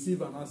to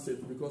receive an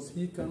asset, because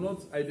he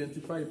cannot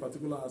identify a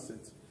particular asset.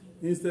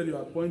 Instead, you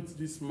appoint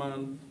this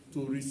man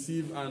to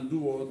receive and do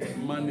what?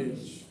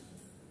 Manage.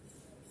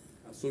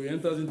 And so he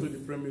enters into the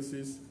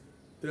premises,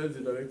 tells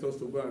the directors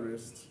to go and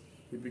rest.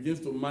 He begins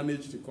to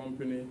manage the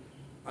company.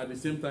 At the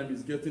same time,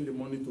 he's getting the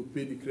money to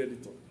pay the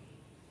creditor.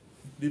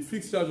 The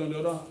fixed charge, on the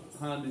other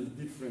hand, is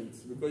different,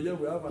 because here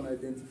we have an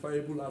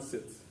identifiable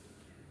asset.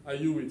 Are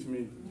you with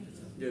me?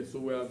 Yes, so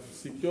we have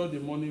secured the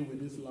money with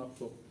this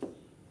laptop.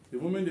 The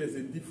moment there's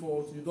a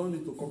default, you don't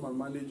need to come and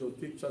manage or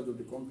take charge of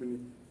the company.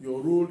 Your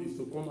role is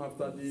to come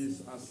after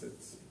these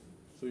assets.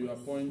 So you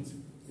appoint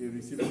a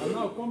receiver. And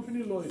now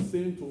company law is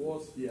saying to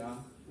us here,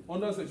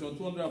 under section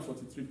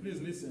 243, please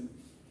listen,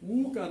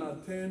 who can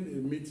attend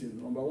a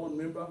meeting? Number one,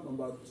 member.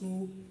 Number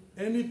two,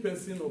 any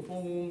person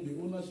upon whom the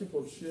ownership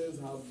of shares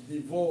have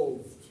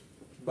devolved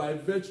by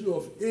virtue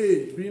of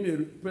A, being a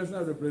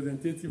personal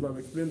representative, I've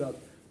explained that.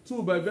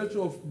 Two, by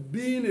virtue of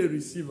being a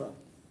receiver.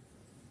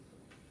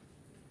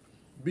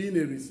 Being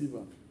a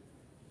receiver.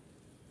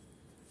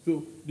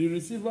 So the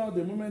receiver,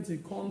 the moment he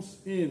comes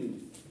into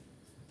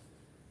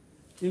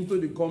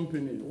the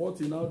company, what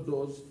he now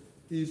does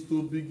is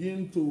to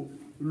begin to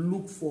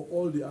look for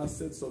all the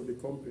assets of the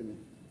company.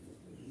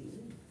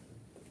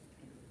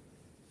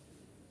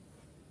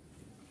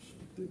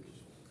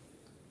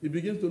 He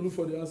begins to look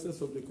for the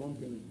assets of the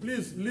company.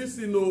 Please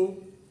listen, oh,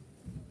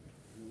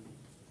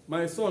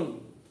 my son,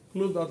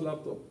 close that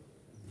laptop.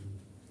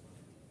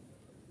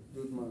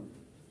 Good man.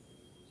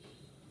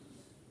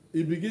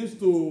 He begins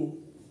to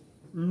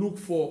look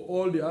for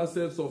all the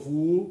assets of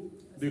who?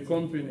 The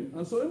company.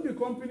 And so if the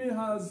company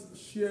has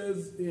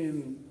shares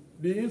in,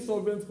 the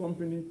insolvent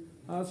company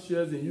has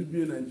shares in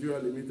UBA Nigeria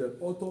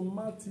Limited,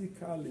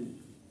 automatically,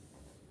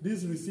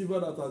 this receiver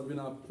that has been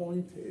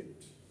appointed,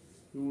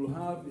 he will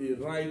have a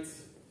right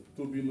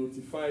to be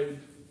notified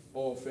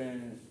of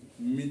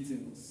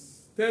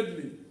meetings.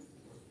 Thirdly,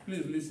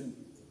 please listen.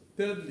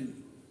 Thirdly,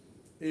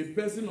 a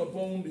person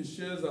upon whom the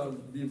shares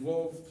have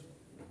devolved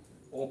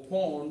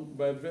upon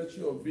by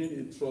virtue of being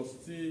a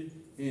trustee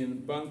in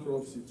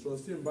bankruptcy.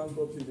 Trustee in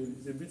bankruptcy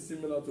is a bit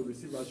similar to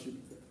receivership,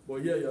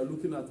 but here you are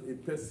looking at a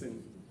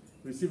person.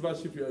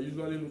 Receivership, you are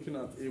usually looking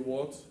at a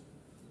what?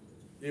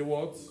 A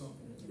what?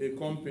 A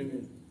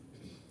company.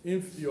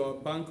 If you are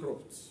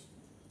bankrupt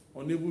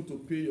unable to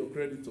pay your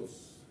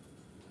creditors,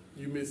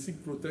 you may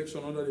seek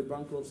protection under the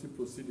bankruptcy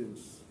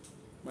proceedings.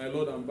 My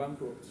Lord, I'm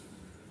bankrupt.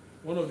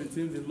 One of the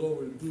things the law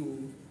will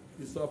do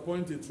is to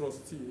appoint a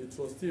trustee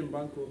in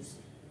bankruptcy.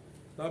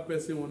 That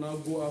person will now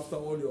go after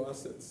all your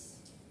assets.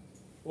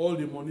 All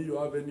the money you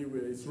have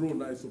anywhere, it's role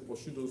now is to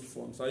pursue those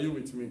funds. Are you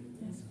with me?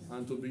 Yes.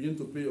 And to begin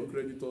to pay your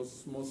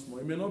creditors small.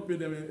 You may not pay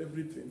them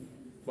everything,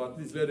 but at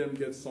least let them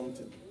get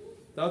something.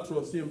 That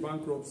trustee in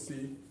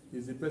bankruptcy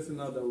is the person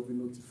now that will be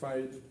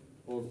notified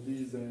of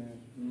these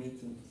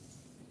meetings.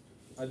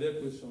 Are there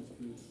questions,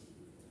 please?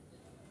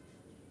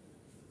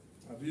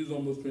 I've used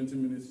almost 20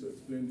 minutes to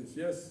explain this.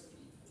 Yes?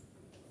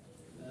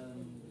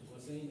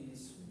 Concerning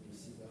this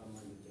receiver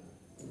manager,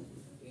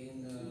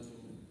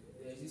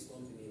 there's this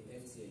company,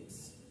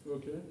 FTX,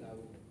 Okay. that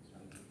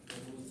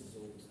almost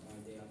dissolved,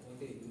 and they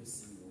appointed a new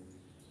CEO.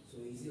 So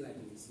is it like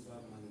a receiver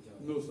manager?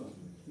 No, sir.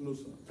 No,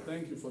 sir.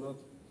 Thank you for that.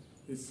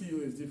 A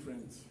CEO is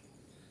different.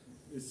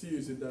 A CEO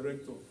is a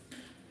director.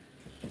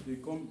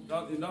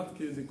 In that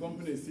case, the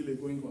company is still a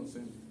going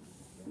concern.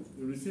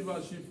 The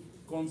receivership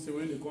comes in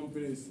when the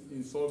company is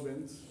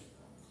insolvent,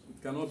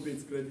 it cannot pay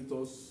its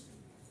creditors,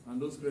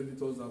 and those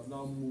creditors have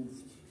now moved.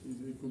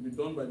 It could be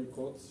done by the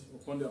courts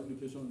upon the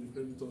application of the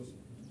creditors,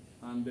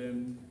 and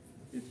then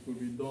it could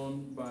be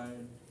done by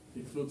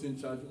a floating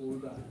charge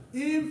holder.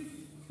 If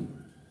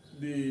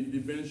the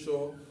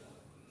debenture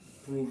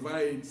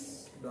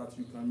provides that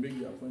you can make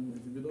the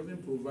appointment, if it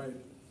doesn't provide,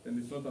 then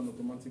it's not an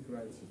automatic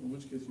right, in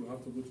which case you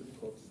have to go to the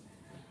courts.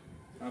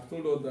 I've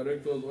told our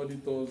directors,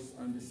 auditors,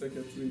 and the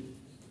secretary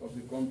of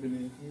the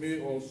company may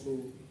also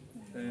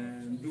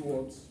do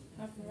what?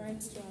 Have the right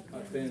to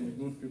Attend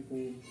good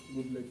people,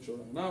 good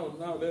lecturer.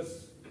 Now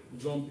let's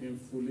jump in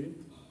fully.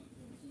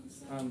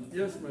 And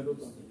yes, my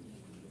daughter.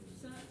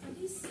 So are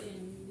these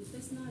the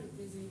personal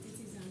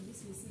representatives and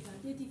this receiver,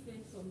 are they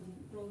different from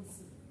the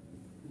proxy?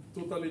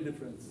 Totally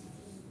different.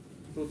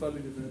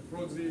 Totally different.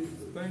 Proxy,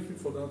 thank you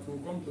for that. We'll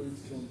come to it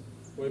soon.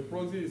 But a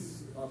proxy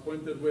is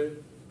appointed where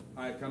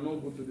I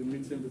cannot go to the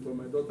meeting because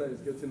my daughter is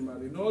getting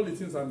married. All the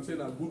things I'm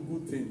saying are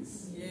good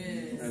things.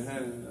 Yes.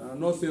 I'm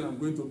not saying I'm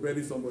going to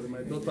bury somebody.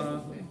 My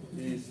daughter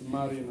is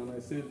marrying, and I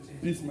said,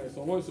 "This, my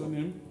son, what's your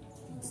name?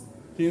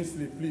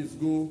 Kingsley, please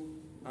go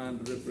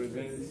and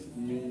represent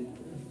me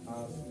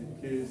as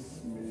the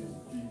case may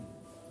be."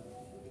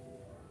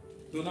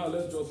 So now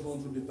let's just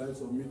run through the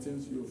types of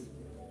meetings. You've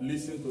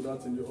listened to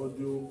that in the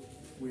audio.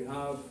 We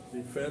have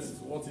the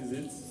first, what is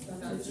it?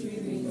 Statutory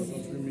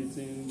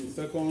meeting. The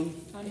second,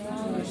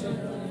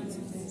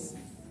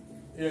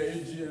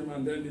 AGM,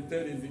 and then the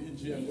third is the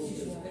EGM.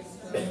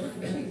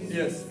 Okay.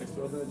 Yes,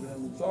 extraordinary general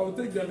meeting. So I will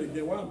take them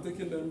again. Why I'm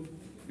taking them?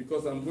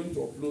 Because I'm going to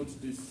upload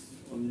this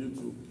on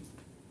YouTube,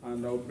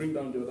 and I'll bring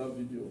down the other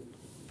video.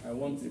 I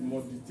want a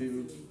more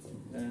detailed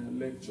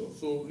lecture.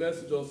 So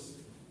let's just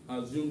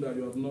assume that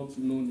you have not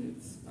known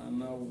it, and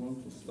now we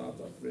want to start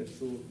afresh.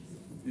 So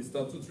the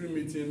statutory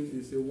meeting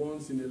is a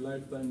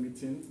once-in-a-lifetime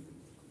meeting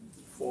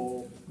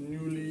for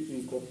newly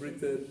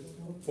incorporated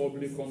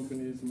public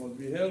companies. Must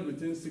be held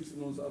within 6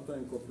 months after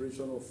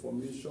incorporation or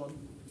formation.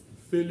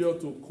 Failure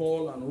to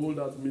call and hold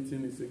that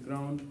meeting is a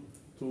ground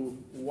to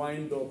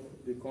wind up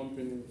the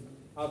company.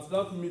 At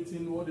that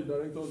meeting, what the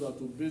directors are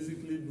to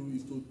basically do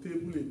is to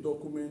table a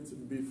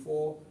document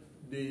before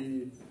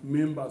the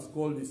members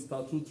called the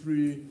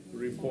statutory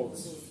report.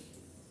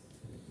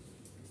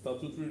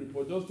 Statutory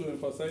report. Just to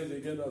emphasize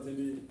again that in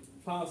the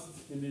past,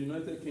 in the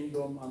United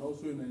Kingdom and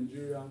also in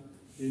Nigeria,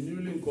 a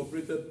newly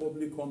incorporated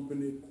public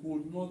company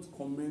could not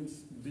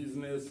commence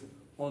business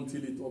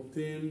until it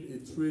obtained a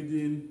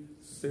trading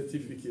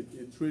certificate.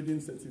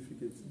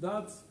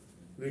 That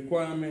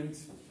requirement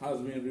has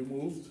been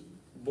removed,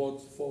 but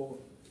for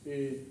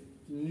a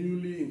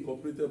newly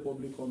incorporated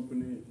public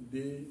company,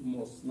 they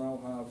must now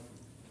have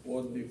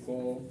what they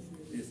call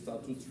a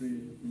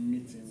statutory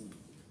meeting.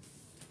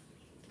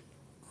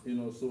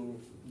 So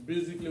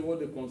basically what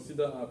they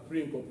consider are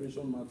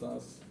pre-incorporation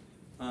matters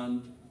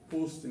and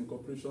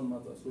post-incorporation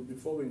matters. So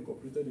before we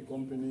incorporated the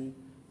company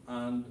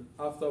and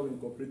after we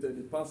incorporated,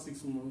 the past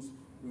 6 months,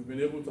 we've been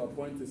able to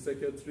appoint a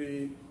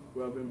secretary,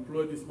 we have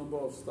employed this number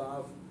of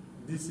staff,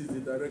 this is the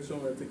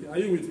direction we're taking. Are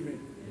you with me?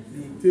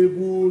 You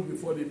table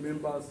before the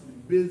members the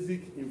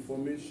basic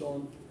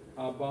information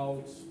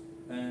about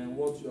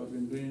what you have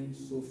been doing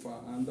so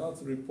far. And that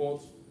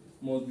report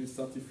must be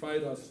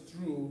certified as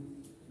true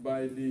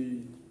by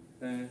the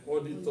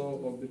auditor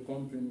of the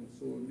company.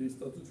 So the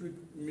statutory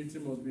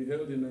meeting must be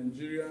held in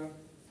Nigeria,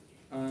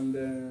 and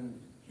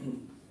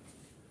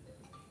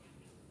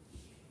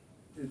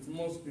it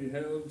must be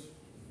held.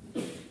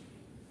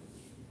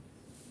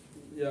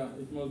 Yeah,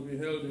 it must be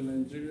held in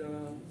Nigeria,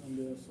 and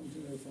there's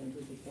something else I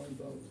wanted to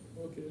point out.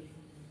 Okay.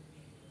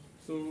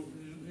 So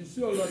you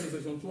see all that in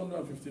section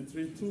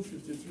 253,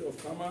 253 of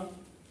CAMA.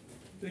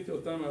 Take your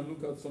time and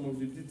look at some of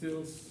the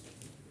details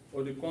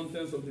or the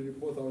contents of the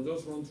report. I'll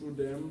just run through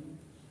them.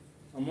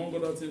 Among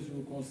other things, we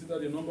will consider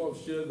the number of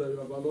shares that you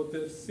have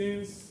allotted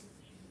since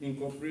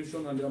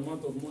incorporation and the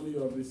amount of money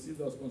you have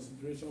received as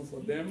consideration for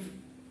them,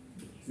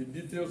 the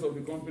details of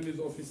the company's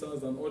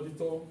officers and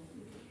auditor,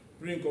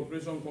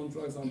 pre-incorporation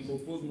contracts and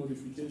proposed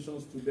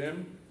modifications to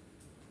them,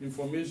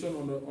 information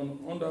on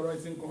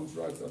underwriting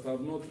contracts that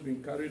have not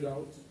been carried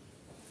out,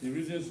 the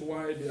reasons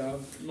why they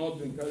have not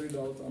been carried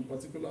out, and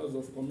particulars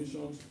of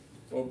commissions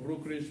or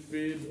brokerage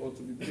paid or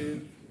to be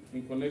paid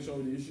in connection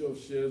with the issue of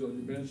shares or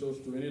debentures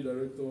to any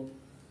director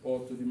or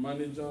to the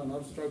manager, an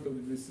abstract of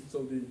the receipts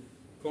of the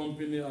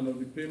company and of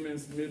the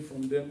payments made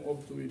from them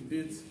up to a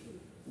date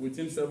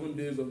within 7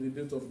 days of the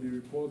date of the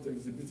report,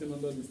 exhibiting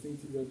under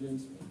distinctive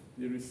evidence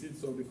the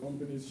receipts of the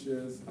company's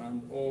shares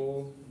and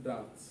all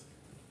that.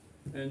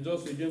 And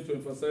just again to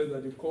emphasize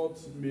that the court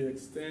may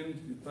extend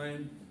the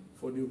time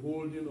for the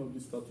holding of the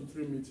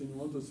statutory meeting. You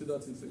want to see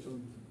that in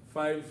section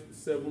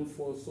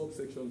 574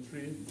 subsection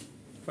 3.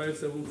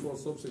 574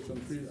 subsection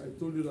 3. I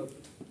told you that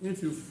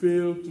if you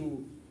fail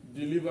to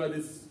deliver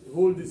this,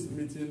 hold this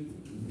meeting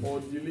or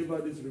deliver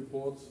this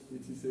report,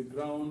 it is a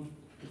ground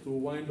to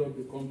wind up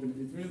the company.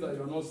 It means that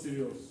you are not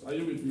serious. Are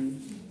you with me?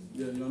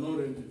 Yeah, you are not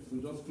ready. So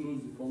just close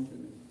the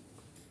company.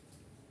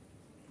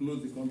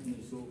 Close the company.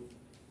 So,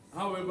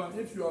 however,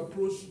 if you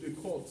approach the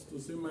court to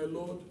say, my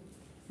lord,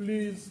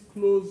 please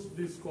close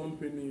this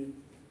company,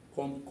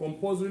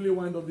 compulsorily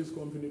wind up this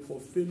company for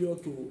failure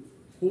to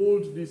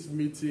hold this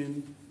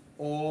meeting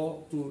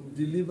or to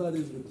deliver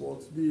this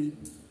report, the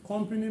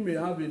company may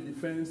have a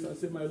defense and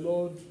say, my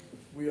lord,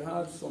 we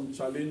had some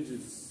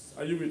challenges.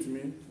 Are you with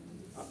me?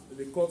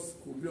 The courts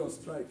could be on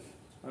strike.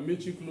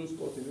 Amici closed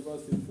court in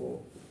Rivers State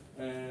for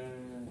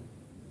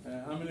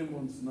how many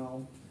months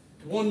now?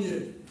 1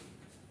 year.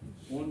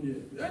 1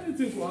 year.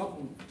 Anything could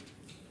happen.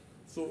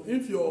 So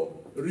if your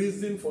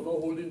reason for not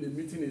holding the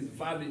meeting is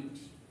valid,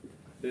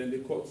 then the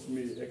courts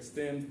may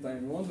extend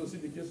time. You want to see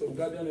the case of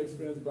Guardian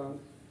Experience Bank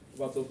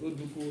versus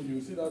Oduku,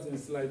 you see that in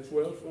slide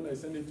 12 when I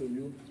send it to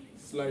you.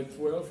 Slide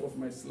 12 of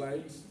my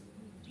slides,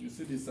 you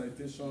see the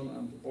citation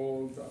and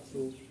all that.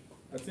 So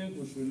I think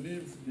we should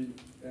leave the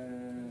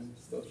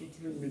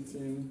statutory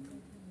meeting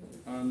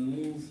and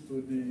move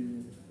to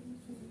the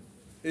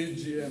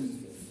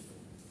AGM.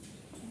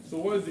 So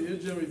what is the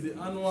AGM? It's the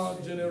annual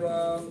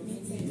general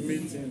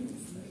meeting.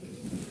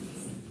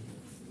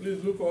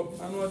 Please look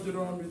up annual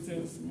general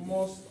meetings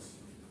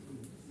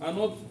are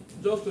not,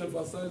 just to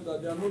emphasize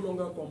that they are no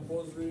longer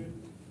compulsory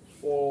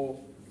for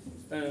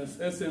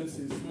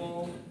SMC,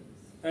 small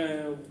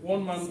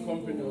one-man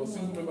company or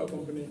single-member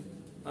company,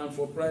 and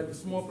for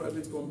small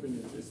private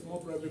companies. A small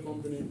private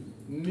company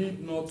need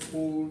not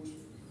hold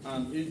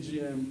an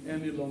AGM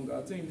any longer.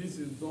 I think this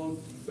is done,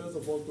 first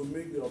of all, to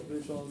make the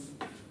operations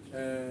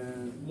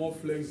more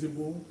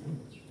flexible.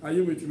 Are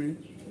you with me?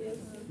 Yes.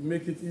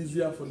 Make it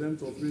easier for them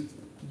to operate.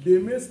 They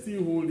may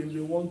still hold if they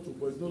want to,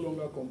 but it's no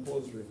longer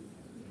compulsory.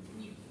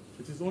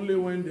 It is only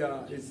when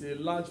there is a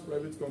large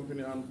private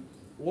company, and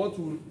what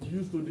we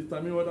use to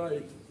determine whether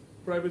a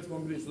private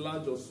company is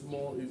large or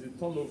small is the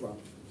turnover.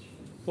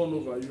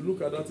 Turnover. You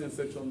look at that in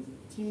section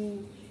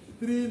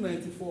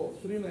 394.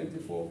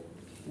 394.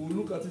 We'll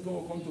look at it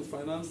when we come to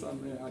finance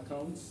and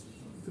accounts.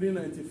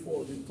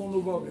 394. The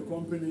turnover of the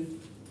company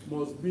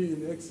must be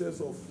in excess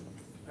of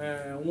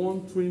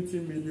 120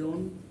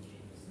 million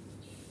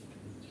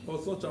or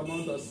such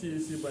amount as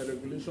CAC by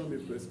regulation may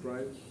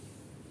prescribe,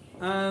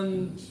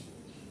 and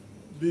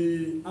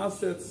the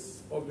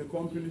assets of the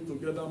company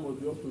together must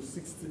be up to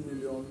 60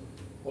 million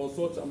or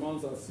such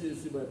amounts as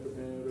CAC by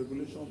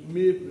regulation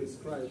may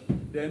prescribe.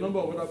 There are a number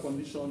of other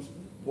conditions,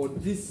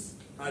 but these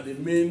are the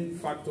main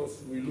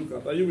factors we look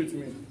at. Are you with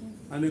me?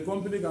 And the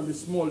company can be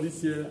small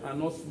this year and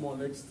not small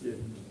next year.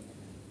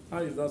 How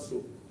is that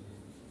so?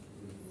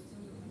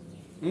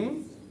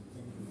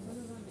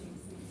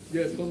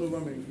 Yes,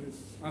 turnover may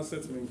increase,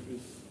 assets may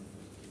increase.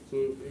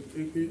 So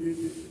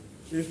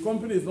if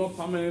company is not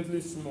permanently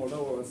small, that's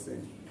what we're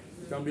saying.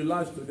 It can be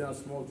large today and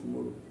small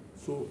tomorrow.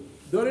 So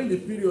during the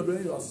period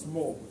when you are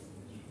small,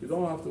 you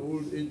don't have to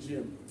hold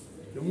AGM.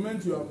 The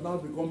moment you have now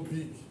become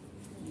big,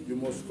 you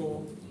must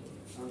call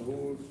and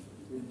hold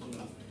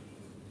AGM.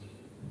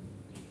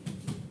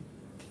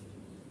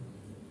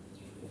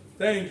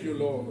 Thank you,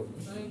 Lord.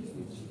 Thank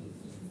you.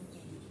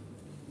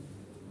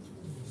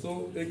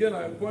 So again,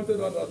 I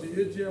pointed out that the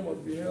AGM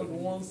must be held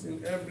once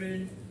in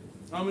every,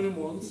 how many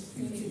months?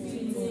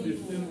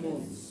 15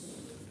 months.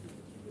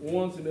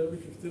 Once in every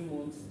 15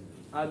 months.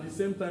 At the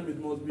same time, it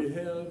must be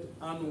held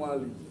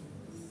annually.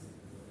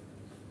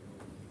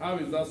 How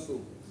is that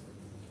so?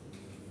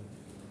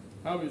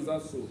 How is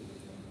that so?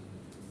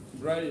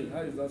 Brian, how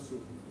is that so?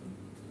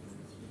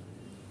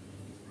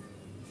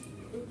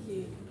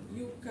 Okay,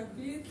 you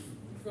calculate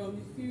from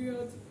the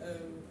period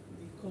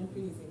the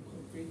company is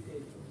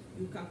incorporated.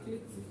 You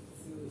calculate it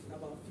to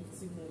about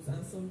 15 months,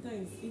 and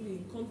sometimes if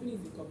the company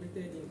is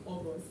incorporated in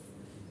August,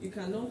 you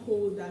cannot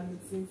hold that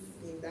meeting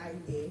in that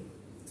year.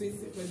 For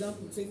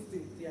example,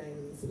 2023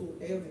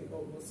 held in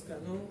August, you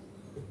cannot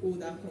hold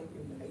that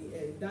company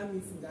that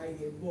meeting that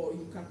year, but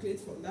you calculate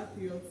from that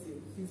period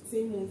till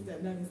 15 months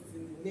time, that means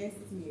till the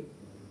next year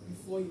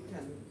before you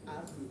can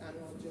have the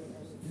annual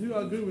general meeting. Do you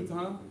agree with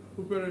her?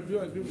 Kupere, do you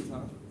agree with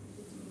her?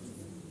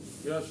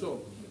 You are sure?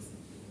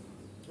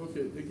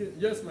 Okay, again,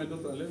 yes, my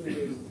daughter, let me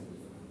hear you.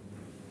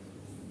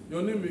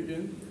 Your name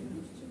again?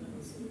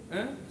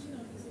 Eh?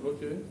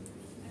 Okay.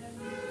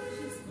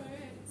 She's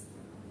correct,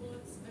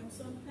 but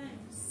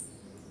sometimes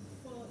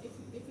for a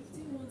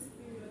 15-month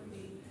period,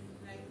 they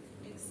like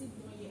exceed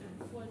 1 year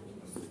and fall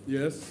into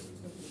Yes.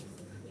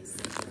 a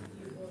certain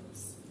period.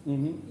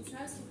 Mm-hmm. It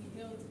has to be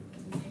held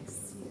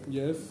next year.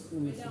 Yes.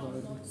 Whether or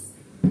not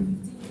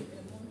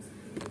 15-month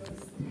period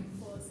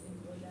falls in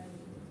the other year.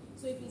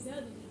 So if it's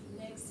held in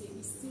the next year,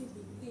 it's still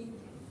within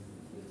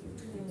the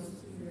 15-month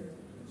period.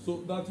 So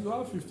that you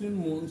have 15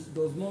 months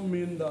does not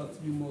mean that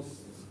you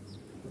must.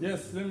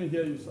 Yes, let me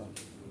hear you, sir.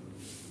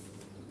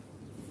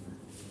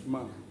 Ma.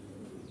 Yes.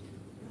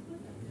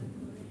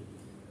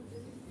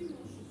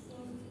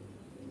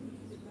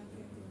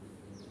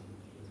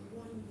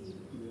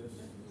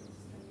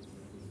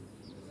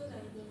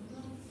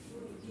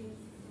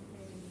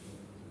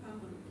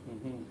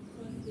 Mm-hmm.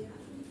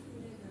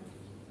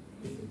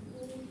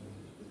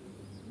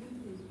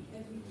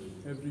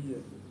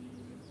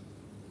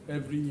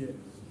 Every year.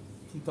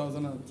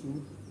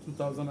 2002,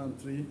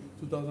 2003,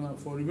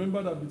 2004.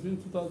 Remember that between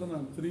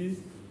 2003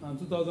 and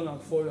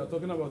 2004, you are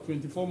talking about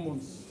 24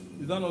 months.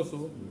 Is that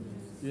also?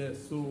 Yes.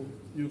 So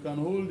you can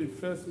hold the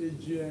first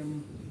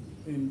AGM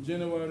in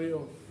January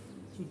of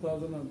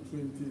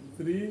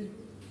 2023,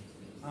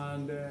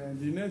 and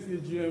the next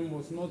AGM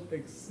must not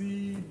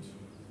exceed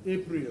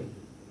April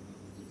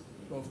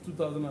of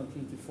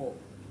 2024.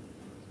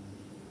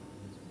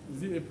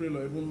 Is it April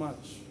or even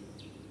March?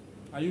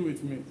 Are you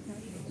with me?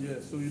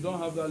 Yes. So you don't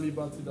have that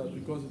liberty that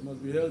because it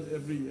must be held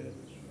every year.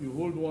 You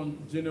hold one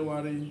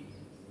January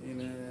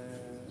in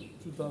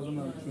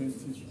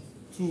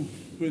 2022,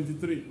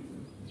 23,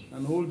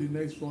 and hold the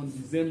next one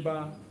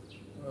December.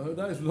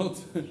 That is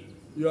not.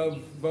 You have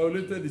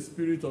violated the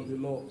spirit of the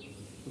law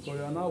because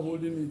you are now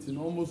holding it in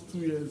almost 2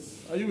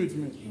 years. Are you with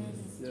me?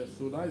 Yes.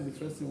 So that is the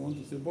first thing I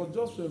want to say. But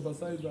just to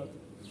emphasize that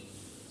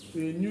a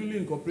newly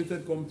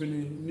incorporated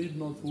company need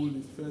not hold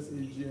its first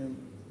AGM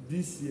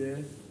this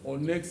year or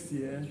next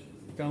year.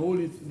 It can hold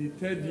it the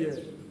third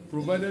year,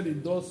 provided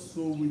it does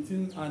so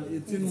within an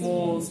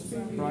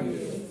 18-month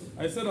bracket.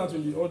 I said that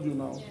in the audio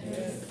now.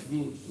 Yes.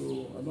 Good.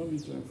 So I don't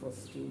need to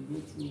emphasize to go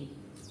through.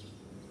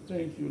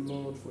 Thank you,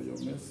 Lord, for your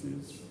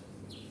mercies.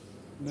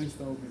 Next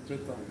time will be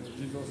better in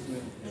Jesus'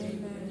 name.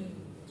 Amen.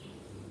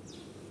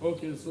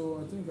 Okay, so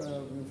I think I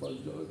have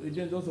emphasized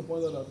again just to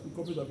point out that the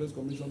Corporate Affairs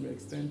Commission may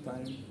extend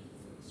time.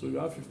 So you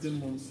have 15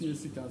 months.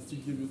 CAC can still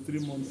give you 3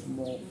 months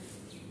more.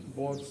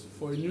 But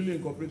for a newly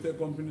incorporated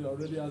company that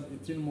already has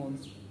 18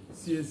 months,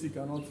 CAC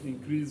cannot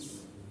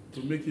increase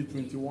to make it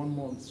 21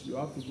 months. You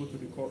have to go to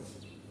the court.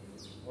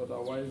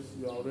 Otherwise,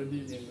 you are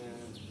already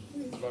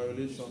in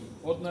violation.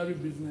 Ordinary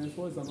business.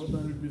 What is an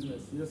ordinary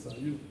business? Yes, sir.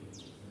 You.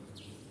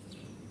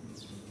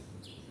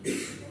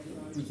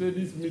 We say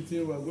this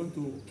meeting we are going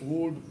to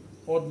hold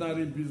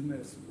ordinary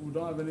business. We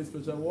don't have any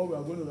special. What we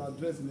are going to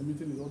address in the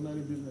meeting is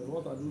ordinary business.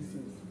 What are those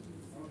things?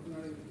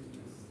 Ordinary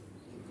business,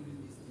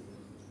 including this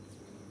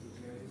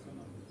declaration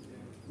of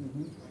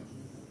Mm-hmm.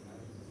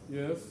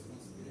 Yes.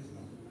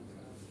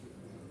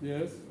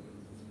 Yes.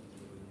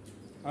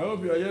 I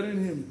hope you are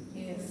hearing him.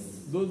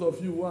 Yes. Those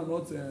of you who are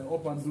not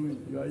up and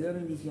doing, you are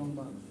hearing this young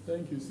man.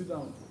 Thank you. Sit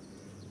down.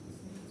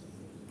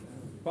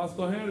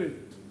 Pastor Henry,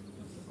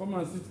 come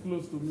and sit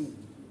close to me.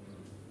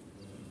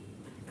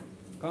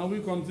 Can we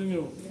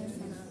continue? Yes.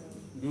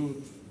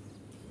 Good.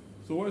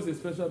 So what is a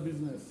special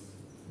business?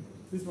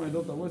 This is my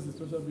daughter. What is a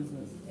special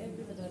business?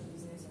 Every other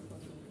business.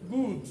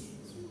 Good.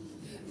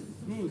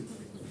 Good.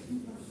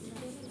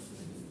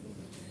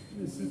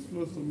 Please sit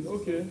close to me.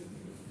 Okay.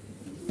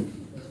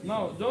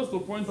 Now, just to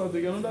point out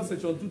again, under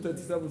section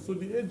 237, so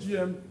the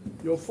AGM,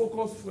 your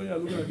focus when you are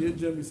looking at the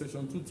AGM is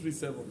section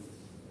 237.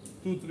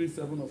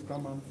 237 of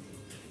CAMA.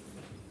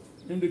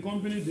 If the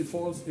company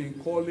defaults in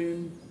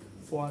calling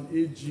for an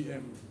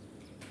AGM,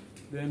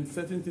 then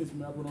certain things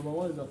may happen. Number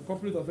one is that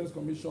Corporate Affairs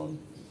Commission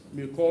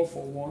may call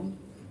for one.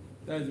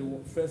 That is the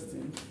first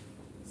thing.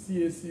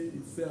 CAC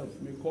itself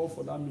may call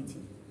for that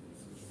meeting.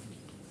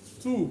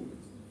 2,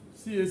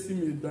 CAC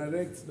may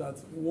direct that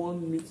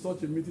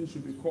such a meeting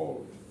should be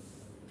called.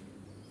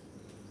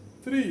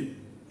 3,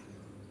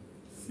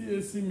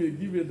 CAC may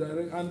give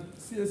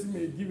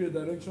a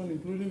direction,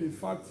 including the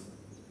fact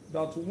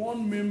that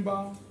one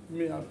member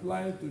may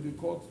apply to the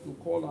court to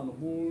call and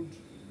hold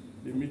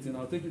the meeting.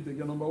 I'll take it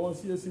again. Number 1,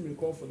 CAC may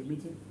call for the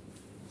meeting.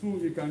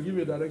 2, it can give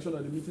a direction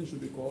that the meeting should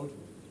be called.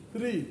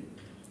 3,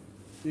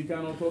 it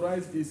can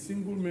authorize a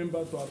single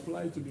member to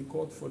apply to the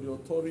court for the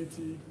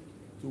authority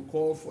to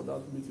call for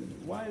that meeting.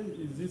 Why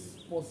is this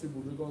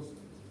possible? Because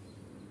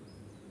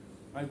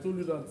I told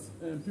you that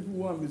people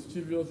who are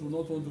mischievous will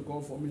not want to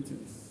call for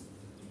meetings.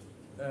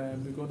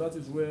 Because that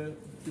is where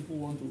people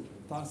want to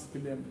task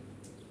them,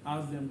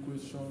 ask them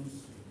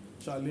questions,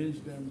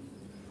 challenge them,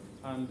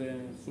 and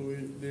so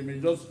they may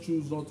just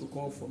choose not to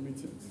call for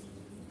meetings.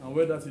 And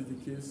where that is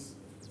the case,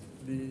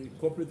 the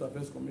Corporate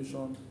Affairs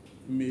Commission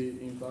may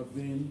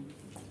intervene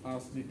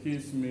as the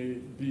case may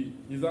be.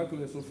 Is that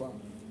clear so far?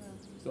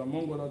 So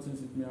among other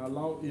things, it may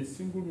allow a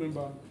single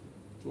member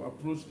to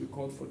approach the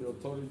court for the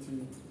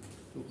authority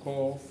to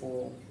call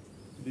for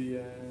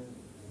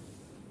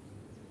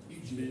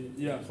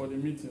for the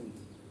meeting.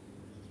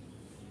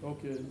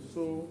 Okay,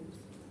 so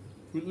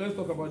let's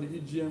talk about the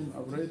EGM.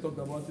 I've already talked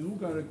about it. Who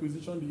can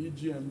requisition the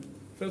EGM?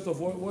 First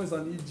of all, what is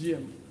an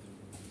EGM?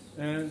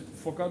 And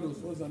for Cardos,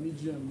 what is an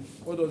EGM?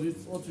 What is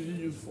it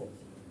used for?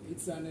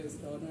 It's an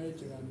extraordinary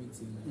general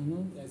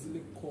meeting. That's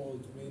really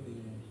called when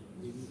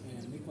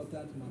an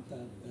important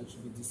matter that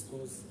should be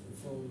discussed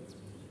before.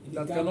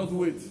 That cannot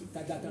wait.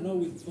 That cannot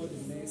wait for the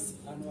next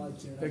annual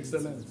general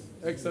Excellent.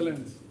 meeting.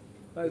 Excellent.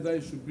 That is how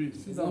it should be.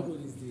 Example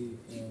is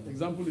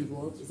example is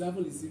what?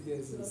 Example is if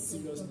there's a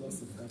serious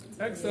loss of capital.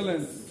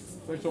 Excellent.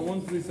 Section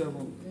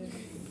 137.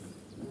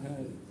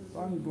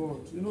 Thank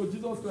God. You know,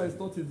 Jesus Christ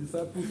taught his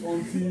disciples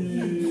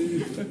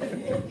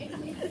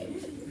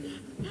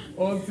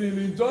until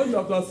in John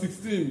chapter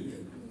 16,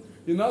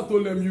 he now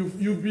told them,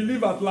 you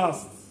believe at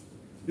last.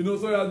 You know,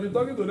 so he has been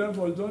talking to them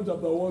from John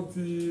chapter 1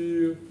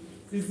 till...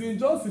 It's in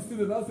John 16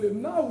 and I say,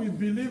 now we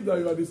believe that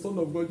you are the Son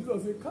of God.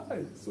 Jesus said,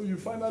 Kai, so you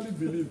finally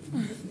believe.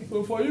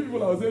 So for you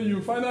people, I would say,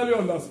 you finally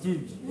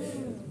understood.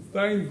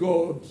 Thank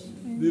God.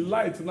 The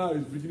light now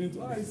is beginning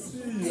to, I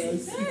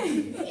see.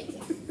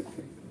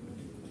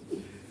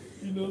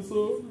 You know,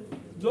 so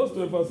just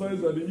to emphasize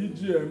that the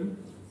EGM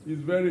is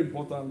very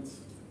important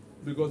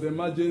because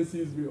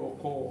emergencies may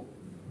occur.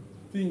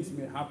 Things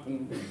may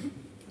happen.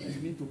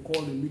 You need to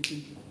call a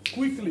meeting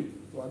quickly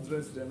to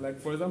address them. Like,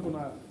 for example,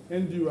 now,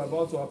 NDU are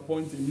about to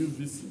appoint a new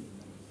VC.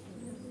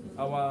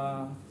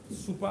 Our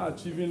super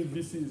achieving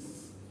VC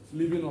is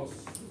leaving us.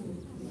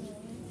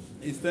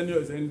 His tenure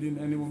is ending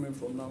any moment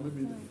from now,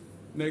 maybe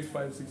next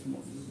 5-6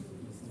 months.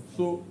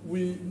 So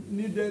we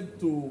needed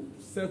to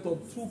set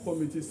up 2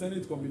 committees,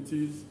 Senate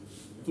committees,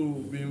 to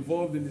be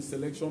involved in the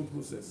selection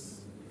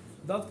process.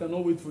 That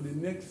cannot wait for the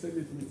next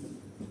Senate meeting.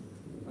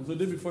 And so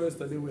the day before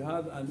yesterday, we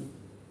had an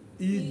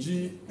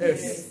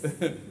EGS,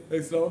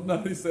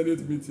 Extraordinary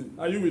Senate Meeting.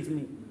 Are you with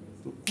me?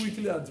 To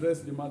quickly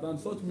address the matter. And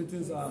such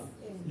meetings are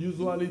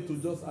usually to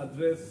just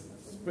address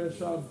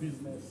special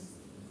business.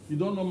 You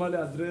don't normally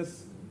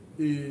address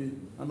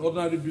an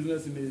ordinary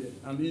business in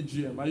an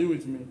EGM. Are you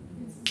with me?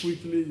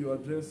 Quickly you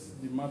address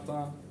the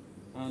matter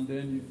and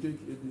then you take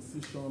a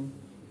decision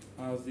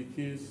as the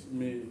case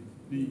may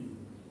be.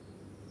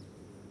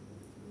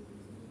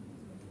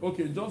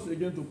 Okay, just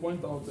again to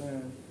point out,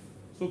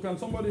 so can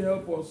somebody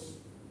help us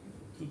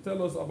to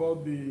tell us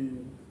about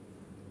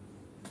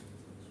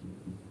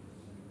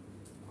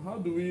how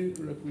do we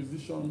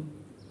requisition,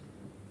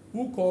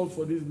 who calls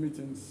for these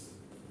meetings?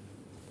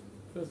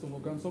 First of all,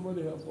 can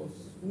somebody help us?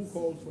 Who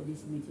calls for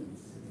these meetings,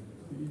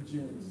 the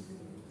EGMs?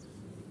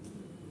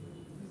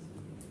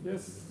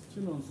 Yes,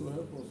 Chinon, so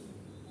help us.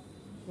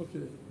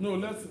 Okay. No,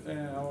 let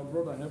our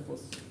brother help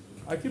us.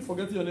 I keep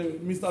forgetting your name.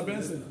 Mr.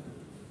 Benson.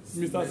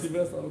 Mr.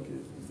 Sylvester. Okay,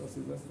 Mr.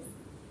 Sylvester.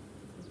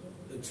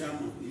 The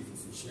chairman, if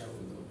it's a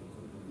shareholder.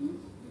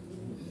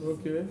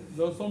 Okay.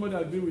 Does somebody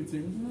agree with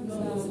him? No.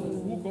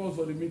 Who calls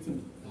for the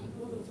meeting?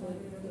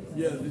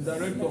 Yes, the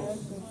director.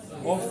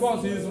 Of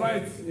course, he is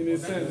right in a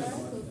sense.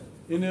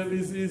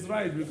 He's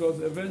right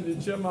because eventually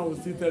the chairman will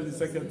still tell the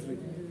secretary.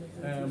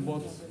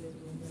 But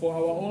for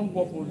our own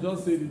purpose,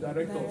 just say the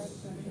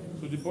directors.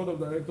 So the board of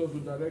directors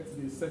will direct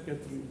the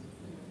secretary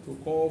to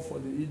call for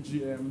the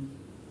EGM.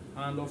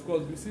 And of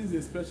course, since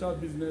it's a special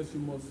business, you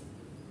must.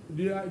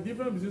 There are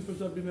different between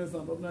special business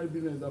and ordinary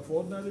business. That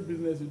for ordinary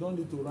business, you don't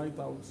need to write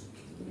out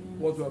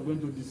what we are going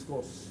to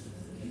discuss.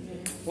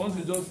 Once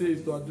you just say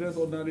it's to address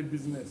ordinary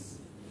business,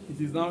 it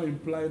is now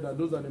implied that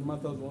those are the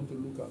matters we want to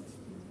look at.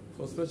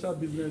 For special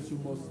business, you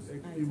must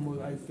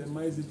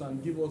itemize it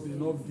and give us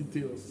enough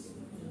details.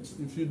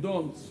 If you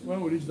don't,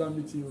 when we reach that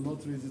meeting, you will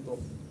not raise it up.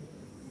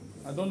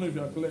 I don't know if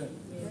you are clear.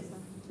 Yes,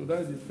 So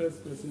that is the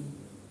first person,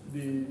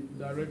 the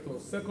director.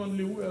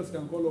 Secondly, who else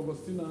can call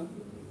Augustina?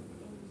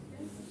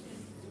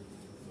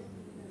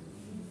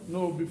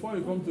 No, before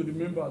you come to the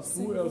members,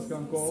 who else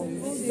can call?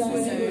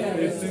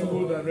 A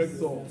single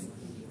director.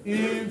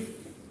 If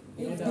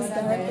the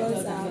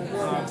directors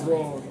are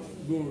abroad.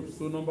 Good.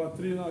 So number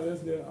 3 now,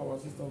 let's get our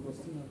sister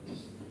Augustina.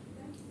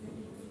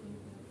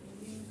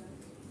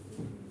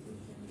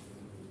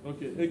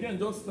 Okay, again,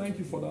 just thank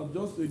you for that.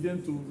 Just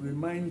again to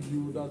remind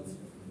you that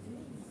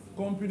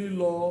company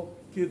law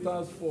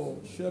caters for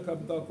share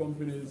capital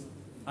companies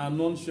and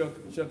non-share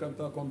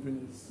capital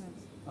companies.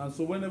 And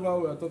so whenever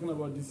we are talking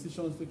about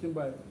decisions taken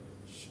by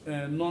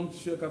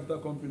non-share capital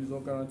companies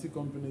or guarantee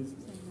companies,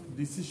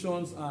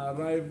 decisions are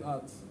arrived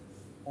at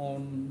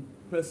on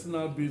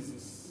personal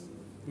basis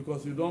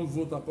because you don't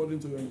vote according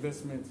to your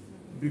investment,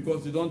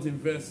 because you don't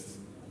invest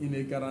in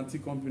a guarantee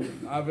company.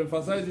 I've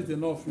emphasized it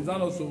enough. Is that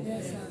also?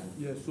 Yes, sir.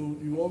 Yes, so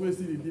you always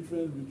see the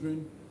difference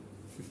between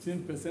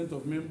 15%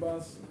 of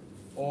members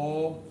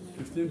or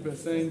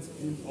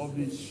 15% of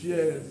the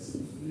shares,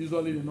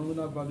 usually the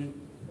nominal value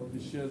of the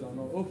shares and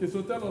all. Okay,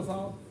 so tell us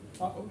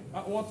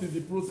what is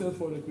the process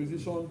for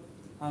requisition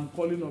and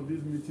calling of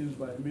these meetings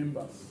by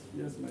members?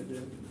 Yes, my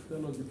dear.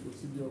 Tell us the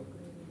procedure.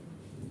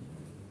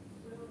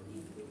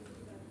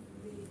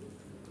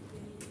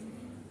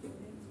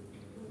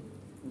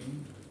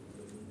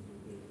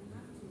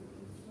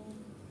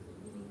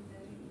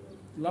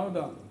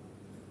 Louder.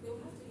 They will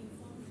have to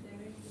inform the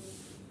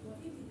directors. But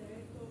if the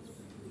directors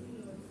do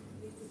not,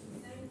 they could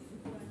decide to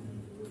go ahead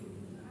and go with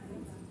the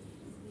agenda.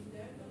 The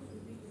directors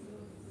will be the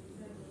ones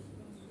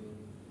to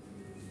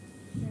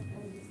decide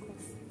on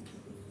sponsoring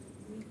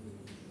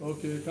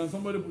Okay, can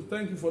somebody put,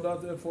 thank you for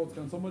that effort.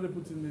 Can somebody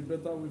put in a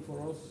better way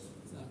for us?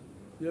 Sir,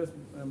 Yes,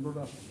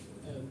 brother.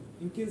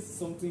 in case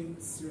something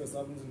serious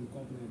happens in the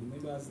company, the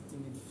members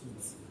deem it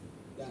fit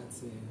that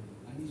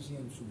an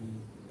EGM should be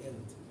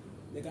held,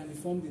 they can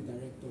inform the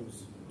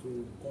directors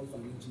to call for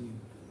an EGM.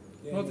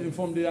 Then, Not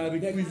inform, they are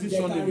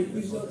requisitioning. They can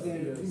requisition,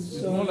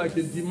 It's more like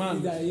a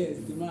demand. Yes,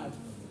 demand.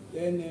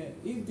 Then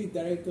if the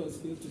directors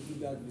fail to do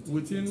that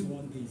within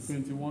 21 days,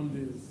 21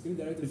 days. if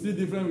directors Is it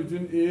different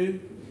between A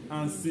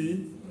and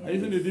C? Are you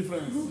seeing the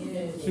difference?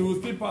 Yes. She will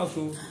still pass,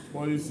 so,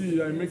 but you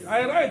see, I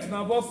write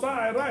now, boss,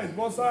 I write,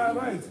 boss, I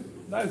write.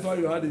 That is why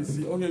you had a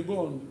C. Okay, go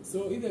on.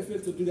 So if they fail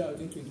to do that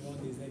within 21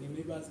 days, then the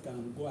members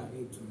can go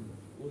ahead to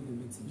hold the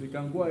meeting. They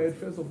can go ahead,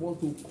 first of all,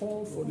 to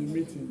call for the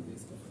meeting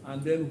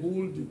and then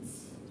hold it.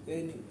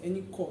 Then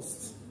any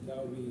cost that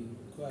will be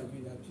incurred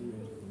during that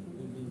period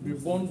will Be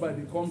borne by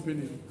the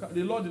company.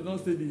 The law did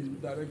not say the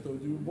director,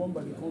 it will be borne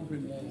by the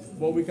company.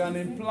 But we can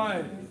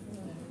imply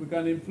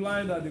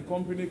that the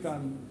company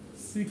can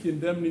seek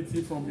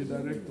indemnity from the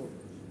director.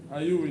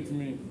 Are you with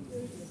me?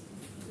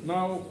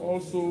 Now,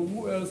 also,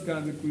 who else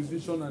can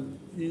requisition an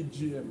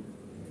EGM?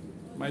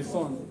 My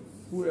son.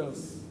 Who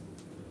else?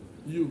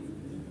 You.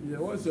 Yeah,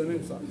 what's your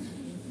name, sir?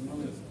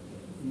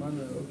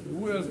 Emmanuel. Okay.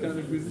 Who else can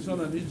requisition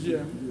an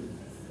EGM?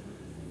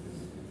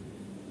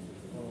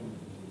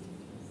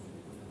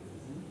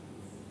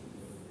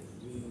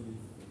 The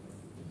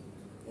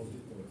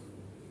auditors.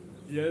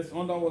 Yes,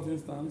 under what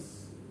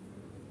instance?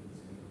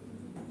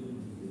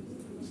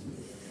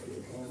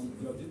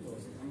 The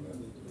auditors, under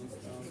the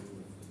instance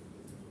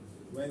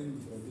when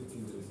the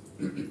auditing is.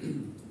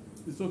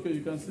 It's okay,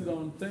 you can sit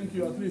down. Thank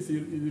you. At least he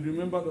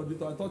remembered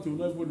auditor. I thought he would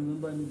not even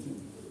remember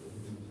anything.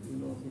 You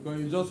know, because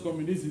he just come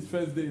in. This is his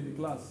first day in the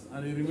class,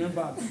 and he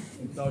remembered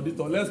the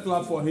auditor. Let's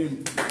clap for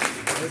him.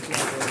 Let's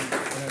clap for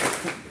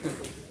him.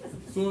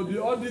 So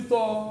the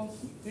auditor,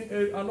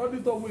 an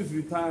auditor who is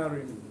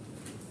retiring.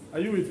 Are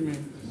you with me?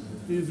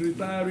 He's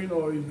retiring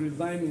or he's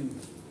resigning,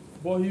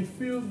 but he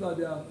feels that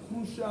there are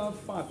crucial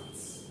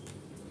facts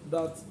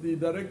that the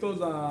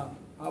directors are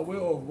aware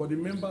of, but the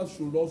members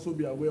should also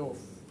be aware of.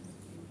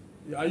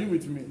 Are you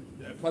with me?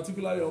 Yeah.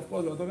 Particularly, of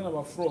course, we are talking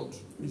about fraud.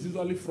 It's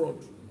usually fraud.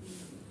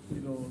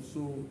 You know,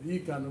 so he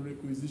can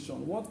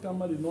requisition. What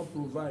KAMA did not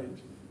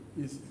provide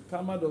is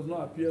KAMA does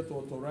not appear to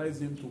authorize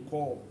him to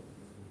call.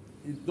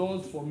 It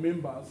does for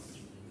members,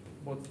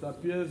 but it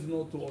appears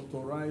not to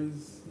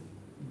authorize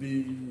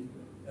the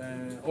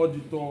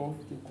auditor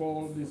to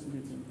call this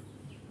meeting.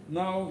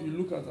 Now you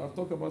look at, I've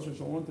talked about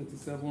section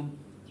 137.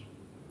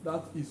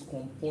 That is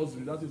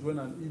compulsory. That is when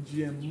an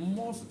EGM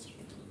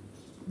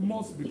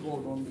must be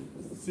called on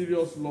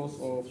serious loss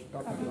of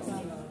capital.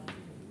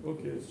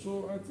 Okay,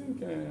 so I think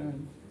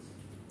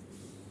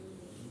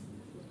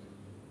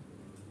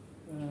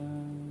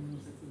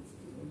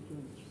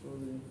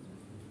sorry.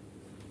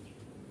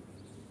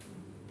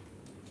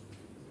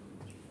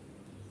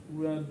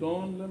 We are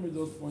done. Let me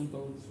just point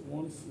out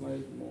one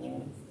slide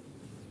more,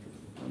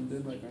 and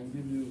then I can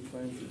give you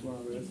time to go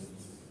and rest.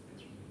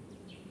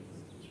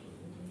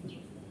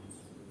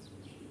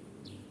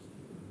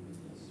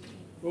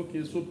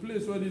 Okay, so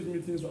place where these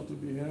meetings are to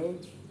be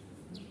held.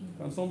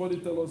 Can somebody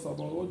tell us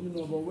about what do you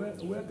know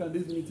about where can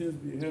these meetings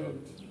be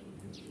held?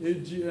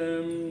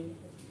 AGM,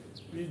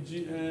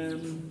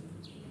 EGM,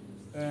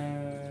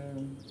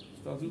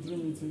 statutory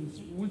meetings.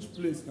 Which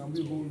place can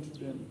we hold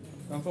them?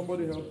 Can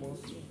somebody help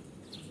us?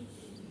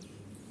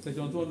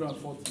 Section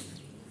 240.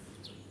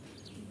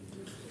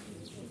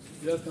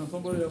 Yes, can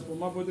somebody help us?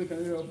 Mabode,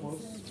 can you help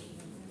us?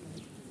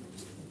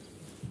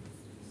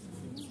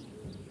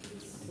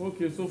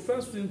 Okay, so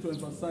first thing to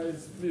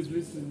emphasize, please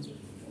listen,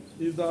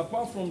 is that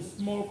apart from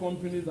small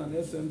companies and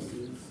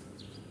SMCs,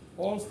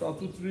 all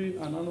statutory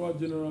and annual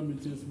general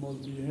meetings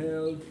must be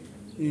held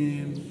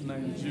in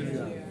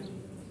Nigeria.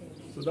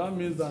 So that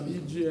means that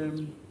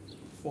EGM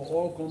for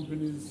all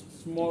companies,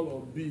 small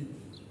or big,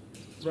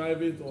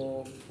 private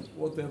or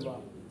whatever,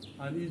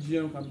 an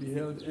EGM can be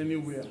held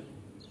anywhere.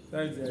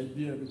 That is the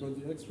idea, because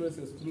the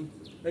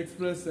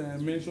express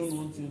mention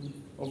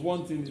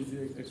one thing is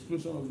the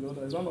exclusion of the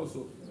other. Is that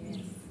also? Yes.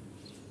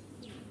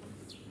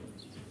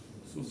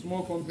 So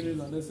small companies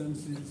and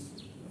SMCs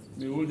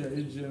may hold their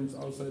AGMs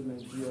outside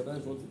Nigeria.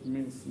 That's what it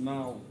means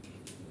now.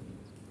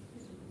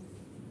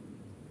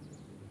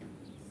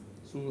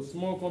 So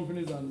small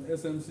companies and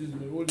SMCs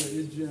may hold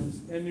their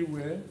AGMs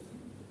anywhere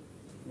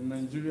in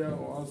Nigeria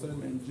or outside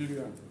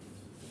Nigeria.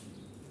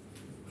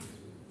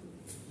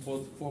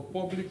 But for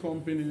public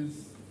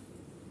companies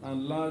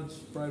and large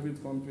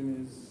private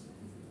companies,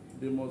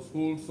 they must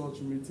hold such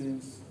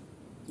meetings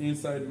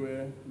inside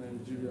where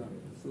Nigeria.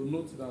 So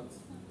note that.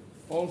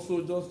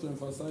 Also, just to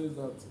emphasize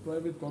that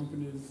private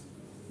companies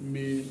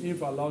may,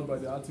 if allowed by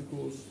the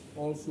articles,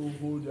 also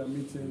hold their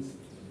meetings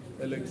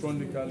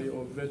electronically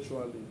or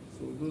virtually.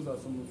 So those are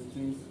some of the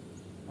things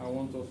I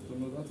want us to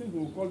know. I think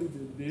we'll call it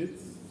a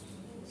date.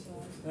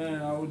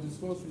 And I will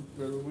discuss with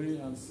Peruwe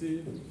and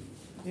see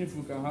if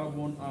we can have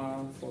 1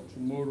 hour for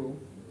tomorrow,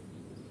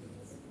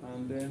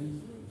 and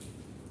then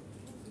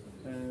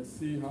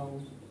see how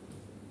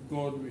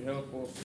God will help us